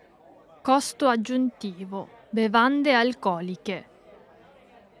 Costo aggiuntivo: bevande alcoliche.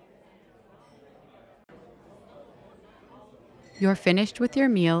 You're finished with your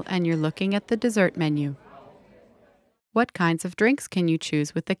meal and you're looking at the dessert menu. What kinds of drinks can you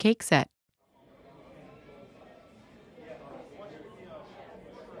choose with the cake set?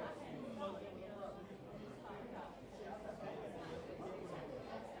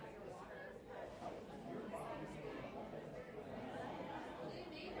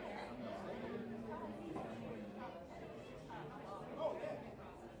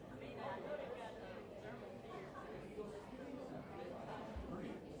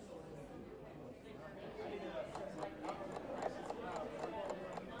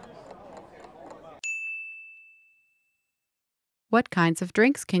 What kinds of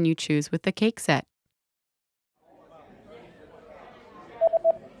drinks can you choose with the cake set?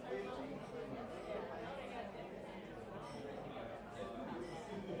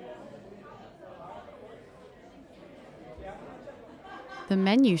 The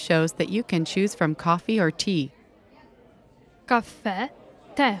menu shows that you can choose from coffee or tea. Caffè,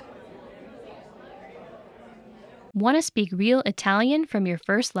 tè. Want to speak real Italian from your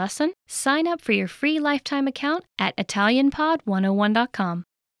first lesson? Sign up for your free lifetime account at ItalianPod101.com.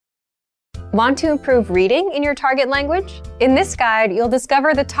 Want to improve reading in your target language? In this guide, you'll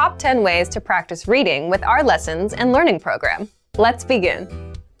discover the top 10 ways to practice reading with our lessons and learning program. Let's begin.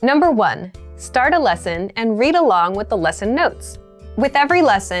 Number 1, start a lesson and read along with the lesson notes. With every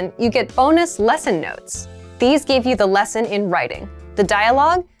lesson, you get bonus lesson notes. These give you the lesson in writing, the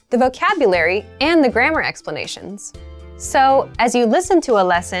dialogue, the vocabulary, and the grammar explanations. So, as you listen to a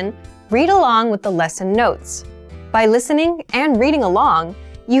lesson, read along with the lesson notes. By listening and reading along,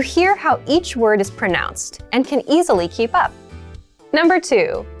 you hear how each word is pronounced and can easily keep up. Number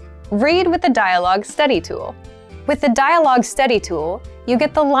 2, read with the Dialogue Study Tool. With the Dialogue Study Tool, you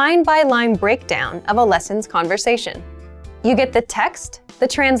get the line-by-line breakdown of a lesson's conversation. You get the text, the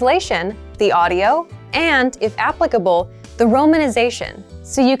translation, the audio, and, if applicable, the romanization,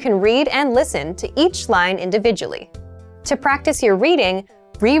 so you can read and listen to each line individually. To practice your reading,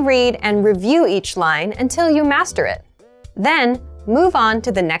 reread and review each line until you master it. Then, move on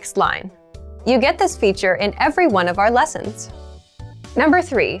to the next line. You get this feature in every one of our lessons. Number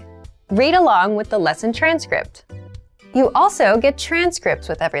 3, read along with the lesson transcript. You also get transcripts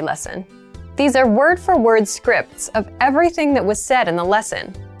with every lesson. These are word-for-word scripts of everything that was said in the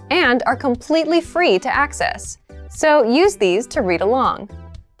lesson and are completely free to access. So use these to read along.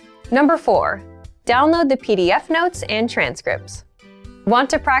 Number 4, download the PDF notes and transcripts. Want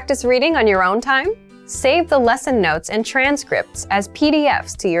to practice reading on your own time? Save the lesson notes and transcripts as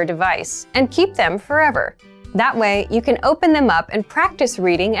PDFs to your device and keep them forever. That way, you can open them up and practice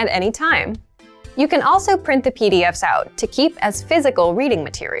reading at any time. You can also print the PDFs out to keep as physical reading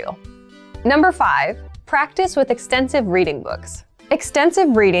material. Number 5, practice with extensive reading books.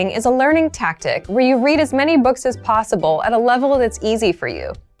 Extensive reading is a learning tactic where you read as many books as possible at a level that's easy for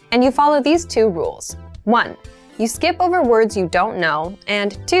you. And you follow these 2 rules. 1, you skip over words you don't know,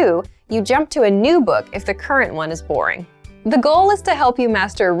 and 2, you jump to a new book if the current one is boring. The goal is to help you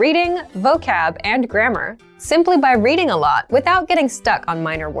master reading, vocab, and grammar simply by reading a lot without getting stuck on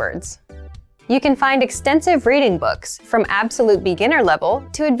minor words. You can find extensive reading books from absolute beginner level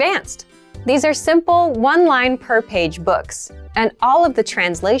to advanced. These are simple, one-line per page books, and all of the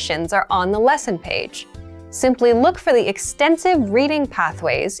translations are on the lesson page. Simply look for the extensive reading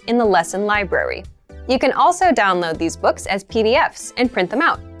pathways in the lesson library. You can also download these books as PDFs and print them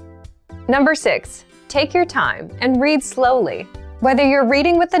out. Number 6, take your time and read slowly. Whether you're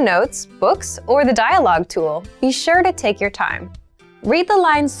reading with the notes, books, or the dialogue tool, be sure to take your time. Read the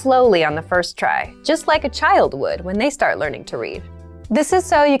lines slowly on the first try, just like a child would when they start learning to read. This is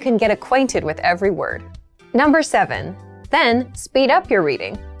so you can get acquainted with every word. Number 7, then speed up your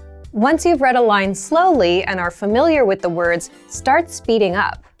reading. Once you've read a line slowly and are familiar with the words, start speeding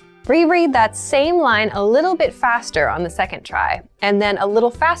up. Reread that same line a little bit faster on the second try, and then a little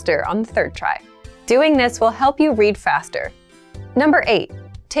faster on the third try. Doing this will help you read faster. Number 8,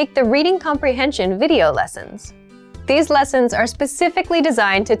 take the reading comprehension video lessons. These lessons are specifically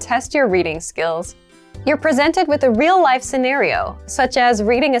designed to test your reading skills. You're presented with a real-life scenario, such as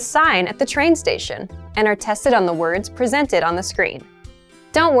reading a sign at the train station, and are tested on the words presented on the screen.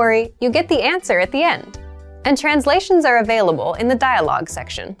 Don't worry, you get the answer at the end. And translations are available in the dialogue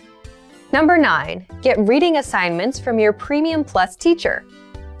section. Number 9, get reading assignments from your Premium Plus teacher.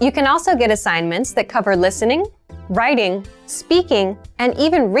 You can also get assignments that cover listening, writing, speaking, and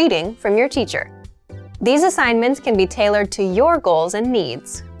even reading from your teacher. These assignments can be tailored to your goals and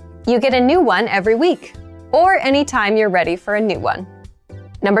needs. You get a new one every week, or anytime you're ready for a new one.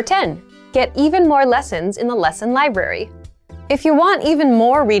 Number 10, get even more lessons in the lesson library. If you want even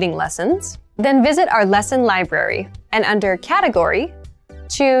more reading lessons, then visit our lesson library, and under Category,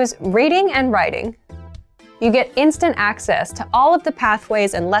 choose Reading and Writing. You get instant access to all of the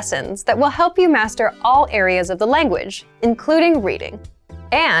pathways and lessons that will help you master all areas of the language, including reading.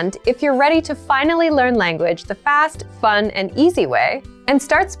 And if you're ready to finally learn language the fast, fun, and easy way, and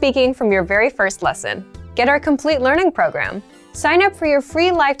start speaking from your very first lesson, get our complete learning program. Sign up for your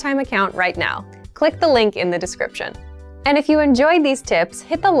free lifetime account right now. Click the link in the description. And if you enjoyed these tips,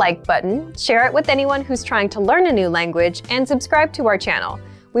 hit the like button, share it with anyone who's trying to learn a new language, and subscribe to our channel.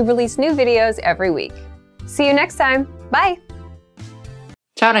 We release new videos every week. See you next time. Bye!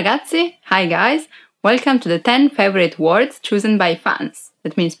 Ciao ragazzi! Hi guys! Welcome to the 10 favorite words chosen by fans.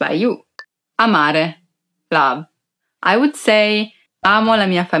 That means by you. Amare, love. I would say amo la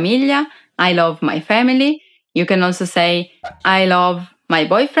mia famiglia, I love my family. You can also say I love my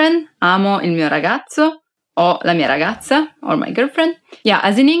boyfriend, amo il mio ragazzo, o la mia ragazza, or my girlfriend. Yeah,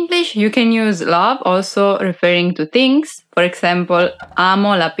 as in English, you can use love also referring to things. For example,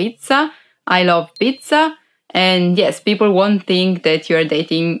 amo la pizza, I love pizza. And yes, people won't think that you're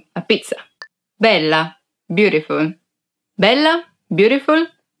dating a pizza. Bella, beautiful. Bella, beautiful.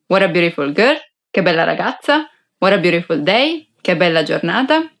 What a beautiful girl. Che bella ragazza. What a beautiful day. Che bella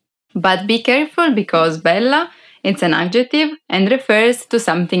giornata. But be careful because bella, it's an adjective and refers to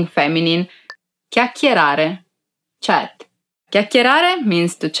something feminine. Chiacchierare, chat. Chiacchierare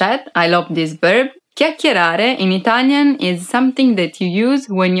means to chat. I love this verb. Chiacchierare in Italian is something that you use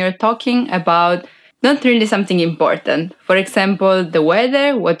when you're talking about not really something important. For example, the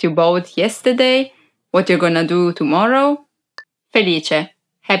weather, what you bought yesterday, what you're gonna do tomorrow. Felice,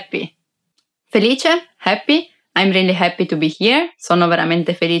 happy. Felice, happy. I'm really happy to be here. Sono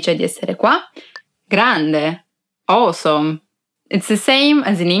veramente felice di essere qua. Grande, awesome. It's the same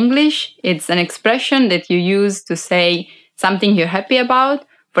as in English. It's an expression that you use to say something you're happy about.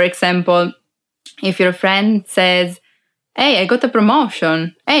 For example, if your friend says, hey, I got a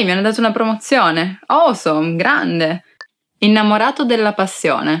promotion. Hey, mi hanno dato una promozione. Awesome, grande. Innamorato della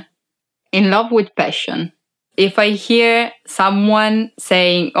passione. In love with passion. If I hear someone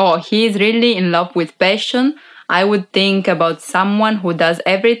saying, oh, he's really in love with passion, I would think about someone who does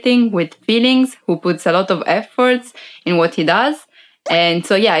everything with feelings, who puts a lot of efforts in what he does. And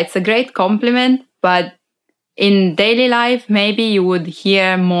so, yeah, it's a great compliment. But in daily life, maybe you would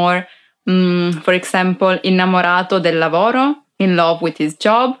hear more, for example, innamorato del lavoro, in love with his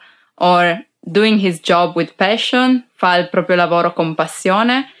job, or doing his job with passion, fa il proprio lavoro con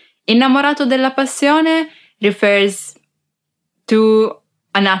passione. Innamorato della passione refers to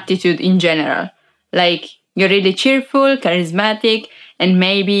an attitude in general. Like, you're really cheerful, charismatic, and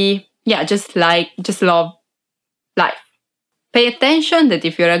maybe, yeah, just love life. Pay attention that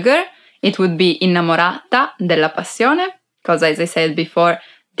if you're a girl, it would be innamorata della passione, because as I said before,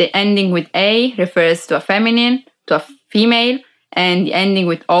 the ending with A refers to a feminine, to a female, and the ending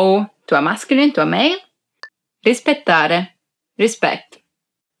with O to a masculine, to a male. Rispettare, respect.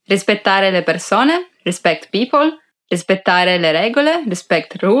 Rispettare le persone, respect people. Rispettare le regole,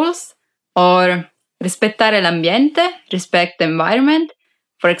 respect rules. Or rispettare l'ambiente, respect the environment.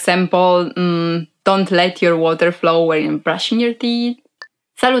 For example, don't let your water flow when you're brushing your teeth.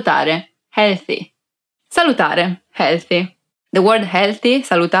 Salutare, healthy. Salutare, healthy. The word healthy,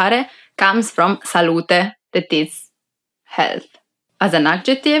 salutare, comes from salute, that is health. As an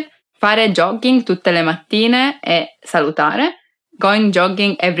adjective, fare jogging tutte le mattine è salutare. Going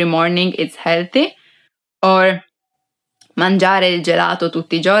jogging every morning is healthy. Or mangiare il gelato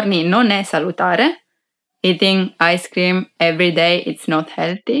tutti i giorni non è salutare. Eating ice cream every day, it's not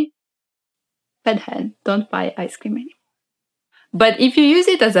healthy. Bad hand, don't buy ice cream anymore. But if you use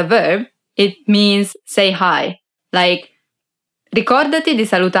it as a verb, it means say hi. Like, ricordati di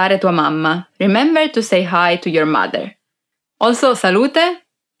salutare tua mamma. Remember to say hi to your mother. Also, salute,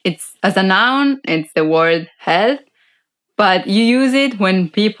 it's as a noun, it's the word health, but you use it when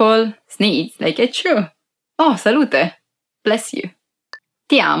people sneeze, like it's true. Oh, salute, bless you.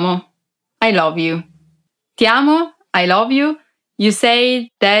 Ti amo, I love you. Ti amo, I love you. You say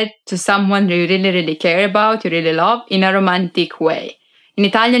that to someone you really, really care about, you really love, in a romantic way. In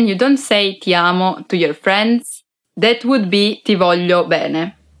Italian, you don't say ti amo to your friends. That would be ti voglio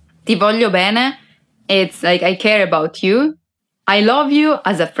bene. Ti voglio bene, it's like I care about you. I love you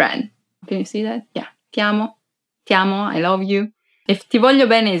as a friend. Can you see that? Yeah. Ti amo, I love you. If ti voglio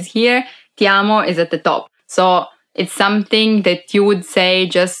bene is here, ti amo is at the top. So it's something that you would say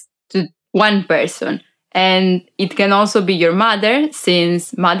just to one person. And it can also be your mother,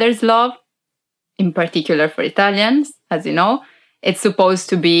 since mother's love, in particular for Italians, as you know, it's supposed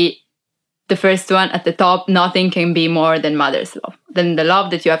to be the first one at the top. Nothing can be more than mother's love, than the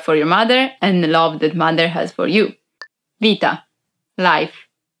love that you have for your mother and the love that mother has for you. Vita, life.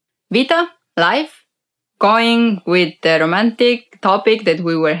 Vita, life. Going with the romantic topic that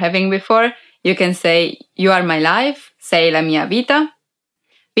we were having before, you can say, you are my life, sei la mia vita.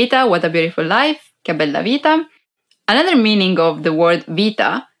 Vita, what a beautiful life. Che bella vita. Another meaning of the word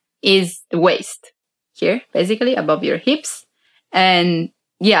vita is the waist. Here, basically, above your hips. And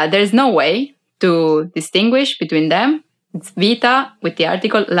yeah, there's no way to distinguish between them. It's vita with the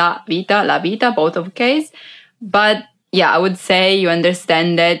article la vita, both of case. But yeah, I would say you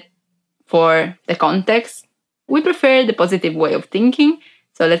understand that for the context. We prefer the positive way of thinking.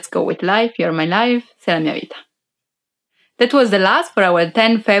 So let's go with life. You're my life. Sei la mia vita. That was the last for our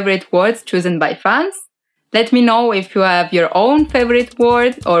 10 favorite words chosen by fans. Let me know if you have your own favorite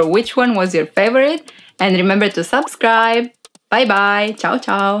word or which one was your favorite. And remember to subscribe. Bye bye. Ciao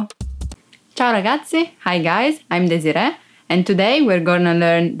ciao. Ciao ragazzi. Hi guys. I'm Desiree. And today we're gonna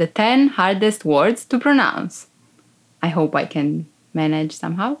learn the 10 hardest words to pronounce. I hope I can manage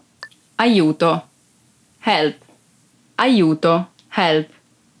somehow. Aiuto. Help. Aiuto. Help.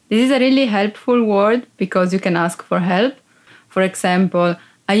 This is a really helpful word because you can ask for help. For example,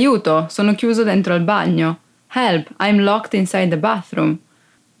 aiuto, sono chiuso dentro al bagno. Help, I'm locked inside the bathroom.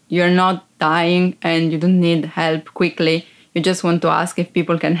 You're not dying and you don't need help quickly. You just want to ask if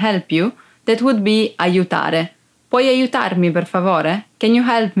people can help you. That would be aiutare. Puoi aiutarmi per favore? Can you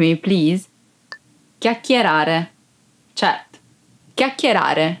help me, please? Chiacchierare. Chat.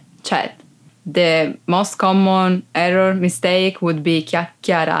 Chiacchierare. Chat. The most common error mistake would be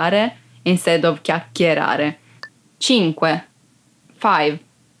chiacchierare instead of chiacchierare. Cinque. 5.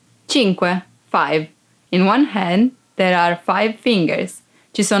 Cinque. 5. In one hand, there are 5 fingers.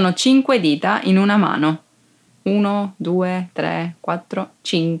 Ci sono 5 dita in una mano. 1, 2, 3, 4,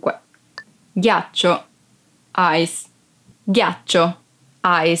 5. Ghiaccio. Ice. Ghiaccio.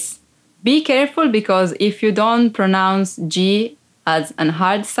 Ice. Be careful because if you don't pronounce G as a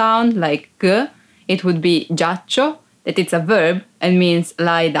hard sound like G, it would be giaccio, that it's a verb and means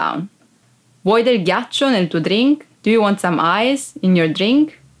lie down. Vuoi del ghiaccio nel tuo drink? Do you want some ice in your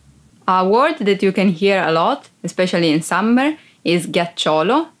drink? A word that you can hear a lot, especially in summer, is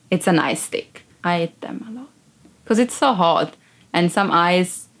ghiacciolo. It's an ice stick. I eat them a lot because it's so hot, and some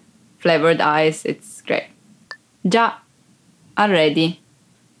ice, flavored ice, it's great. Già, already.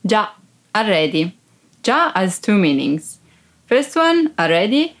 Già, already. Già has 2 meanings. First one,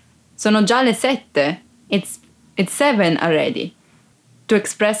 already, sono già le 7. It's 7 already. To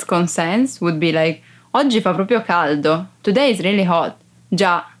express consent would be like, oggi fa proprio caldo. Today is really hot.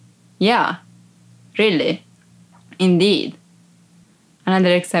 Già. Yeah. Really. Indeed.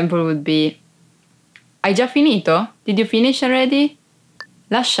 Another example would be, hai già finito? Did you finish already?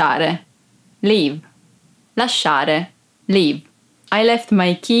 Lasciare. Leave. Lasciare. Leave. I left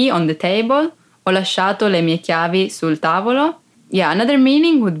my key on the table. Ho lasciato le mie chiavi sul tavolo. Yeah, another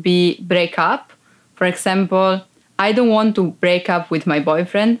meaning would be break up. For example, I don't want to break up with my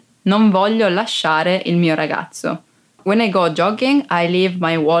boyfriend. Non voglio lasciare il mio ragazzo. When I go jogging, I leave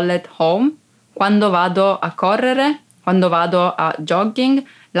my wallet home. Quando vado a correre, Quando vado a jogging,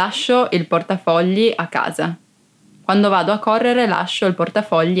 lascio il portafogli a casa. Quando vado a correre, lascio il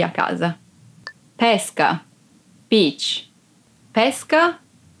portafogli a casa. Pesca, beach. Pesca,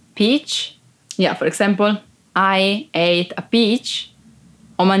 peach. Yeah, for example, I ate a peach.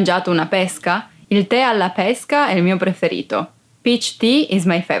 Ho mangiato una pesca. Il tè alla pesca è il mio preferito. Peach tea is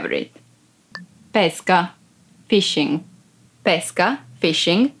my favorite. Pesca, fishing. Pesca,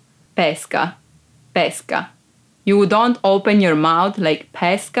 fishing. Pesca, pesca. You don't open your mouth like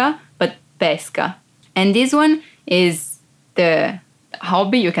pesca, but pesca. And this one is the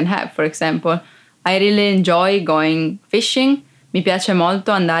hobby you can have. For example, I really enjoy going fishing. Mi piace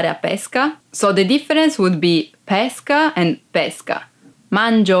molto andare a pesca. So the difference would be pesca and pesca.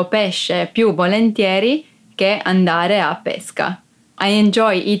 Mangio pesce più volentieri che andare a pesca. I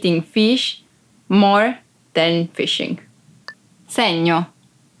enjoy eating fish more than fishing. Segno,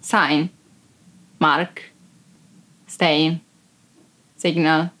 sign, mark, stain,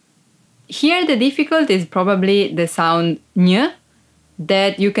 signal. Here the difficulty is probably the sound ñ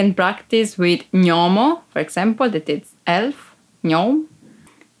that you can practice with gnomo, for example, that it's elf, gnome.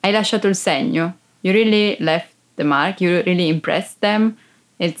 Hai lasciato il segno. You really left the mark. You really impressed them.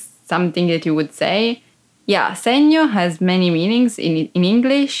 It's something that you would say. Yeah, segno has many meanings in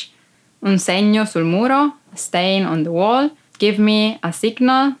English. Un segno sul muro, a stain on the wall. Give me a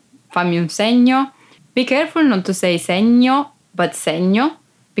signal, fammi un segno. Be careful not to say segno, but segno,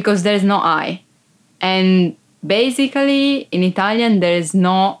 because there's no I. And basically, in Italian, there is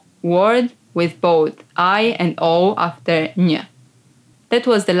no word with both I and O after ñ. That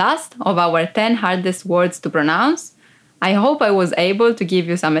was the last of our 10 hardest words to pronounce. I hope I was able to give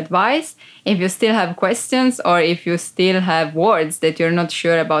you some advice. If you still have questions or if you still have words that you're not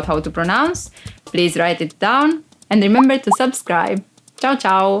sure about how to pronounce, please write it down. And remember to subscribe. Ciao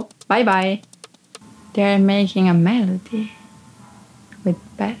ciao. Bye bye. They're making a melody with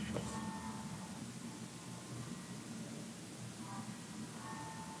bells.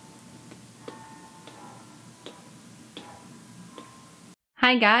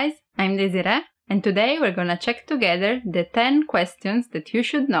 Hi guys, I'm Desiree, and today we're gonna check together the 10 questions that you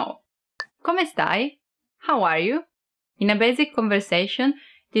should know. Come stai? How are you? In a basic conversation,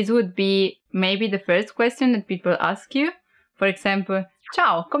 this would be maybe the first question that people ask you. For example,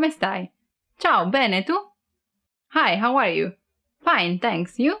 ciao, come stai? Ciao, bene, tu? Hi, how are you? Fine,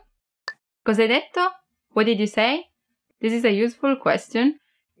 thanks, you? Cosa hai detto? What did you say? This is a useful question.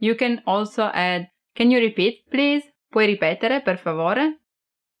 You can also add, can you repeat, please? Puoi ripetere, per favore?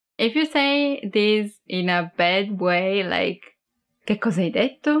 If you say this in a bad way, like, che cosa hai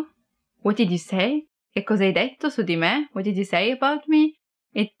detto? What did you say? Che cosa hai detto su di me? What did you say about me?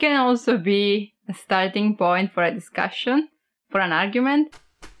 It can also be a starting point for a discussion, for an argument.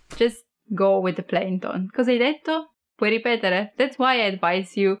 Just go with the plain tone. Cosa hai detto? Puoi ripetere? That's why I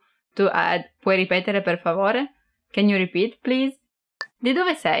advise you to add puoi ripetere per favore? Can you repeat, please? Di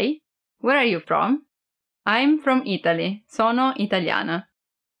dove sei? Where are you from? I'm from Italy. Sono italiana.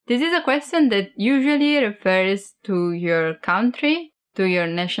 This is a question that usually refers to your country, to your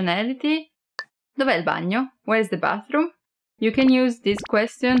nationality. Dov'è il bagno? Where's the bathroom? You can use this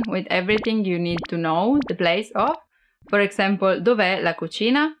question with everything you need to know the place of. For example, dov'è la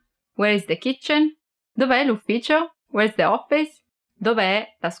cucina? Where is the kitchen? Dov'è l'ufficio? Where's the office? Dov'è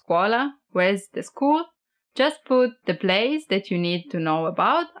la scuola? Where's the school? Just put the place that you need to know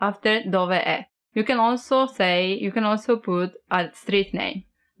about after dove è. You can also put a street name.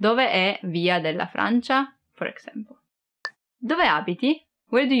 Dove è Via della Francia, for example. Dove abiti?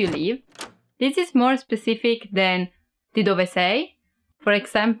 Where do you live? This is more specific than di dove sei. For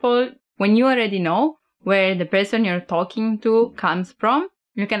example, when you already know where the person you're talking to comes from,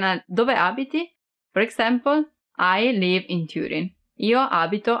 you can add dove abiti? For example, I live in Turin. Io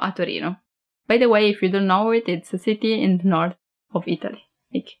abito a Torino. By the way, if you don't know it, it's a city in the north of Italy,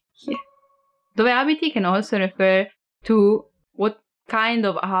 like here. Dove abiti can also refer to what kind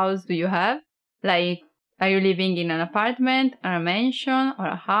of house do you have? Like, are you living in an apartment, or a mansion, or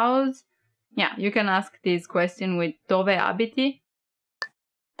a house? Yeah, you can ask this question with dove abiti.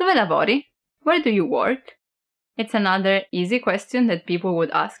 Dove lavori? Where do you work? It's another easy question that people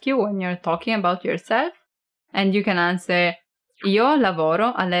would ask you when you're talking about yourself. And you can answer, io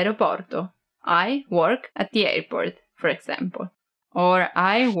lavoro all'aeroporto. I work at the airport, for example. Or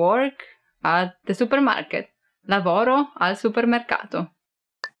I work at the supermarket. Lavoro al supermercato.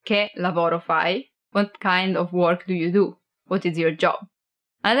 Che lavoro fai? What kind of work do you do? What is your job?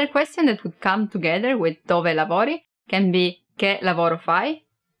 Another question that would come together with dove lavori can be che lavoro fai?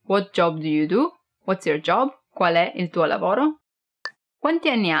 What job do you do? What's your job? Qual è il tuo lavoro? Quanti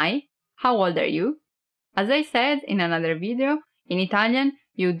anni hai? How old are you? As I said in another video, in Italian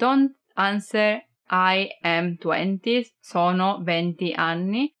you don't answer I am 20, sono 20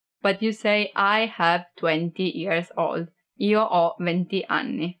 anni, but you say I have 20 years old. Io ho 20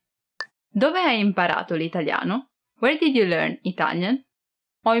 anni. Dove hai imparato l'italiano? Where did you learn Italian?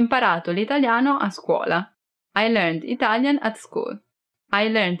 Ho imparato l'italiano a scuola. I learned Italian at school. I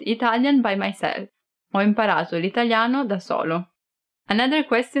learned Italian by myself. Ho imparato l'italiano da solo. Another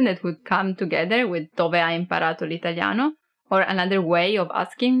question that would come together with dove hai imparato l'italiano, or another way of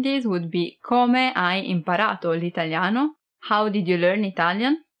asking this would be come hai imparato l'italiano? How did you learn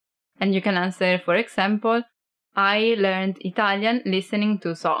Italian? And you can answer, for example, I learned Italian listening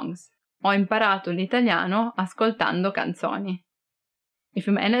to songs. Ho imparato l'italiano ascoltando canzoni. If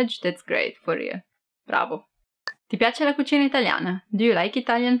you manage, that's great for you. Bravo. Ti piace la cucina italiana? Do you like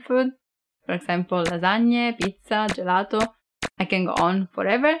Italian food? For example, lasagne, pizza, gelato. I can go on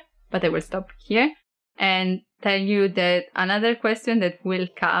forever, but I will stop here and tell you that another question that will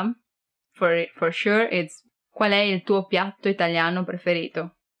come for sure is qual è il tuo piatto italiano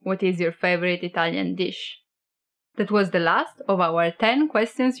preferito? What is your favorite Italian dish? That was the last of our 10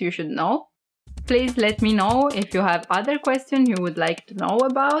 questions you should know. Please let me know if you have other questions you would like to know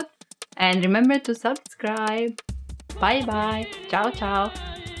about. And remember to subscribe. Bye bye. Ciao ciao.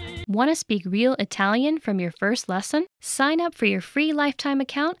 Want to speak real Italian from your first lesson? Sign up for your free lifetime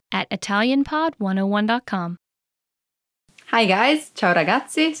account at ItalianPod101.com. Hi guys, ciao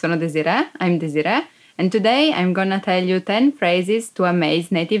ragazzi, sono Desiree, I'm Desiree, and today I'm gonna tell you 10 phrases to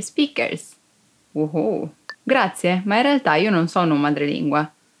amaze native speakers. Woohoo! Grazie, ma in realtà io non sono un madrelingua.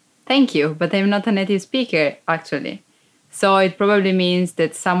 Thank you, but I'm not a native speaker, actually. So it probably means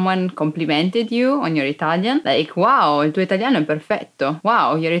that someone complimented you on your Italian, like, wow, il tuo italiano è perfetto.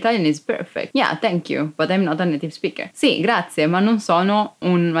 Wow, your Italian is perfect. Yeah, thank you, but I'm not a native speaker. Sì, grazie, ma non sono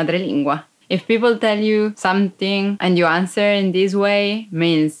un madrelingua. If people tell you something and you answer in this way,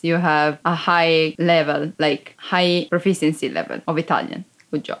 means you have a high level, like high proficiency level of Italian.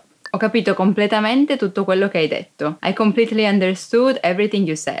 Good job. Ho capito completamente tutto quello che hai detto. I completely understood everything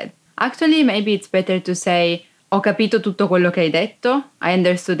you said. Actually, maybe it's better to say ho capito tutto quello che hai detto. I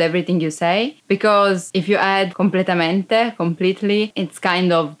understood everything you say. Because if you add completamente, completely, it's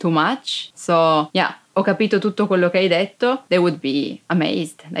kind of too much. So, yeah, ho capito tutto quello che hai detto. They would be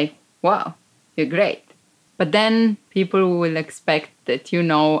amazed. Like, wow, you're great. But then people will expect that you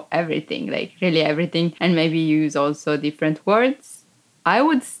know everything, like really everything, and maybe use also different words. I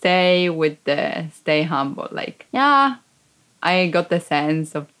would stay with the stay humble. Like, yeah, I got the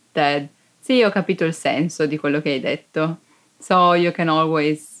sense of that. Sì, ho capito il senso di quello che hai detto. So you can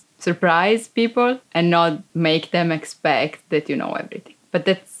always surprise people and not make them expect that you know everything. But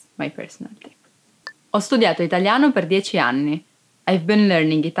that's my personal tip. Ho studiato italiano per 10 anni. I've been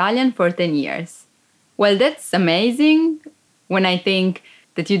learning Italian for 10 years. Well, that's amazing when I think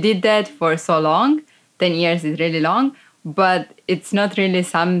that you did that for so long. 10 years is really long. But it's not really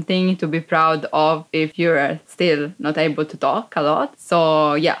something to be proud of if you're still not able to talk a lot.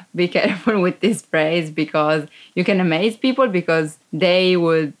 So yeah, be careful with this phrase because you can amaze people because they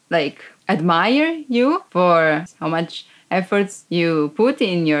would like admire you for how much efforts you put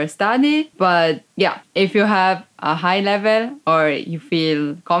in your study. But yeah, if you have a high level or you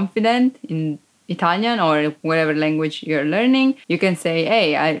feel confident in Italian or whatever language you're learning, you can say,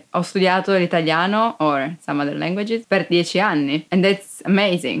 hey, ho studiato l'italiano or some other languages per 10 anni. And that's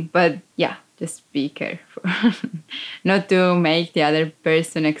amazing. But yeah, just be careful. Not to make the other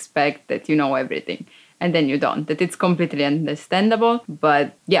person expect that you know everything. And then you don't. That it's completely understandable.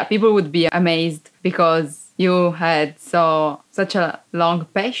 But yeah, people would be amazed because you had such a long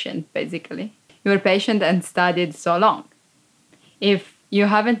patience, basically. You were patient and studied so long. If you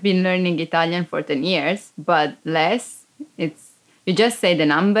haven't been learning Italian for 10 years, but less, you just say the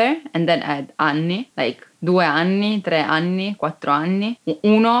number and then add anni, like 2 anni, 3 anni, 4 anni.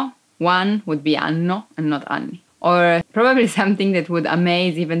 One would be anno and not anni. Or probably something that would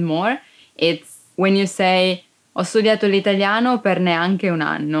amaze even more, it's when you say ho studiato l'italiano per neanche un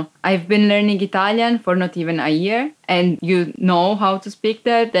anno. I've been learning Italian for not even a year and you know how to speak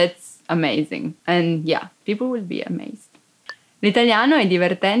that, that's amazing. And yeah, people will be amazed. L'italiano è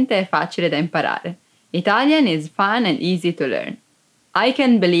divertente e facile da imparare. Italian is fun and easy to learn. I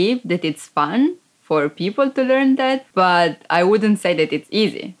can believe that it's fun for people to learn that, but I wouldn't say that it's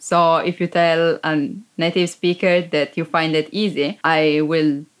easy. So if you tell a native speaker that you find it easy, I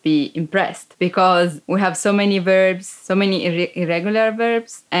will be impressed because we have so many verbs, so many irregular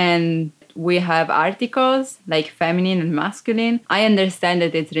verbs, and we have articles like feminine and masculine. I understand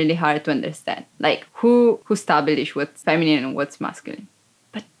that it's really hard to understand. Like who established what's feminine and what's masculine?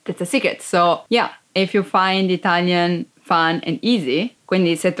 But that's a secret. So yeah, if you find Italian fun and easy,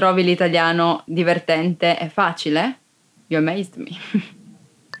 quindi se trovi l'italiano divertente e facile, you amazed me.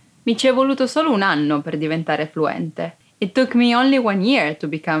 Mi ci è voluto solo 1 anno per diventare fluente. It took me only 1 year to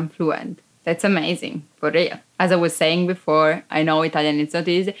become fluent. That's amazing, for real. As I was saying before, I know Italian is not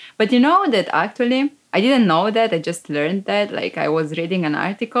easy, but you know that actually, I didn't know that, I just learned that, like I was reading an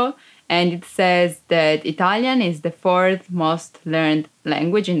article, and it says that Italian is the 4th most learned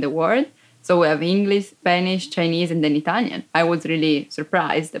language in the world. So we have English, Spanish, Chinese, and then Italian. I was really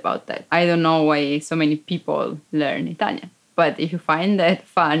surprised about that. I don't know why so many people learn Italian. But if you find that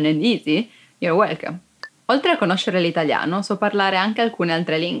fun and easy, you're welcome. Oltre a conoscere l'italiano, so parlare anche alcune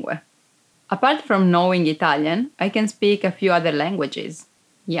altre lingue. Apart from knowing Italian, I can speak a few other languages.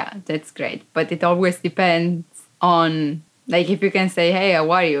 Yeah, that's great. But it always depends on, like, if you can say, hey,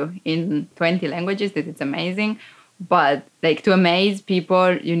 how are you, in 20 languages, that it's amazing. But, like, to amaze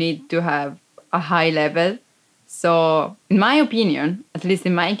people, you need to have a high level. So, in my opinion, at least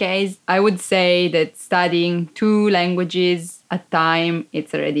in my case, I would say that studying 2 languages at a time,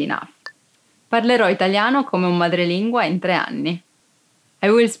 it's already enough. Parlerò italiano come un madrelingua in 3 anni. I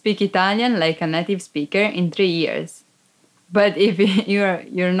will speak Italian like a native speaker in 3 years. But if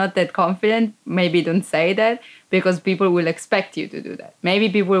you're not that confident, maybe don't say that, because people will expect you to do that. Maybe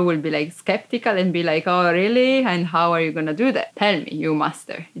people will be like skeptical and be like, oh, really? And how are you going to do that? Tell me, you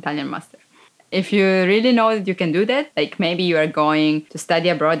master, Italian master. If you really know that you can do that, like maybe you are going to study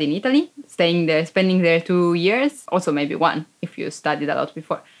abroad in Italy, staying there, spending there 2 years, also maybe 1 if you studied a lot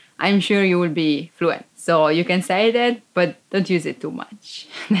before. I'm sure you will be fluent. So you can say that, but don't use it too much.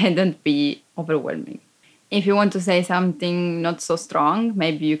 Don't be overwhelming. If you want to say something not so strong,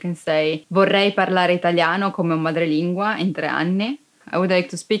 maybe you can say vorrei parlare italiano come un madrelingua in 3 anni. I would like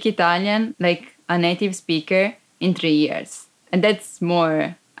to speak Italian like a native speaker in 3 years. And that's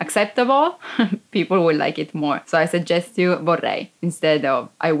more acceptable. People will like it more. So I suggest you vorrei instead of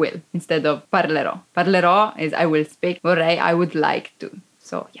I will, instead of parlerò. Parlerò is I will speak. Vorrei, I would like to.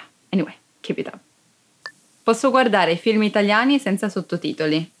 So yeah, anyway, keep it up. Posso guardare film italiani senza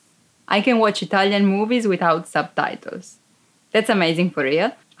sottotitoli. I can watch Italian movies without subtitles. That's amazing, for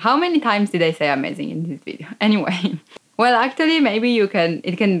real. How many times did I say amazing in this video? Anyway, well, actually, maybe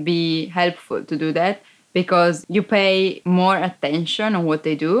it can be helpful to do that, because you pay more attention on what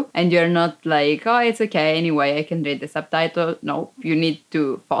they do and you're not like, oh, it's okay, anyway, I can read the subtitle. No, you need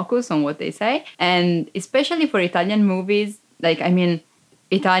to focus on what they say. And especially for Italian movies,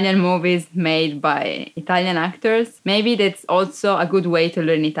 Italian movies made by Italian actors, maybe that's also a good way to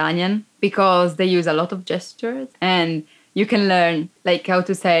learn Italian, because they use a lot of gestures and you can learn like how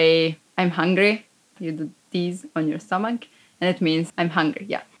to say, I'm hungry. You do these on your stomach and it means I'm hungry,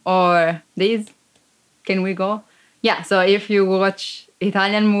 yeah. Or these, can we go? Yeah, so if you watch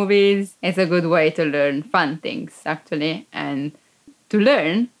Italian movies, it's a good way to learn fun things, actually, and to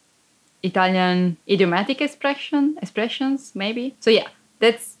learn Italian idiomatic expressions, maybe. So yeah,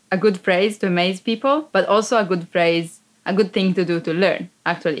 that's a good phrase to amaze people, but also a good thing to do to learn,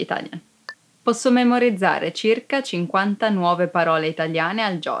 actually, Italian. Posso memorizzare circa 50 nuove parole italiane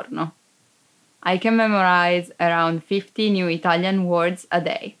al giorno. I can memorize around 50 new Italian words a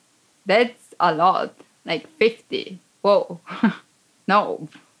day. That's a lot, like 50. Whoa. No,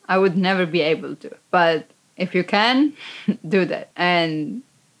 I would never be able to. But if you can, do that. And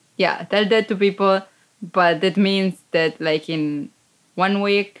yeah, tell that to people, but that means that like in 1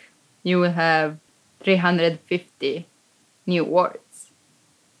 week, you will have 350 new words.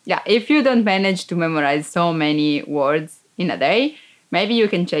 Yeah, if you don't manage to memorize so many words in a day, maybe you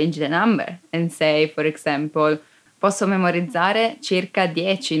can change the number and say, for example, posso memorizzare circa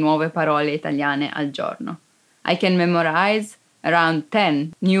 10 nuove parole italiane al giorno. I can memorize around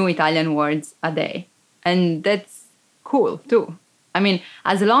 10 new Italian words a day. And that's cool too. I mean,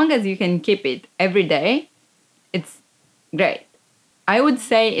 as long as you can keep it every day, it's great. I would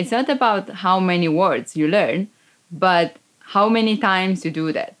say it's not about how many words you learn, but how many times you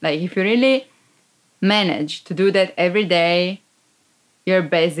do that. Like if you really manage to do that every day, you're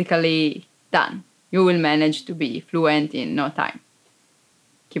basically done. You will manage to be fluent in no time.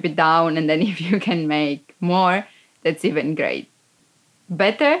 Keep it down, and then if you can make more, that's even great.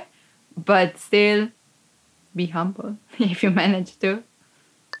 Better, but still be humble if you manage to.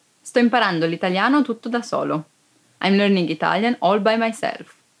 Sto imparando l'italiano tutto da solo. I'm learning Italian all by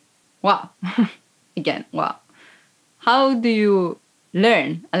myself. Wow. Again, wow. How do you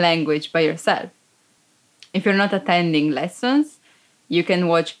learn a language by yourself? If you're not attending lessons, you can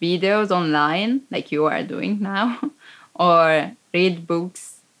watch videos online, like you are doing now, or read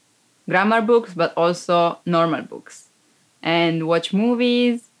books, grammar books, but also normal books, and watch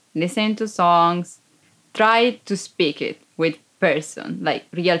movies, listen to songs, try to speak it with person, like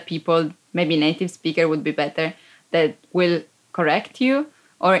real people, maybe native speaker would be better, that will correct you,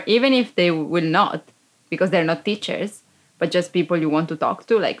 or even if they will not, because they're not teachers, but just people you want to talk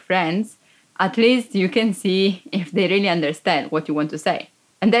to, like friends, at least you can see if they really understand what you want to say.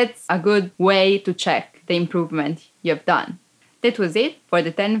 And that's a good way to check the improvement you have done. That was it for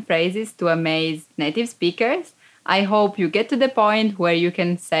the 10 phrases to amaze native speakers. I hope you get to the point where you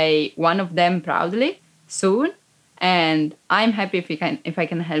can say one of them proudly soon, and I'm happy if I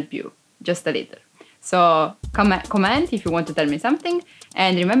can help you just a little. So comment if you want to tell me something,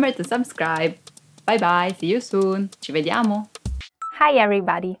 and remember to subscribe. Bye bye, see you soon. Ci vediamo. Hi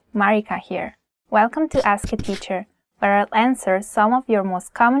everybody, Marika here. Welcome to Ask a Teacher, where I'll answer some of your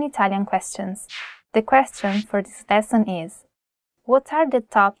most common Italian questions. The question for this lesson is: what are the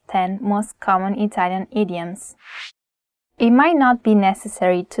top 10 most common Italian idioms? It might not be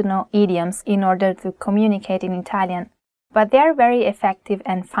necessary to know idioms in order to communicate in Italian, but they are very effective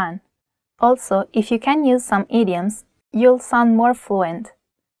and fun. Also, if you can use some idioms, you'll sound more fluent.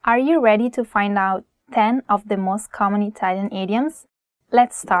 Are you ready to find out 10 of the most common Italian idioms?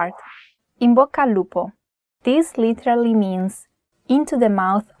 Let's start. In bocca al lupo. This literally means into the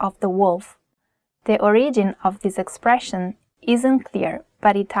mouth of the wolf. The origin of this expression isn't clear,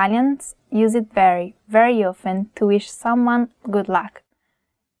 but Italians use it very, very often to wish someone good luck.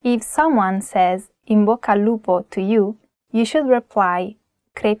 If someone says in bocca al lupo to you, you should reply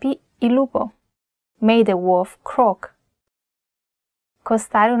crepi il lupo. May the wolf croak.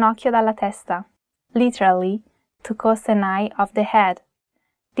 Costare un occhio dalla testa. Literally, to cost an eye of the head.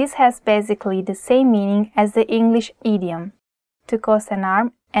 This has basically the same meaning as the English idiom, to cost an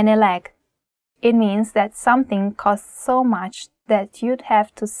arm and a leg. It means that something costs so much that you'd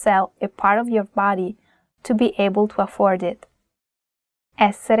have to sell a part of your body to be able to afford it.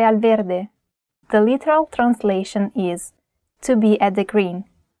 Essere al verde. The literal translation is to be at the green,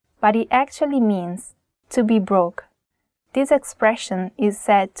 but it actually means to be broke. This expression is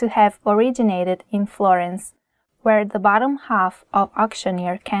said to have originated in Florence, where the bottom half of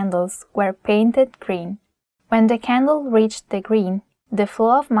auctioneer candles were painted green. When the candle reached the green, the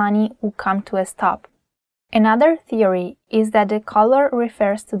flow of money would come to a stop. Another theory is that the color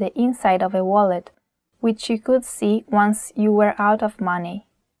refers to the inside of a wallet, which you could see once you were out of money.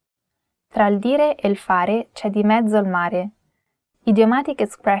 Tra il dire e il fare c'è di mezzo il mare. Idiomatic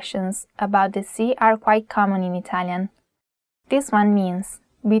expressions about the sea are quite common in Italian. This one means,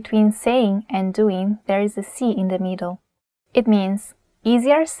 between saying and doing, there is a sea in the middle. It means,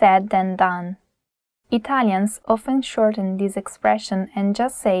 easier said than done. Italians often shorten this expression and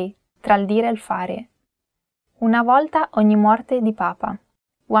just say, tra il dire e il fare. Una volta ogni morte di papa.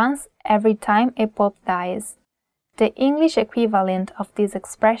 Once every time a pope dies. The English equivalent of this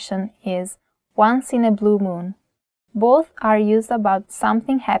expression is, once in a blue moon. Both are used about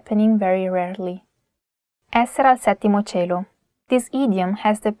something happening very rarely. Essere al settimo cielo. This idiom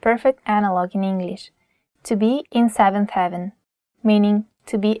has the perfect analog in English, to be in seventh heaven, meaning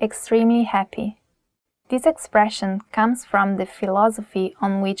to be extremely happy. This expression comes from the philosophy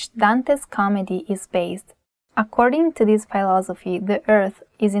on which Dante's comedy is based. According to this philosophy, the earth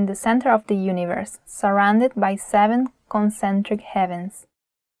is in the center of the universe, surrounded by 7 concentric heavens.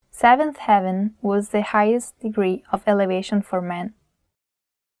 Seventh heaven was the highest degree of elevation for man.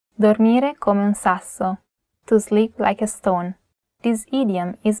 Dormire come un sasso, to sleep like a stone. This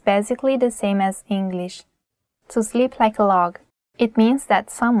idiom is basically the same as English. To sleep like a log. It means that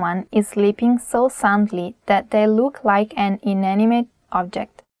someone is sleeping so soundly that they look like an inanimate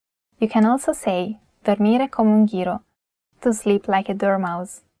object. You can also say dormire come un ghiro, to sleep like a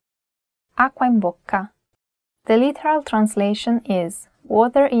dormouse. Acqua in bocca. The literal translation is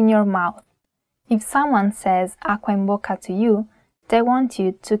water in your mouth. If someone says acqua in bocca to you, they want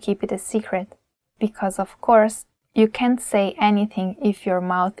you to keep it a secret, because of course, you can't say anything if your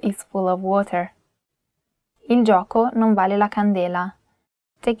mouth is full of water. Il gioco non vale la candela.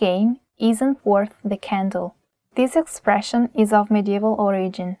 The game isn't worth the candle. This expression is of medieval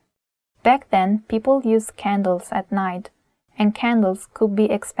origin. Back then, people used candles at night, and candles could be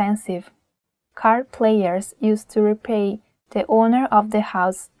expensive. Card players used to repay the owner of the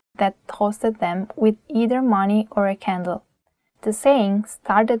house that hosted them with either money or a candle. The saying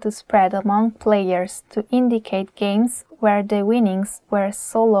started to spread among players to indicate games where the winnings were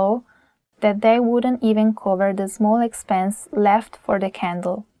so low that they wouldn't even cover the small expense left for the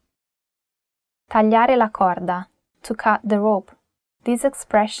candle. Tagliare la corda, to cut the rope. This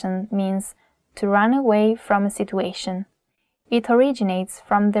expression means to run away from a situation. It originates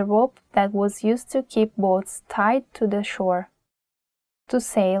from the rope that was used to keep boats tied to the shore. To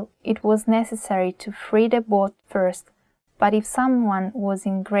sail, it was necessary to free the boat first, but if someone was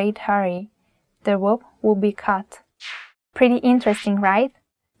in great hurry, the rope would be cut. Pretty interesting, right?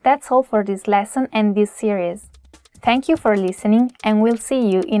 That's all for this lesson and this series. Thank you for listening, and we'll see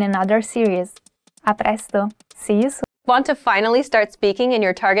you in another series. A presto! See you soon! Want to finally start speaking in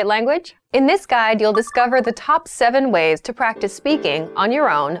your target language? In this guide, you'll discover the top 7 ways to practice speaking on your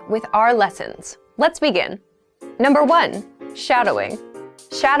own with our lessons. Let's begin. Number 1, shadowing.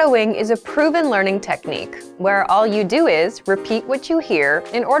 Shadowing is a proven learning technique where all you do is repeat what you hear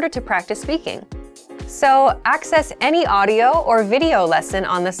in order to practice speaking. So access any audio or video lesson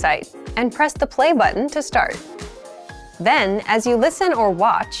on the site and press the play button to start. Then, as you listen or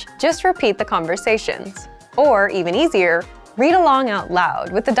watch, just repeat the conversations. Or, even easier, read along out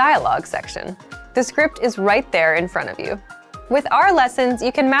loud with the dialogue section. The script is right there in front of you. With our lessons,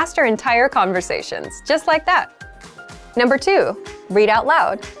 you can master entire conversations, just like that. Number 2, read out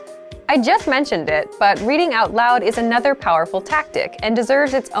loud. I just mentioned it, but reading out loud is another powerful tactic and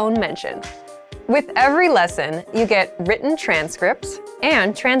deserves its own mention. With every lesson, you get written transcripts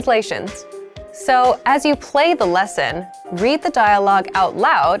and translations. So, as you play the lesson, read the dialogue out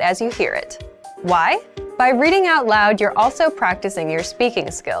loud as you hear it. Why? By reading out loud, you're also practicing your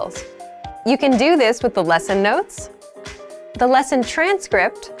speaking skills. You can do this with the lesson notes, the lesson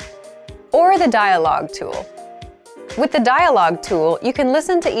transcript, or the dialogue tool. With the dialogue tool, you can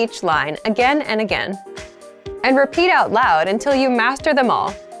listen to each line again and again, and repeat out loud until you master them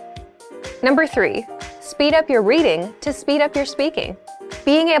all. Number 3, speed up your reading to speed up your speaking.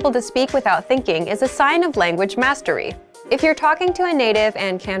 Being able to speak without thinking is a sign of language mastery. If you're talking to a native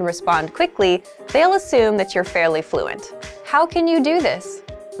and can respond quickly, they'll assume that you're fairly fluent. How can you do this?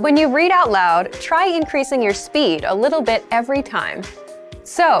 When you read out loud, try increasing your speed a little bit every time.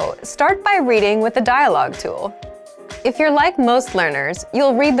 So, start by reading with the dialogue tool. If you're like most learners,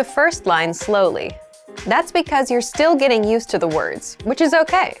 you'll read the first line slowly. That's because you're still getting used to the words, which is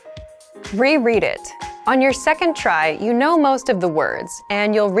okay. Reread it. On your second try, you know most of the words,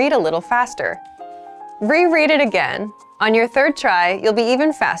 and you'll read a little faster. Reread it again. On your third try, you'll be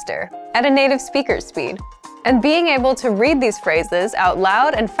even faster, at a native speaker's speed. And being able to read these phrases out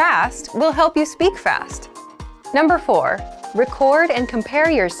loud and fast will help you speak fast. Number 4, record and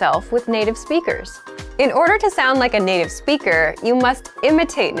compare yourself with native speakers. In order to sound like a native speaker, you must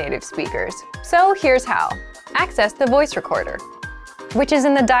imitate native speakers. So here's how. Access the voice recorder, which is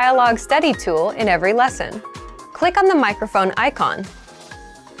in the dialogue study tool in every lesson. Click on the microphone icon.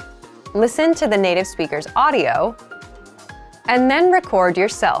 Listen to the native speaker's audio, and then record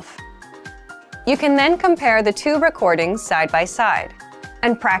yourself. You can then compare the 2 recordings side by side,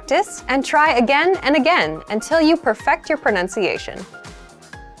 and practice and try again and again until you perfect your pronunciation.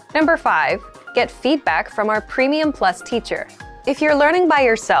 Number 5, get feedback from our Premium Plus teacher. If you're learning by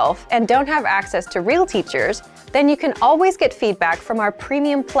yourself and don't have access to real teachers, then you can always get feedback from our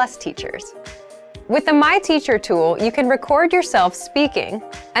Premium Plus teachers. With the My Teacher tool, you can record yourself speaking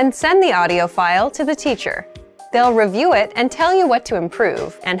and send the audio file to the teacher. They'll review it and tell you what to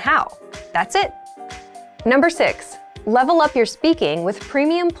improve and how. That's it. Number 6, level up your speaking with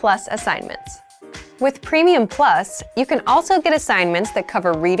Premium Plus assignments. With Premium Plus, you can also get assignments that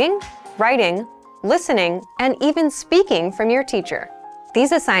cover reading, writing, listening, and even speaking from your teacher.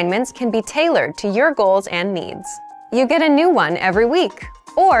 These assignments can be tailored to your goals and needs. You get a new one every week,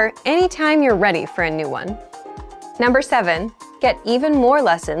 or anytime you're ready for a new one. Number 7, get even more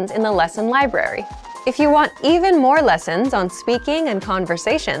lessons in the lesson library. If you want even more lessons on speaking and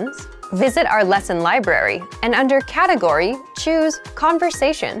conversations, visit our lesson library and under Category, choose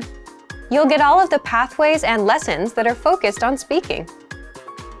Conversation. You'll get all of the pathways and lessons that are focused on speaking.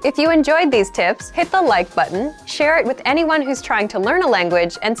 If you enjoyed these tips, hit the like button, share it with anyone who's trying to learn a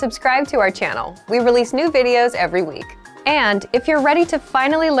language, and subscribe to our channel. We release new videos every week. And if you're ready to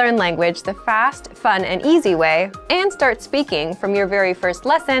finally learn language the fast, fun, and easy way, and start speaking from your very first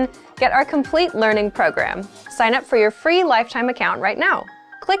lesson, get our complete learning program. Sign up for your free lifetime account right now.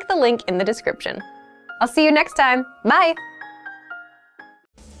 Click the link in the description. I'll see you next time. Bye!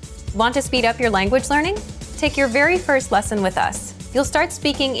 Want to speed up your language learning? Take your very first lesson with us. You'll start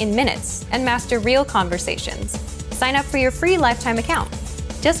speaking in minutes and master real conversations. Sign up for your free lifetime account.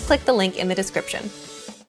 Just click the link in the description.